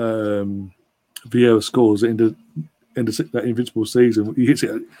that Vieira scores in that invincible season. He hits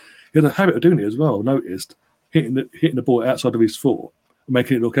it. He had a habit of doing it as well. Noticed hitting the ball outside of his foot,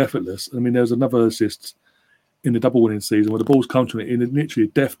 making it look effortless. I mean, there was another assist in the double winning season where the ball's come to him in literally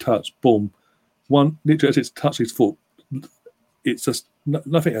a deft touch, boom. One literally as it's touched his foot, it's just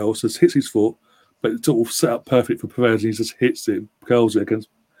nothing else. Just hits his foot, but it's sort of set up perfect for Perez. And he just hits it, curls it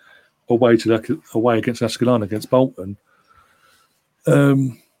away against Ascalon against Bolton.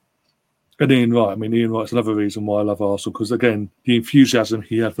 And Ian Wright. I mean, Ian Wright's another reason why I love Arsenal, because again, the enthusiasm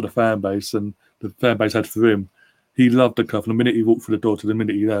he had for the fan base and the fan base had for him. He loved the club from the minute he walked through the door to the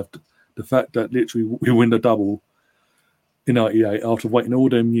minute he left. The fact that literally we win the double in '98 after waiting all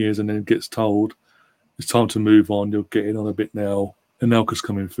them years, and then gets told it's time to move on. You're getting on a bit now. Anelka's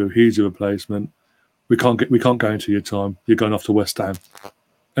coming through. He's your replacement. We can't go into your time. You're going off to West Ham,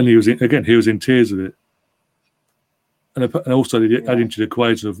 and he was in tears with it. And also adding to the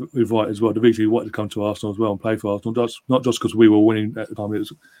equation of Wright as well. The reason he wanted to come to Arsenal as well and play for Arsenal, not just because we were winning at the time.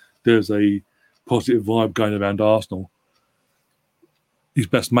 There's a positive vibe going around Arsenal. His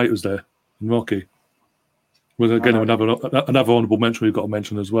best mate was there, in Rocky. Well, again, another honourable mention we've got to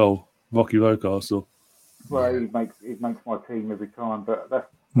mention as well, Rocky Rocastle. Well, he makes my team every time, but that's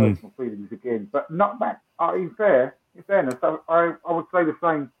personal feelings again. But not that. In fairness, I would say the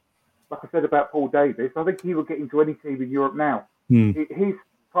same. Like I said about Paul Davis, I think he will get into any team in Europe now. His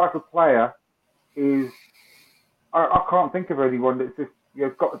type of player is. I can't think of anyone that's just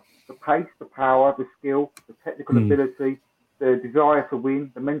got the pace, the power, the skill, the technical ability, the desire to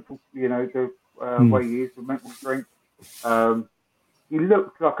win, the mental, the way he is, the mental strength. He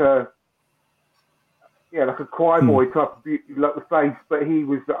looks like a choir boy type of beauty, like the face, but he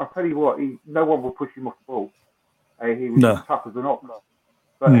was. I'll tell you what, no one will push him off the ball. He was tough as an ox,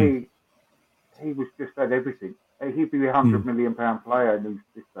 but he was just at everything. He'd be a £100 million player in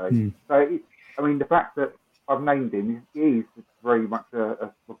this day. So, the fact that I've named him, he is very much a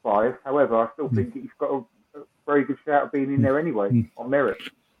bias. However, I still think he's got a very good shout of being in there anyway, on merit.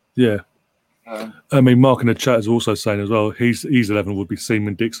 Yeah. Mark in the chat is also saying as well, his 11 would be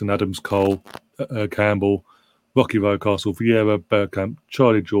Seaman, Dixon, Adams, Cole, Campbell, Rocky Rocastle, Vieira, Bergkamp,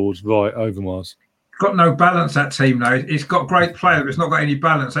 Charlie George, Wright, Overmars. Got no balance, that team, though. It's got great players, but it's not got any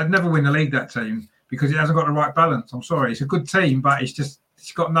balance. They'd never win the league, that team, because it hasn't got the right balance. I'm sorry. It's a good team, but it's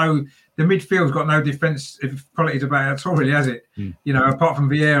got no... The midfield's got no defensive qualities about it at all, really, has it? Apart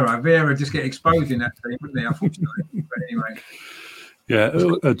from Vieira. Vieira just get exposed in that team, wouldn't he, unfortunately? But anyway... Yeah,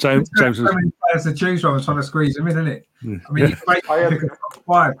 James. So many players to choose from, trying to squeeze them in, isn't it? You could make pick a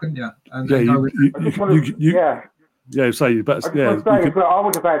 5, couldn't you? I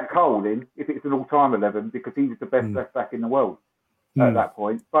would have had Cole in if it's an all-time 11, because he was the best left back in the world at that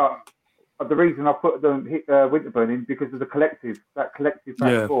point. But the reason I put Winterburn in, because of the collective. That collective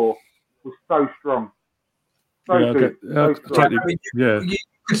back four was so strong. So strong. You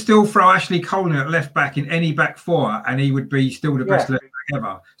could still throw Ashley Cole in at left back in any back four, and he would be still the best left back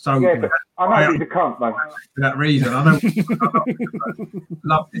ever. So but I know he's a cunt, though. For that reason, I know.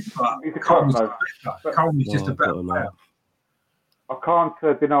 Love it, but he's a cunt, though. Cole is just a better player. I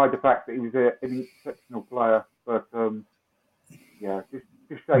can't deny the fact that he was an exceptional player, but just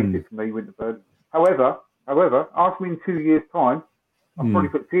shaped it for me, Winterburn. However, ask me in 2 years' time, I'll probably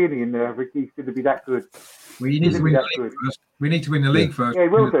put Tierney in there if he's going to be that good. Well, you need to win the league first. We need to win the league first. Yeah,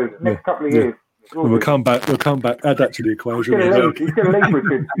 we'll do. Next couple of years. We'll come back. Add that to the equation. He's going to leave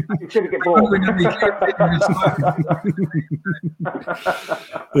with him. He's going to get bored.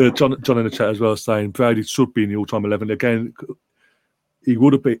 John in the chat as well saying Brady should be in the all-time 11 again. He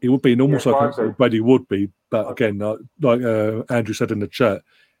would be in almost like Brady would be, but again, like Andrew said in the chat,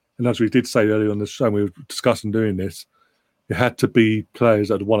 and as we did say earlier on the show, we were discussing doing this. It had to be players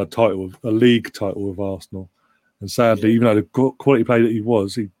that had won a league title with Arsenal. And sadly, even though the quality player that he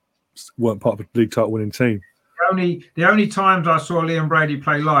was, weren't part of a league title winning team. The only times I saw Liam Brady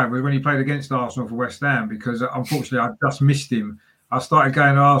play live was when he played against Arsenal for West Ham, because unfortunately I just missed him. I started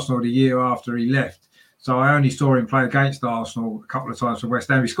going to Arsenal the year after he left, so I only saw him play against Arsenal a couple of times for West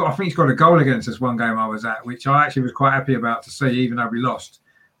Ham. I think he's got a goal against us one game I was at, which I actually was quite happy about to see, even though we lost.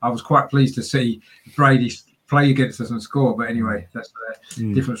 I was quite pleased to see Brady play against us and score. But anyway, that's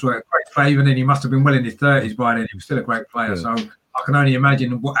a different sort of great player. Even then, he must have been well in his 30s by then. He was still a great player. Yeah. So I can only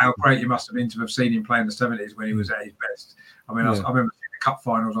imagine how great he must have been to have seen him play in the 70s when he was at his best. I mean, I remember seeing the cup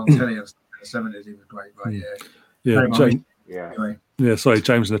finals on telly in the 70s. He was great. But sorry,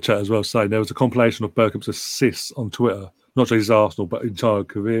 James in the chat as well saying there was a compilation of Bergkamp's assists on Twitter, not just his Arsenal, but entire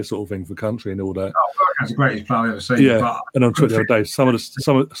career sort of thing for country and all that. Oh, Bergkamp's the greatest player I've ever seen. Yeah, but and on Twitter the other day, some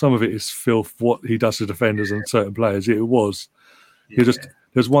of it is filth. What he does to defenders and certain players, it was. Yeah.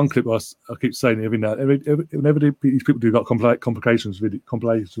 There's one clip I keep saying every now whenever these people do like compilation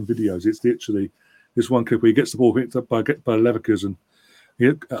videos, it's literally this one clip where he gets the ball hit by Leverkusen.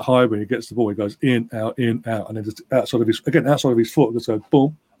 At Highbury, he gets the ball, he goes in, out, and then just outside of his foot, just go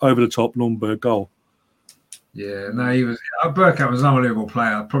boom, over the top, Lundberg goal. Yeah, no, he was. Bergkamp was an unbelievable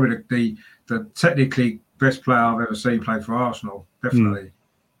player. Probably the technically best player I've ever seen play for Arsenal, definitely.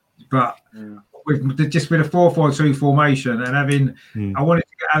 But with a 4-4-2 formation and having, I wanted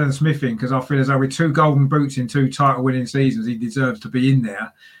to get Alan Smith in because I feel as though with 2 golden boots in 2 title-winning seasons, he deserves to be in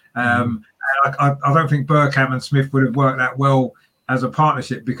there. And I don't think Bergkamp and Smith would have worked that well as a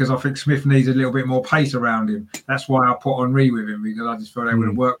partnership, because I think Smith needs a little bit more pace around him. That's why I put Henry with him, because I just felt they would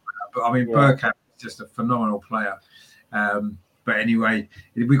have worked with that. But I mean, Bergkamp is just a phenomenal player. But anyway,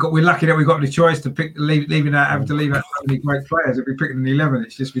 we're lucky that we got the choice to pick, having to leave out so many great players. If we pick an 11,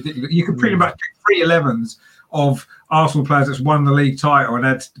 it's just ridiculous. You can pretty much pick 3 11s of Arsenal players that's won the league title, and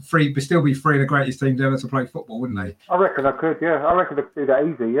that's still be 3 of the greatest teams ever to play football, wouldn't they? I reckon I could. Yeah, I reckon I could do that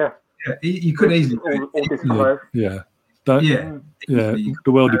easy. Yeah. Yeah, you could easily. All different players. Yeah. The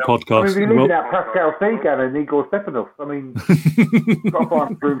Worldly Podcast. I mean, we're leaving out Pascal Sagan and Igor Stepanov. I mean, got to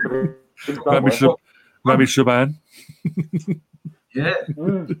find room for him. Rami Shaban. Yeah.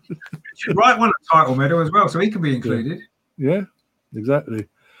 Richard Wright won a title medal as well, so he can be included. Yeah, exactly.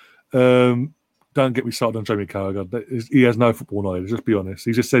 Don't get me started on Jamie Carragher. He has no football knowledge, just be honest.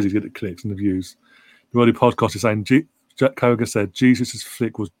 He just says he's good at clicks and the views. The Worldly Podcast is saying Jack Carragher said Jesus'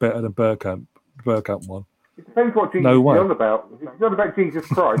 flick was better than Bergkamp one. It depends what Jesus is on about. If he's on about Jesus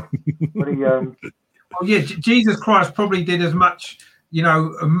Christ. But Jesus Christ probably did as much,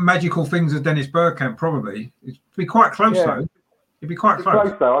 magical things as Dennis Bergkamp. Probably it'd be quite close though. It'd be quite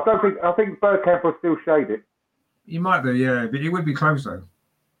close though. I think Bergkamp will still shade it. You might do, yeah, but it would be close though.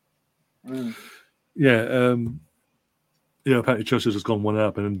 Apparently Chelsea has gone 1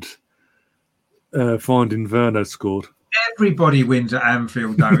 up, and Finding Werner scored. Everybody wins at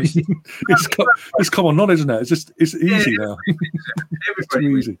Anfield, though. It's common knowledge, isn't it? It's easy now. Everybody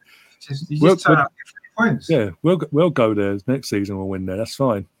easy. You just turn up points. Yeah, we'll go there next season. We'll win there. That's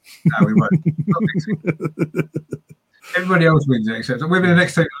fine. No, we won't. Everybody else wins it, except we'll be the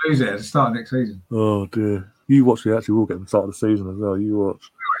next team to lose it at the start of next season. Oh dear! You watch. We actually will get them start of the season as well. You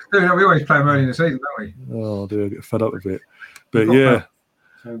watch. We always play them early in the season, don't we? Oh dear! I get fed up with it. But yeah,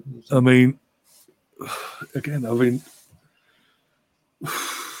 I mean, again, do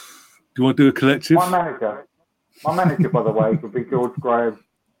you want to do a collective? My manager, by the way, would be George Graham.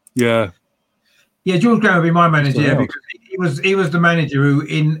 Yeah, George Graham would be my manager, because he was the manager who,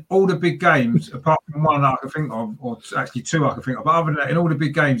 in all the big games, apart from one I can think of, or actually 2 I can think of, but other than that, in all the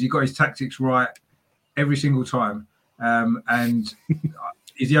big games, he got his tactics right every single time, and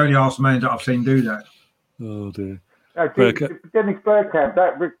he's the only Arsenal manager I've seen do that. Oh dear. Dennis Bergkamp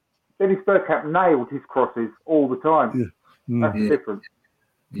nailed his crosses all the time. That's the difference.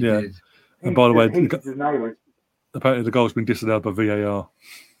 Yeah. And by the way, apparently the goal's been disallowed by VAR.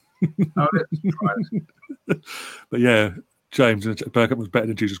 But yeah, James Bergkamp was better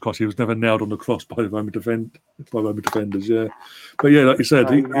than Jesus Christ. He was never nailed on the cross by Roman defenders. Yeah, but yeah, like you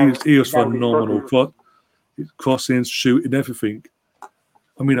said, he was phenomenal. Crossing, shooting, everything.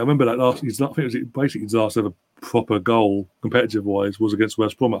 I mean, I remember that I think it was basically his last ever proper goal, competitive wise, was against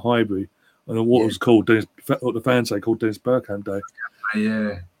West Brom at Highbury, and what was called what the fans say called Dennis Bergkamp Day.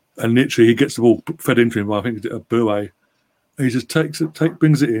 Yeah, and literally he gets the ball fed into him by, I think, a Boué. And he just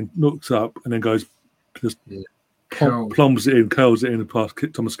brings it in, looks up, and then goes plums it in, curls it in past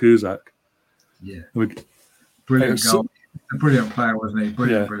Thomas Kuszczak. Yeah, brilliant goal. A brilliant player, wasn't he?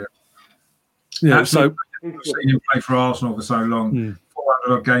 Brilliant. Yeah, so I've seen him play for Arsenal for so long.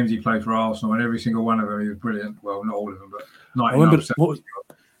 400 odd games he played for Arsenal, and every single one of them he was brilliant. Well, not all of them, but 99%. What was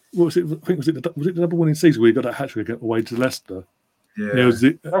it? I think was it the double winning season where he got that hat trick away to Leicester? Yeah, it was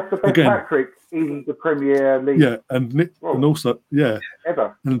that's the best hat-trick in the Premier League. Yeah, and also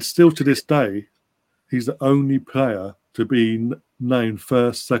ever. And still to this day, he's the only player to be named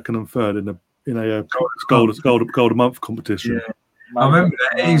first, second, and third in a gold a month competition. Yeah. I remember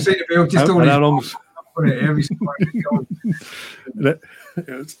that. You see the field just all how long?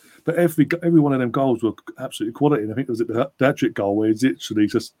 But every one of them goals were absolutely quality. And I think it was the hat-trick goal where he's literally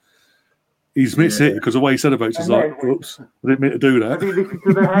just he's missed it because the way he celebrates is like, "Whoops, I didn't mean to do that." Have you listened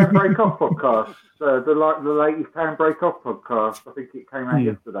to the Handbrake Off podcast? The latest Handbrake Off podcast. I think it came out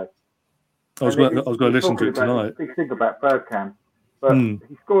yesterday. I was going to listen to it tonight. Big thing about Bergkamp, but he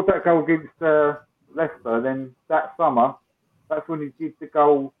scored that goal against Leicester. Then that summer, that's when he did the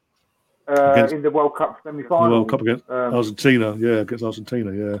goal in the World Cup semi-final. The World Cup against Argentina, against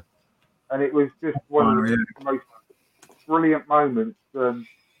Argentina, yeah. And it was just one of the most brilliant moments.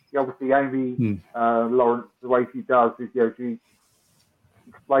 Obviously, Amy Lawrence, the way she does is, she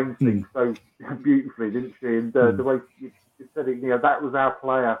explains things so beautifully, didn't she? And the way she said it, that was our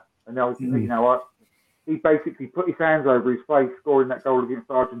player. And he basically put his hands over his face, scoring that goal against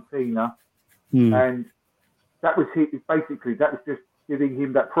Argentina, and that was basically that was just giving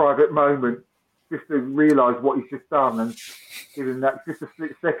him that private moment, just to realise what he's just done, and giving that just a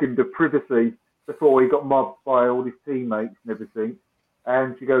split second of privacy before he got mobbed by all his teammates and everything.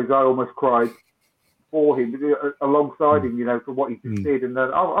 And she goes, I almost cried for him, alongside him, for what he just did. And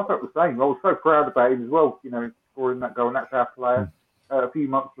I felt the same. I was so proud about him as well, scoring that goal. And that's our player. A few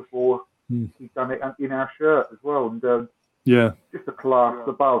months before he'd done it in our shirt as well. And just a class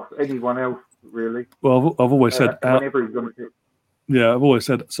above anyone else, really. Well, I've always said... whenever he's done it. Yeah, I've always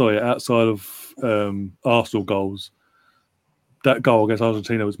said, outside of Arsenal goals, that goal against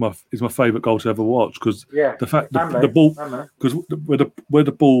Argentina is my favourite goal to ever watch, because the fact the ball, because where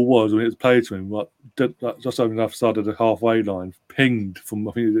the ball was when it was played to him, like just over the other side of the halfway line, pinged from,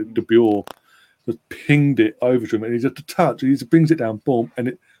 I think, De Boer, just pinged it over to him, and he just a touch, he just brings it down, boom,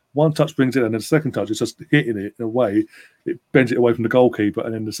 and one touch brings it, and then the second touch is just hitting it in a way, it bends it away from the goalkeeper,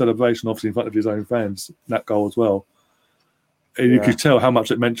 and then the celebration, obviously in front of his own fans, that goal as well. And you could tell how much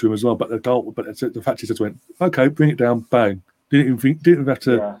it meant to him as well. But the fact he just went, okay, bring it down, bang. Didn't even have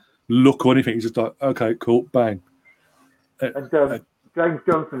to look or anything. He's just like, okay, cool, bang. And James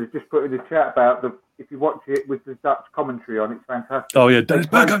Johnson has just put in the chat about if you watch it with the Dutch commentary on, it's fantastic. Oh yeah, Dennis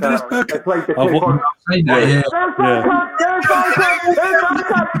Bergkamp. They played the clip on.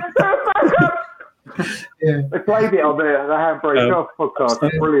 They played it on the Handbrake Off podcast.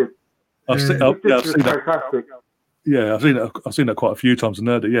 It's brilliant. I've seen that. Fantastic. Yeah, I've seen that quite a few times and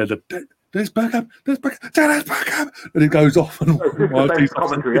heard it. Yeah, there's Bergkamp, and it goes off. And it's the best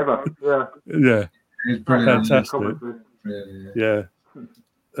commentary ever. Yeah, it's brilliant. Fantastic. Yeah.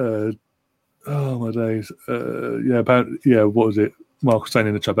 Oh my days. What was it? Mark was saying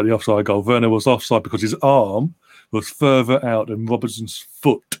in the chat about the offside goal. Werner was offside because his arm was further out than Robertson's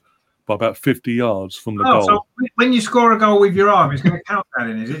foot by about 50 yards from the goal. So when you score a goal with your arm, it's going to count that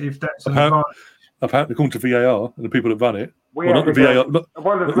in, is it? If that's apparently, according to VAR and the people that run it, not the VAR. Not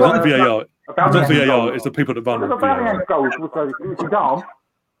VAR. It's the people that run it. VAR goals was his arm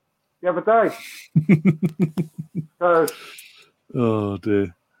the other day. Oh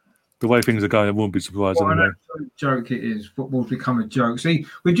dear. The way things are going, I wouldn't be surprised anyway. What a joke it is. Football's become a joke. See,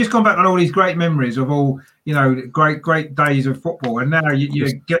 we've just gone back on all these great memories of all, great days of football, and now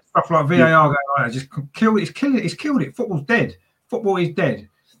you get stuff like VAR going on. Just it's killed it. Football's dead. Football is dead,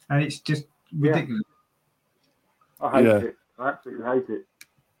 and it's just ridiculous. I hate it. I absolutely hate it.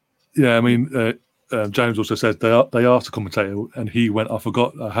 Yeah, I mean, James also said they asked the commentator, and he went, "I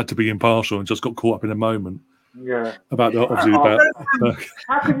forgot. I had to be impartial," and just got caught up in the moment. Yeah. About how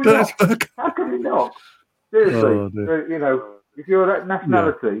can we not? Seriously, if you're that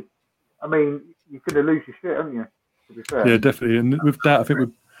nationality, I mean, you're going to lose your shit, aren't you? To be fair. Yeah, definitely. And with that, I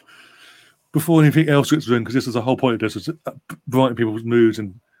think before anything else gets done, because this is the whole point of this, was brightening people's moods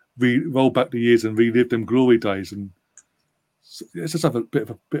and roll back the years and relive them glory days, and let's just have a bit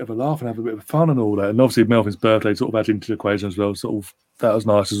of a laugh and have a bit of fun and all that. And obviously, Melvin's birthday sort of adds into the equation as well. Sort of that was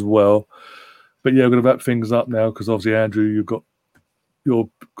nice as well. But yeah, we're going to wrap things up now because obviously, Andrew, you're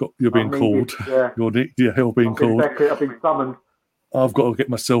being called. You're being called. I've been summoned. I've got to get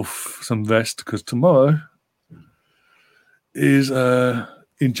myself some rest because tomorrow is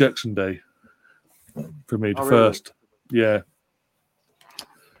injection day for me. The first,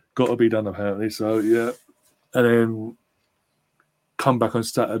 got to be done apparently. So yeah, and then come back on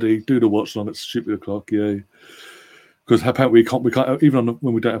Saturday, do the watch along at stupid o'clock. Yeah. Because apparently we can't even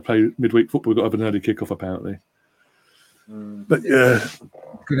when we don't have play midweek football, we've got to have an early kickoff apparently. But yeah,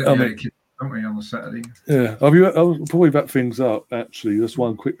 good at don't we, on the Saturday? Yeah. Before we wrap things up, actually, just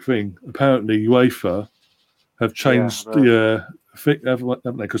one quick thing. Apparently, UEFA have changed the thing, haven't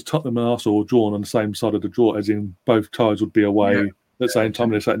they? Because Tottenham and Arsenal were drawn on the same side of the draw, as in both ties would be away at the same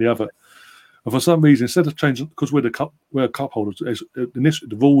time, this, that, and the other. And for some reason, instead of changing, because we're cup holders,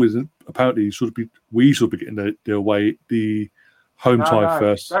 the rule is apparently we should be getting the home tie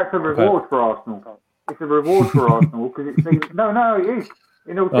first. That's a reward for Arsenal. It's a reward for Arsenal because it seems it is.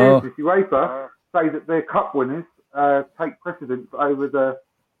 In all seriousness, UEFA say that their cup winners take precedence over the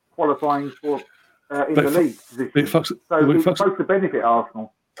qualifying for in the league position. It's supposed to benefit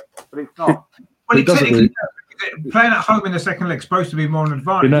Arsenal, but it's not. Well, it technically, playing at home in the second leg is supposed to be more an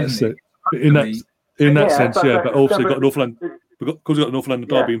advantage. In that sense, but also got Northland because we've got Northland and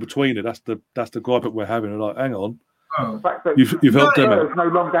Derby in between it. That's the gripe that we're having. We're like, hang on, you've helped them out. No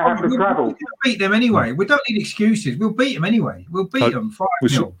longer have to travel. We'll beat them anyway. We don't need excuses. We'll beat them anyway. We'll beat them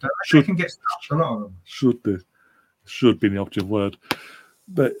 5-0. They can get stuck, a lot of them. Should be the operative word.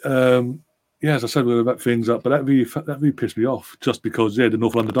 But as I said, we're going to wrap things up. But that really pissed me off just because the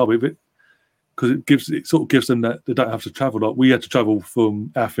North London Derby, because it sort of gives them that they don't have to travel. Like we had to travel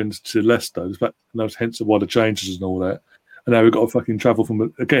from Athens to Leicester. Hence why the changes and all that. And now we've got to fucking travel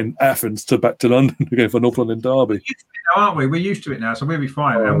from Athens back to London again for North London Derby. We're used to it now, aren't we? We're used to it now, so we'll be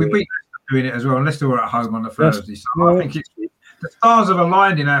fine. And we beat Leicester doing it as well. And Leicester were at home on the Thursday, so I think the stars have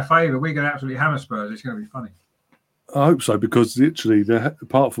aligned in our favour. We're going to absolutely hammer Spurs. It's going to be funny. I hope so, because literally,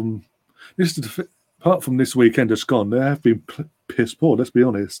 apart from this weekend just gone, they have been piss poor. Let's be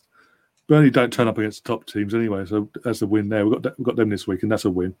honest. Burnley don't turn up against the top teams anyway, so that's a win there. We've got them this week, and that's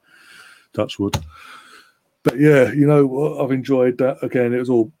a win. Touch wood. But yeah, I've enjoyed that. Again, it was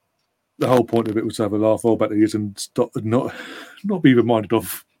all the whole point of it was to have a laugh all about the years and not be reminded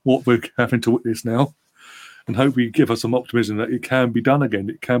of what we're having to witness now, and hopefully give us some optimism that it can be done again.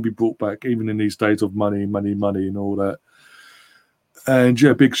 It can be brought back, even in these days of money, and all that. And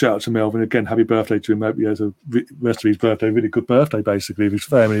big shout out to Melvyn again. Happy birthday to him. Hope he has a rest of his birthday, really good birthday, basically, with his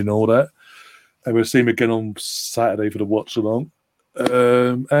family and all that. And we'll see him again on Saturday for the watch along.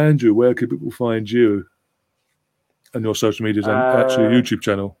 Andrew, where can people find you and your social medias and actually YouTube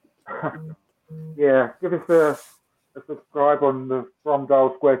channel? Give us a subscribe on the From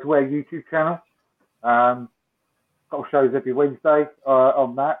Dial Square to Where YouTube channel. Got shows every Wednesday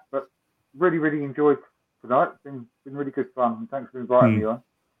on that, but really, really enjoyed tonight. It's been really good fun, and thanks for inviting me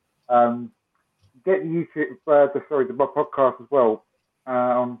on. Get the YouTube, the podcast as well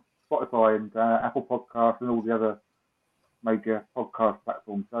on Spotify and Apple Podcasts and all the other major podcast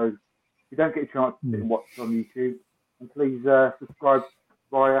platforms. So if you don't get a chance to sit and watch on YouTube, and please subscribe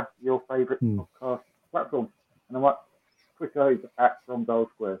via your favourite podcast platform. And I'm Twitter is @From Dial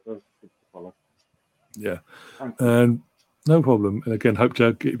Square, so it's good to follow. Yeah, and no problem. And again, hope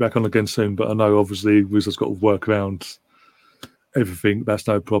to get you back on again soon. But I know obviously we've just got to work around everything. That's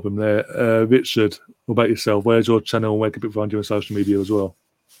no problem there. Richard, what about yourself? Where's your channel? Where can people find you on social media as well?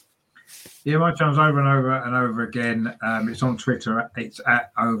 Yeah, my channel's over and over and over again. It's on Twitter. It's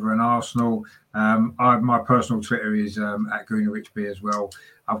 @OverAnArsenal. My personal Twitter is @GoonerRichB as well.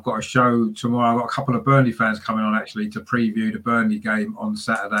 I've got a show tomorrow. I've got a couple of Burnley fans coming on actually to preview the Burnley game on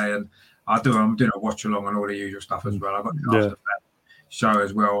Saturday, and I'm doing a watch along and all the usual stuff as well. I've got the After Fan show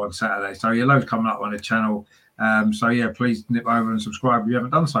as well on Saturday. So loads coming up on the channel. Please nip over and subscribe if you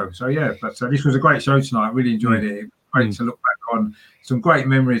haven't done so. So but this was a great show tonight. Really enjoyed it. Great to look back on some great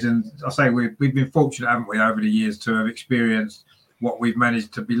memories, and I say we've been fortunate, haven't we, over the years to have experienced what we've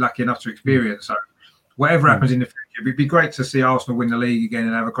managed to be lucky enough to experience. So whatever happens in the future, it'd be great to see Arsenal win the league again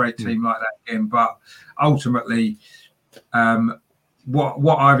and have a great team like that again. But ultimately,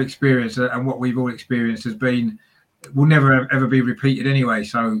 what I've experienced and what we've all experienced will never ever be repeated anyway.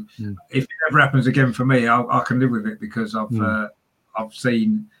 So if it ever happens again for me, I can live with it because I've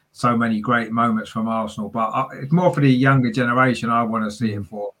seen so many great moments from Arsenal. But it's more for the younger generation I want to see it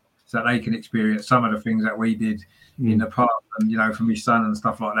for, so that they can experience some of the things that we did in the past. And for my son and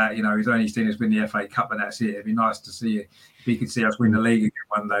stuff like that, he's only seen us win the FA Cup and that's it. It'd be nice to see it if he could see us win the league again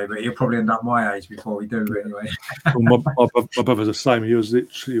one day, but he'll probably end up my age before we do anyway. Well, my brother's the same. He was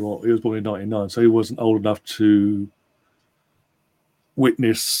literally he was born in 1999, so he wasn't old enough to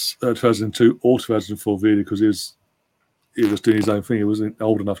witness 2002 or 2004 really, because he was doing his own thing. He wasn't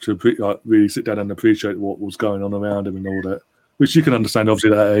old enough to really sit down and appreciate what was going on around him and all that, which you can understand.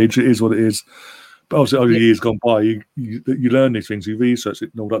 Obviously, at that age, it is what it is. But obviously, over the years gone by, you learn these things, you research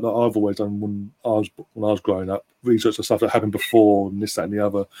it and all that. Like I've always done when I was growing up, research the stuff that happened before and this, that, and the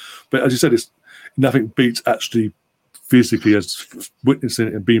other. But as you said, nothing beats actually physically as witnessing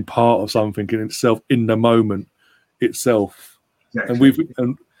it and being part of something in itself in the moment itself. Exactly.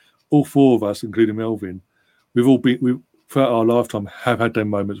 And all four of us, including Melvyn, we've throughout our lifetime have had them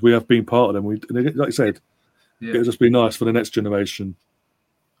moments. We have been part of them. Like I said, it'll just be nice for the next generation.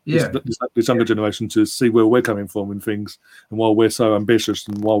 This younger generation to see where we're coming from and things, and why we're so ambitious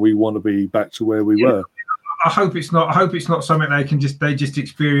and why we want to be back to where we were. I hope it's not something they just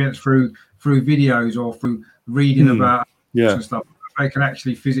experience through videos or through reading about and stuff. They can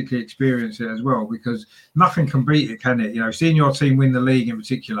actually physically experience it as well, because nothing can beat it, can it? Seeing your team win the league in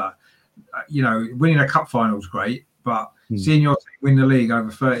particular, winning a cup final is great, but seeing your team win the league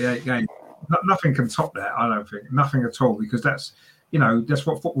over 38 games, nothing can top that. I don't think, nothing at all, because that's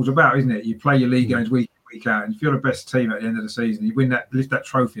what football's about, isn't it? You play your league games week in, week out, and if you're the best team at the end of the season, you lift that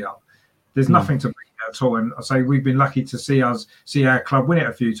trophy up. There's nothing to beat that at all. And I say we've been lucky to see our club win it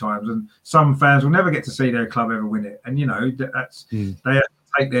a few times, and some fans will never get to see their club ever win it. And that's they have to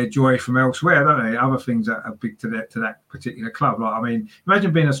take their joy from elsewhere, don't they? Other things that are big to that particular club. Like, I mean,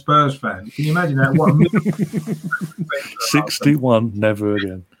 imagine being a Spurs fan. Can you imagine that? What 61, never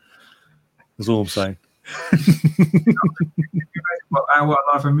again. That's all I'm saying. what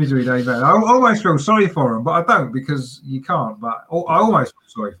life and misery they've had. I almost feel sorry for them, but I don't, because you can't. But I almost feel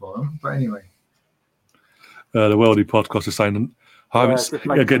sorry for them. But anyway, the Worldy podcast is saying, hasn't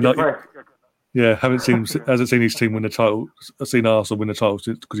seen his team win the title. I've seen Arsenal win the title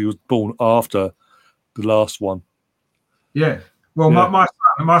because he was born after the last one. Yeah. Well,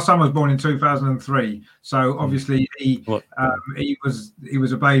 my son was born in 2003, so obviously he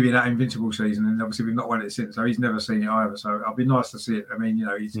was a baby in that Invincible season, and obviously we've not won it since, so he's never seen it either. So it'll be nice to see it. I mean,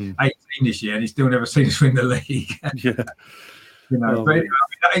 he's 18 this year, and he's still never seen us win the league. Yeah, but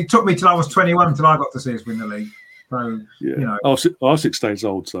it took me till I was 21 till I got to see us win the league. So I was 6 days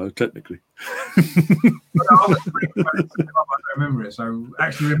old, so technically. I don't remember it, so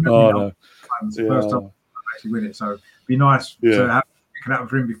actually remember the first time I actually win it. So it'd be nice to have it can happen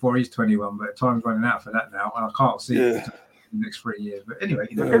for him before he's 21, but time's running out for that now, and I can't see it in the next 3 years. But anyway,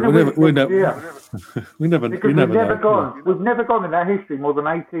 we've never gone. We've never gone in our history more than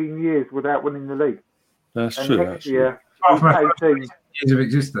 18 years without winning the league. That's true. Next year, 18 years of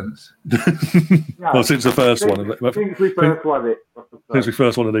existence. Well, since the first one. Since we first won it. Since we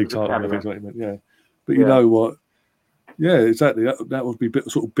first won the league title, I think. But you know what? Yeah, exactly. That would be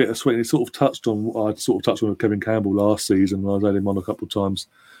sort of bittersweet. And it sort of touched on what I'd sort of touched on with Kevin Campbell last season when I had him on a couple of times.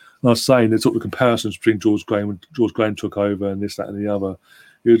 And I was saying there's sort of comparisons between George Graham when George Graham took over and this, that, and the other.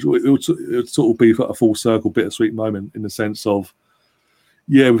 It would sort of be a full circle, bittersweet moment in the sense of,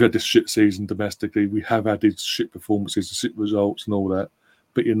 we've had this shit season domestically. We have had these shit performances, the shit results, and all that.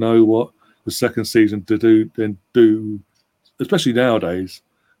 But you know what? The second season to do, especially nowadays,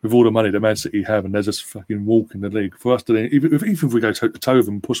 with all the money that Man City have, and they're just fucking walking the league. For us to then, even if we go toe to toe with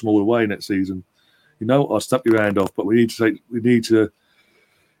them and push them all away next season, I'll snap your hand off. But we need to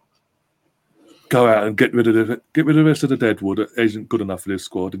go out and get rid of the rest of the deadwood that isn't good enough for this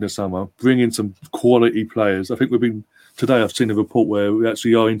squad in the summer. Bring in some quality players. I think today I've seen a report where we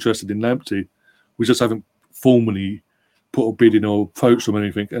actually are interested in Lamptey. We just haven't formally put a bid in or approached them or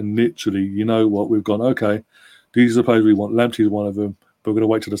anything. And literally, you know what? We've gone, okay, these are the players we want. Lamptey's one of them. But we're going to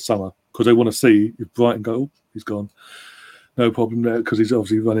wait till the summer because they want to see if Brighton go, he's gone. No problem there because he's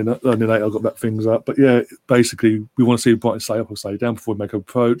obviously running late. I've got back things up. But basically, we want to see if Brighton stay up or stay down before we make an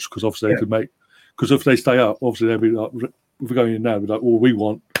approach because obviously they could make. Because if they stay up, obviously they'll be like, if we're going in now, we're like, well, we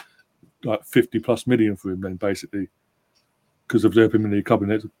want like 50+ million for him then basically because of their Premier League Club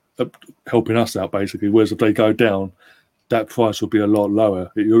and they're helping us out basically. Whereas if they go down, that price will be a lot lower.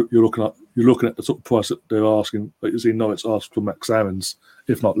 You're looking at the sort of price that they're asking. Like you see, Norwich asked for Max Aarons,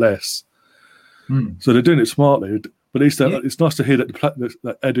 if not less. So they're doing it smartly. But it's nice to hear that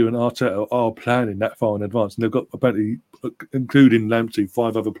that Edu and Arteta are planning that far in advance, and they've got apparently, including Lamptey,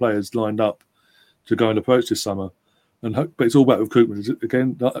 5 other players lined up to go and approach this summer. But it's all about recruitment.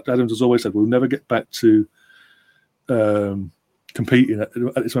 Again, Adams has always said we'll never get back to competing at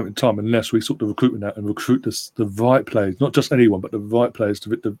this moment in time unless we sort the recruitment out and recruit the right players, not just anyone, but the right players to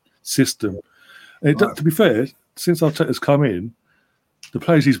fit the system. And to be fair, since Arteta's come in, the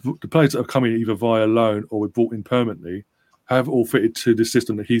players that have come in either via loan or were brought in permanently have all fitted to the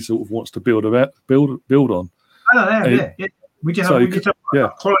system that he sort of wants to build on. I know, We just have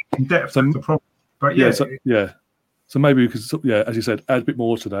quality and depth. That's the problem. But So maybe we could, as you said, add a bit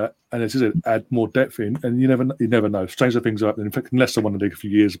more to that, and as you said, add more depth in, and you never know. Stranger things are happening. In fact, unless someone did a few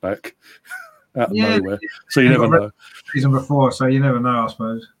years back, out of nowhere. So you never know. Season before, so you never know, I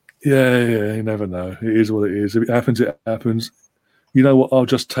suppose. Yeah, you never know. It is what it is. If it happens, it happens. You know what? I'll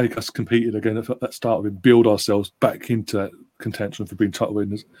just take us competing again at that start and build ourselves back into that contention for being title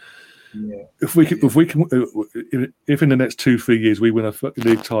winners. Yeah. If in the next 2-3 years we win a fucking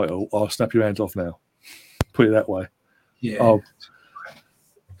league title, I'll snap your hands off now. Put it that way. Yeah. I'll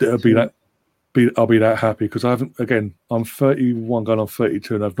be that happy because I'm 31 going on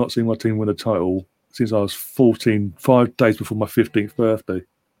 32 and I've not seen my team win a title since I was 14, 5 days before my 15th birthday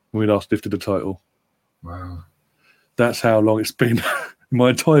when we last lifted the title. Wow. That's how long it's been.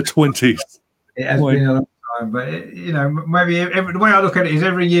 My entire 20s. It has been a long time, but maybe the way I look at it is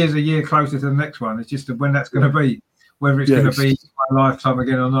every year's a year closer to the next one. It's just when that's going to be, whether it's going to be my lifetime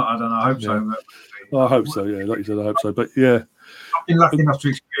again or not. I don't know. I hope so. But, I hope so. Yeah, like you said, I hope so. But yeah, I've been lucky enough to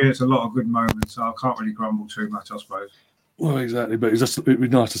experience a lot of good moments, so I can't really grumble too much, I suppose. Well, exactly. But it'd be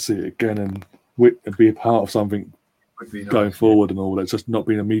nice to see it again and be a part of something going forward and all that. It's just not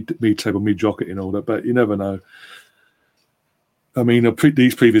being a mid-table, mid-jockey and all that. But you never know. I mean,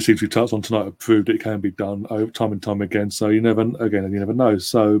 these previous things we touched on tonight have proved it can be done time and time again. So you never know.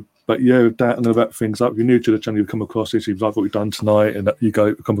 So, but yeah, that and about things up. If you're new to the channel, you come across this. If you like what we've done tonight, and you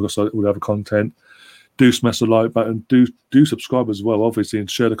come across all the other content, do smash the like button. Do subscribe as well, obviously, and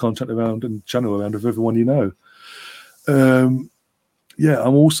share the content around and channel around with everyone you know. Yeah,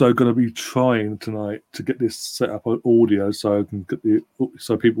 I'm also going to be trying tonight to get this set up on audio, so I can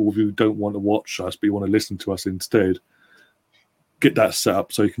so people who don't want to watch us but you want to listen to us instead. Get that set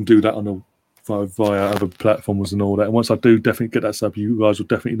up so you can do that on via other platforms and all that. And once I do definitely get that set up, you guys will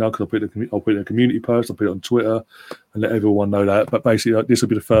definitely know because I'll put it in a community post, I'll put it on Twitter and let everyone know that. But basically, this will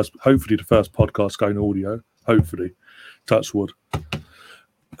be hopefully the first podcast going audio. Hopefully, touch wood.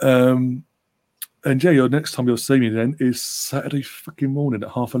 And yeah, your next time you'll see me then is Saturday fucking morning at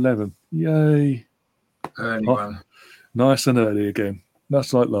 11:30. Yay! Early one. Nice and early again.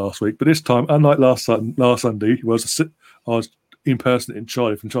 That's like last week, but this time, unlike last Sunday, I was impersonating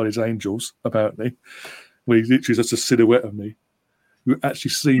Charlie from Charlie's Angels, apparently. Where he literally just a silhouette of me. You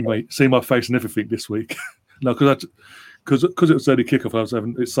actually see my face and everything this week. No, because it was early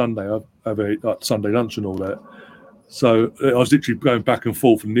kickoff. It's Sunday. I have a Sunday lunch and all that. So I was literally going back and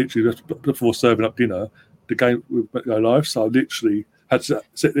forth, and literally just before serving up dinner, the game would go live. So I literally had to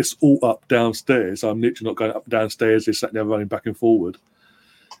set this all up downstairs. So I'm literally not going up and downstairs. Just sat there running back and forward.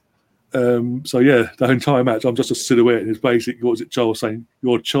 So yeah, the entire match, I'm just a silhouette. And it's basically, what was it Joel saying?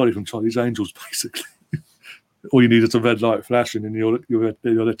 You're Charlie from Charlie's Angels, basically. All you need is a red light flashing, and you're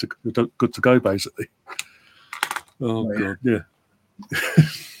good to go, basically. Oh God, yeah.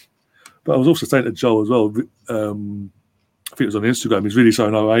 But I was also saying to Joel as well. I think it was on Instagram. He's really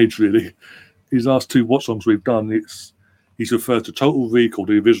showing our age. Really, his last 2 watch songs we've done. He's referred to Total Recall,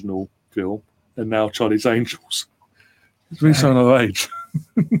 the original film, and now Charlie's Angels. It's really showing our age.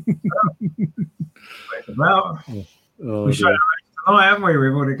 We showed our age tonight, haven't we?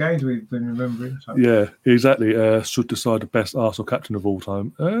 With all the games we've been remembering. So. Yeah, exactly. Should decide the best Arsenal captain of all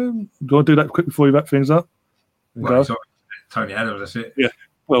time. Do you want to do that quick before you wrap things up? Well, Tony Adams, that's it. Yeah.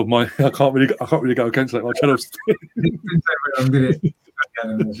 Well, I can't really go against that. My channel's.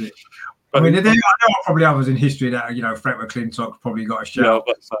 I mean, there are probably others in history that Frank McClintock's probably got a shout.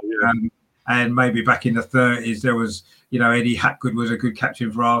 Yeah, and maybe back in the 30s, there was, Eddie Hatgood was a good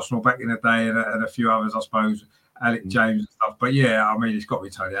captain for Arsenal back in the day, and a few others, I suppose, Alec James and stuff. But yeah, I mean, it's got to be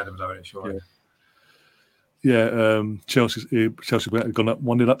Tony Adams, I think, sure. Yeah, Chelsea's gone up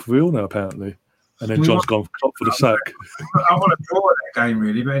 1-0 up for real now, apparently. And then John's gone for the sack. I want to draw that game,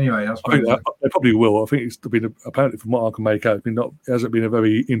 really, but anyway, I suppose they probably will. I think it's been apparently, from what I can make out, it hasn't been a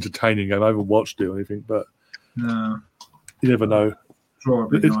very entertaining game. I haven't watched it or anything, but no, you never know. Draw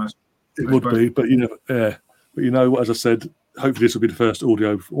would be nice. It would be, but you never. Yeah, but as I said, hopefully this will be the first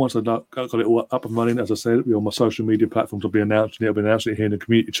audio. Once I've got it all up and running, as I said, on my social media platforms, I'll be announcing it. I'll be announcing it here in the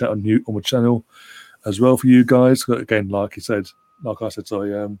community chat on my channel as well for you guys. Again, like I said,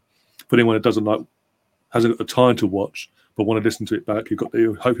 sorry. For anyone that hasn't got the time to watch but want to listen to it back,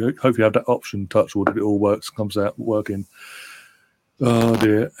 hope you have that option. Touchwood, if it all comes out working. Oh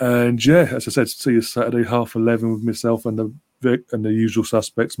dear. And yeah, as I said, see you Saturday 11:30 with myself and Vic and the usual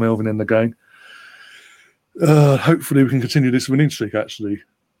suspects, Melvyn and the gang. Hopefully we can continue this winning streak. Actually,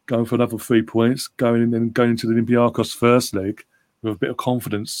 going for another 3 points, going into the Olympiacos first leg with a bit of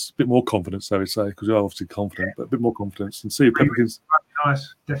confidence, a bit more confidence, I would say, because we are obviously confident, but a bit more confidence, and see if Pepper can.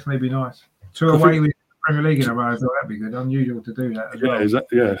 Nice, definitely be nice. 2 away with the Premier League in a row, that'd be good. Unusual to do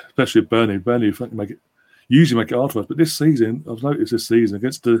that. Especially Burnley. Burnley usually make it hard for us, but this season, I've noticed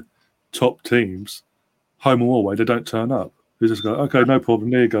against the top teams, home or away, they don't turn up. They just go, okay, no problem.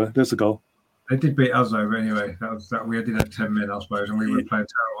 There you go. There's the goal. They did beat us over anyway. We did have 10 men, I suppose, and we were playing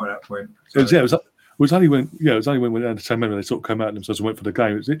terrible at that point. So. It was only when we went down to 10 men when they sort of came out of themselves and went for the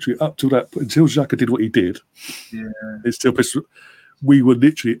game. It was literally up to that until Xhaka did what he did. Yeah, it still pissed. we were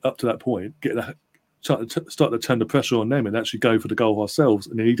literally up to that point start to turn the pressure on them and actually go for the goal ourselves.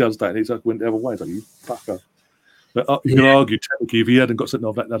 And then he does that, and he's like went the other way. It's like, you fucker. But you can argue technically if he hadn't got something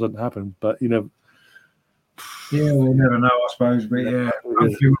off, that doesn't happen. But you know. Yeah, we'll never know, I suppose. But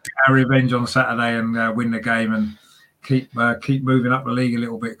hopefully we'll get our revenge on Saturday and win the game and keep moving up the league a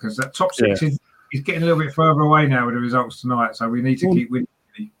little bit, because that top six is getting a little bit further away now with the results tonight. So we need to keep winning.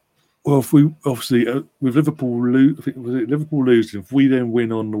 Well, if we obviously with Liverpool Liverpool losing, if we then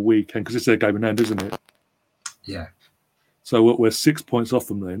win on the weekend, because it's their game in hand, isn't it? Yeah. So we're 6 points off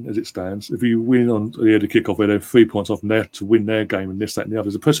them then, as it stands. If you win on the early kickoff, they're 3 points off from there to win their game, and this, that, and the other.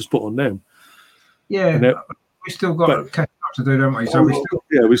 There's a pressure spot on them. Yeah, we still got catching up to do, don't we? So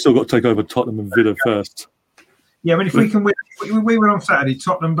we still got to take over Tottenham and Villa first. Yeah, I mean, if we can win, we win on Saturday.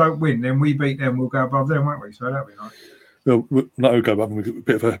 Tottenham don't win, then we beat them. We'll go above them, won't we? So that'll be nice. Well, we'll go above them. We've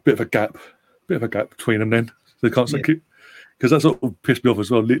got a bit of a gap between them. Then so they can't keep, because that sort of pissed me off as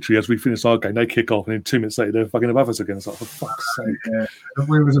well. Literally, as we finish our game, they kick off, and then 2 minutes later, they're fucking above us again. It's like, for fuck's sake. Yeah,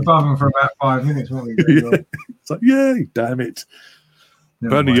 we was above them for about 5 minutes, weren't we? It's like, yay, damn it.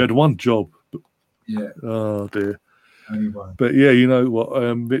 Burnley, you had one job. Yeah. Oh dear. But yeah, you know what,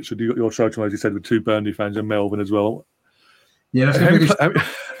 Richard, you got your show tomorrow, as you said, with 2 Burnley fans and Melvyn as well. Yeah, that's going to be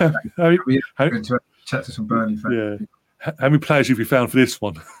good to chat to some Burnley fans. Yeah. How many players have you found for this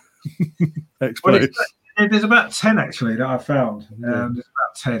one? Ex-players. There's about 10 actually that I found. There's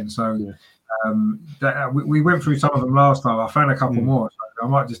about 10. So we went through some of them last time. I found a couple more. So I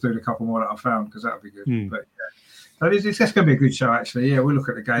might just do the couple more that I found, because that would be good. But so it's just going to be a good show actually. Yeah, we'll look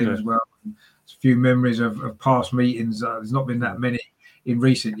at the game as well. There's a few memories of past meetings. There's not been that many in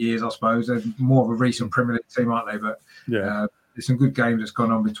recent years, I suppose. They're more of a recent Premier League team, aren't they? But there's some good games that's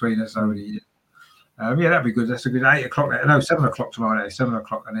gone on between us over the years. That'd be good. That's a good 8 o'clock. No, 7 o'clock tomorrow. 7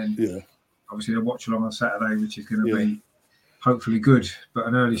 o'clock, and then obviously the watch along on Saturday, which is going to be hopefully good. But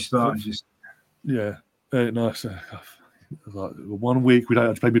an early start is just very nice. Like 1 week we don't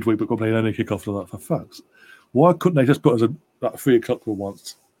have to play midweek, but got to play an early kickoff for that. For fucks, why couldn't they just put us at 3 o'clock for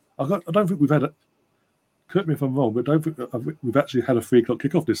once? I don't think we've had it. Correct me if I'm wrong, but I don't think we've actually had a 3 o'clock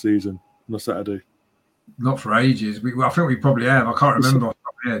kickoff this season on a Saturday. Not for ages. I think we probably have. I can't remember.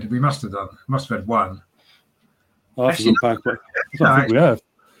 We must have done. Must have had one. I think we have.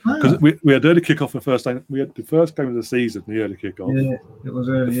 Because we had early kickoff the first time. We had the first game of the season, the early kickoff. Yeah, it was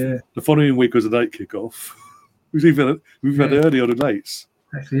early. The following week was a late kickoff. We've had early or the lates.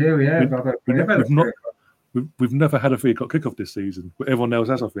 Actually, yeah, we have. We've never had a 3 o'clock kickoff this season, but everyone else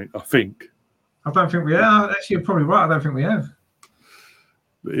has. I think. I don't think we have. Actually, you're probably right. I don't think we have.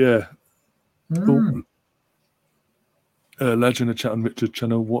 But yeah. Legend in the chat on Richard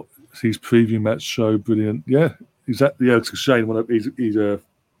channel. What his preview match show? Brilliant. Yeah, exactly. Yeah, because Shane, he's a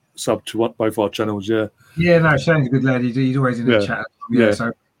sub to both our channels. Yeah. Yeah, no, Shane's a good lad. He's always in the chat. Yeah,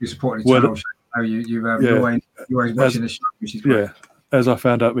 so you're supporting the channel. You're always watching the show, which is great. Yeah. As I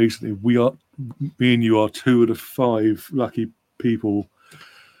found out recently, me and you are 2 of the 5 lucky people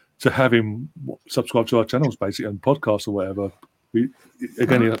to have him subscribe to our channels, basically, and podcasts or whatever.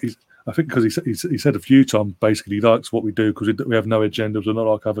 I think because he said a few times, basically, he likes what we do because we have no agendas. We're not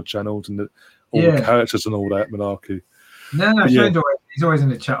like other channels and all the characters and all that malarkey. No, Shane's always in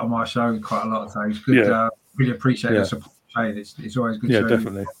the chat on my show quite a lot. So it's good. Really appreciate the support, Shane. It's always good. Yeah,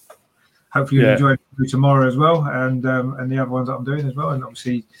 definitely. Hopefully, you'll enjoy it tomorrow as well, and the other ones that I'm doing as well, and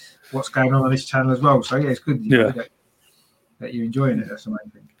obviously what's going on this channel as well. So it's good. That you're enjoying it. That's the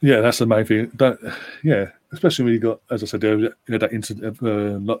main thing. Yeah, that's the main thing. Especially when you got, as I said, that incident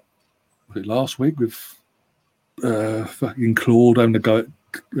last week with fucking Claude having to go at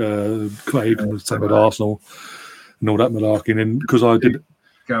Craig and the same with Arsenal and all that malarkey. And because I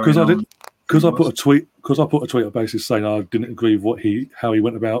put a tweet up basically saying I didn't agree with how he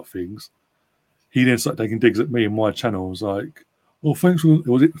went about things. He then started taking digs at me and my channel. I was like, well, thanks for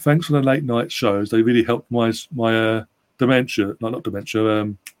the late night shows. They really helped my dementia. No, not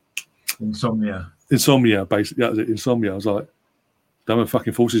dementia. Insomnia. Insomnia, basically. That was it. Insomnia. I was like, don't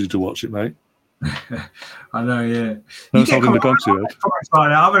fucking forces you to watch it, mate. I know, yeah. That's holding the gun to it.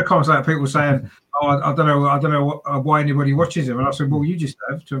 I've had comments like people saying, "Oh, I don't know why anybody watches him," and I said, "Well, you just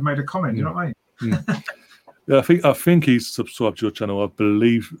have to have made a comment." You know what I mean? Yeah, I think he's subscribed to your channel. I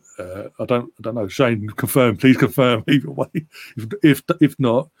believe. I don't know. Shane, confirm. Please confirm. Either way, if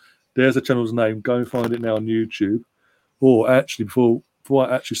not, there's the channel's name. Go and find it now on YouTube. Or actually, before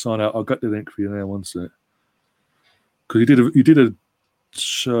I actually sign out, I'll get the link for you now. One sec. Because you did a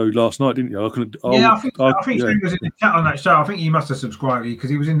show last night, didn't you? I think Shane was in the chat on that show. I think he must have subscribed because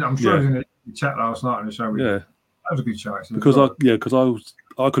he was in. I'm sure he was in the chat last night on the show. That was a good show actually. Because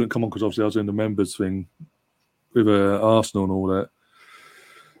I couldn't come on because obviously I was in the members thing with Arsenal and all that.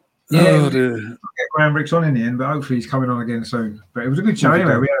 Yeah, get Graham Ricks on in the end, but hopefully he's coming on again soon. But it was a good show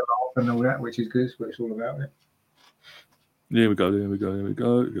anyway. We had a laugh and all that, which is good. That's what it's all about. There we go.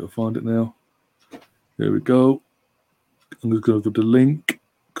 Got to find it now. There we go. I'm just going to go to the link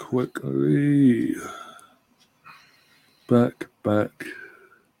quickly. Back.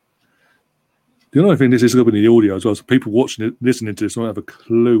 The only thing this is going to be in the audio as well. So people watching it, listening to this, don't have a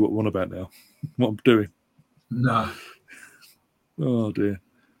clue what we're on about now. What I'm doing. No. Oh dear.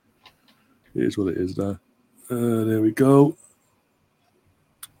 It is what it is, though. There we go.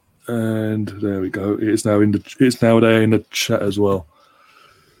 And there we go. It's now there in the chat as well.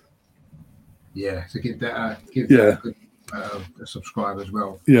 Yeah, so give that a good subscribe as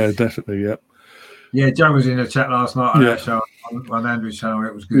well. Yeah, definitely. Yeah. Yeah, Joe was in the chat last night on that show on Andrew's channel.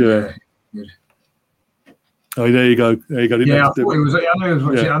 It was good. Yeah. Good. Oh, there you go. Yeah, I thought he was. I know he was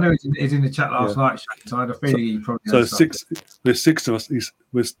watching. Yeah. I know he's in the chat last night. So I had a feeling he probably. So there's six of us.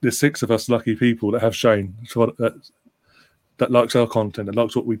 There's 6 of us lucky people that have Shane. So that likes our content, that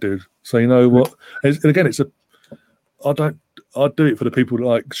likes what we do. So you know what? And again, I do it for the people that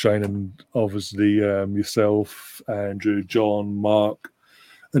like Shane and obviously yourself, Andrew, John, Mark,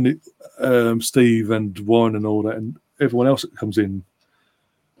 and Steve and Warren and all that, and everyone else that comes in.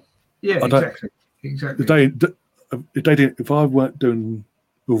 Yeah, exactly. If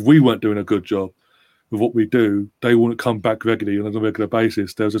we weren't doing a good job with what we do, they wouldn't come back regularly on a regular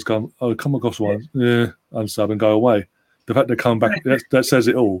basis. They'll just come across one, unsub and go away. The fact they come back, that says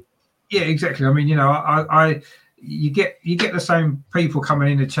it all. Yeah, exactly. I mean, you get the same people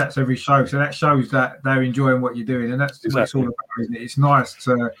coming in the chats every show, so that shows that they're enjoying what you're doing, and that's what it's all about, isn't it? It's nice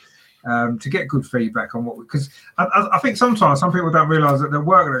to get good feedback on because I think sometimes some people don't realise that the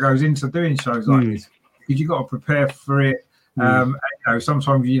work that goes into doing shows like this, because you've got to prepare for it.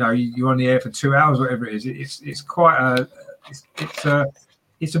 Sometimes you're on the air for 2 hours, whatever it is. It's quite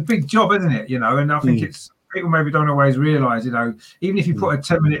it's a big job, isn't it? And I think it's. People maybe don't always realise, even if you put a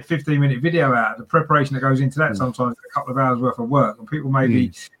 10-minute, 15-minute video out, the preparation that goes into that sometimes a couple of hours worth of work, and people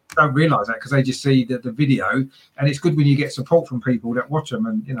maybe don't realise that because they just see the video, and it's good when you get support from people that watch them,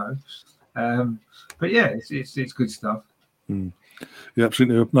 and but yeah, it's good stuff. Yeah,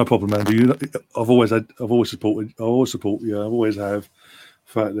 absolutely, no problem, Andy. I've always supported you. I always have,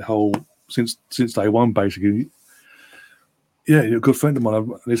 for the whole since day one, basically. Yeah, you're a good friend of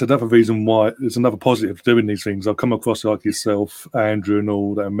mine. There's another reason why. There's another positive of doing these things. I've come across like yourself, Andrew, and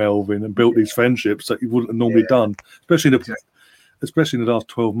all that, and Melvyn, and built these friendships that you wouldn't have normally done, especially in the last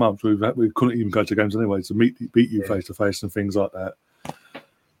 12 months. We couldn't even go to games anyway to beat you face to face and things like that.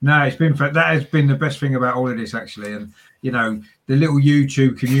 No, that has been the best thing about all of this, actually, and the little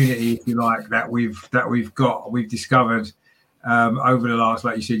YouTube community, if you like, that we've discovered over the last,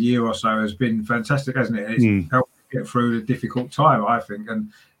 like you said, year or so has been fantastic, hasn't it? It's helped get through the difficult time, I think,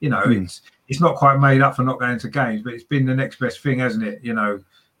 and it's not quite made up for not going to games, but it's been the next best thing, hasn't it? In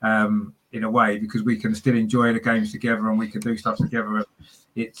a way, because we can still enjoy the games together and we can do stuff together. And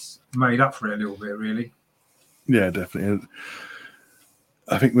it's made up for it a little bit, really. Yeah, definitely. And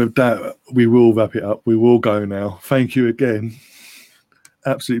I think with that, we will wrap it up. We will go now. Thank you again.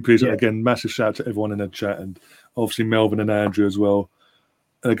 Absolutely appreciate it. Again, massive shout out to everyone in the chat, and obviously Melvyn and Andrew as well.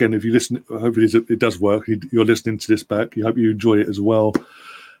 Again, if you listen, hopefully it does work. You're listening to this back. I hope you enjoy it as well.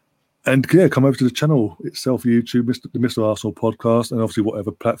 And come over to the channel itself, YouTube, the Mr. Arsenal podcast, and obviously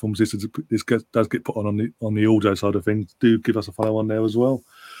whatever platforms this does get put on the audio side of things. Do give us a follow on there as well,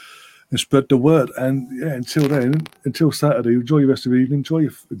 and spread the word. And until then, until Saturday, enjoy the rest of the evening.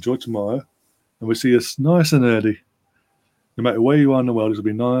 Enjoy tomorrow, and we'll see us nice and early. No matter where you are in the world, it'll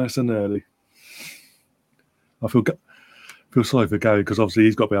be nice and early. I feel sorry for Gary because obviously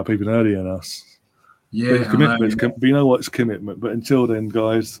he's got to be up even earlier than us. Yeah, but commitment. But you know what? It's commitment. But until then,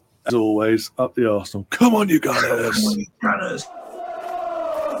 guys, as always, up the Arsenal. Come on, you Gunners!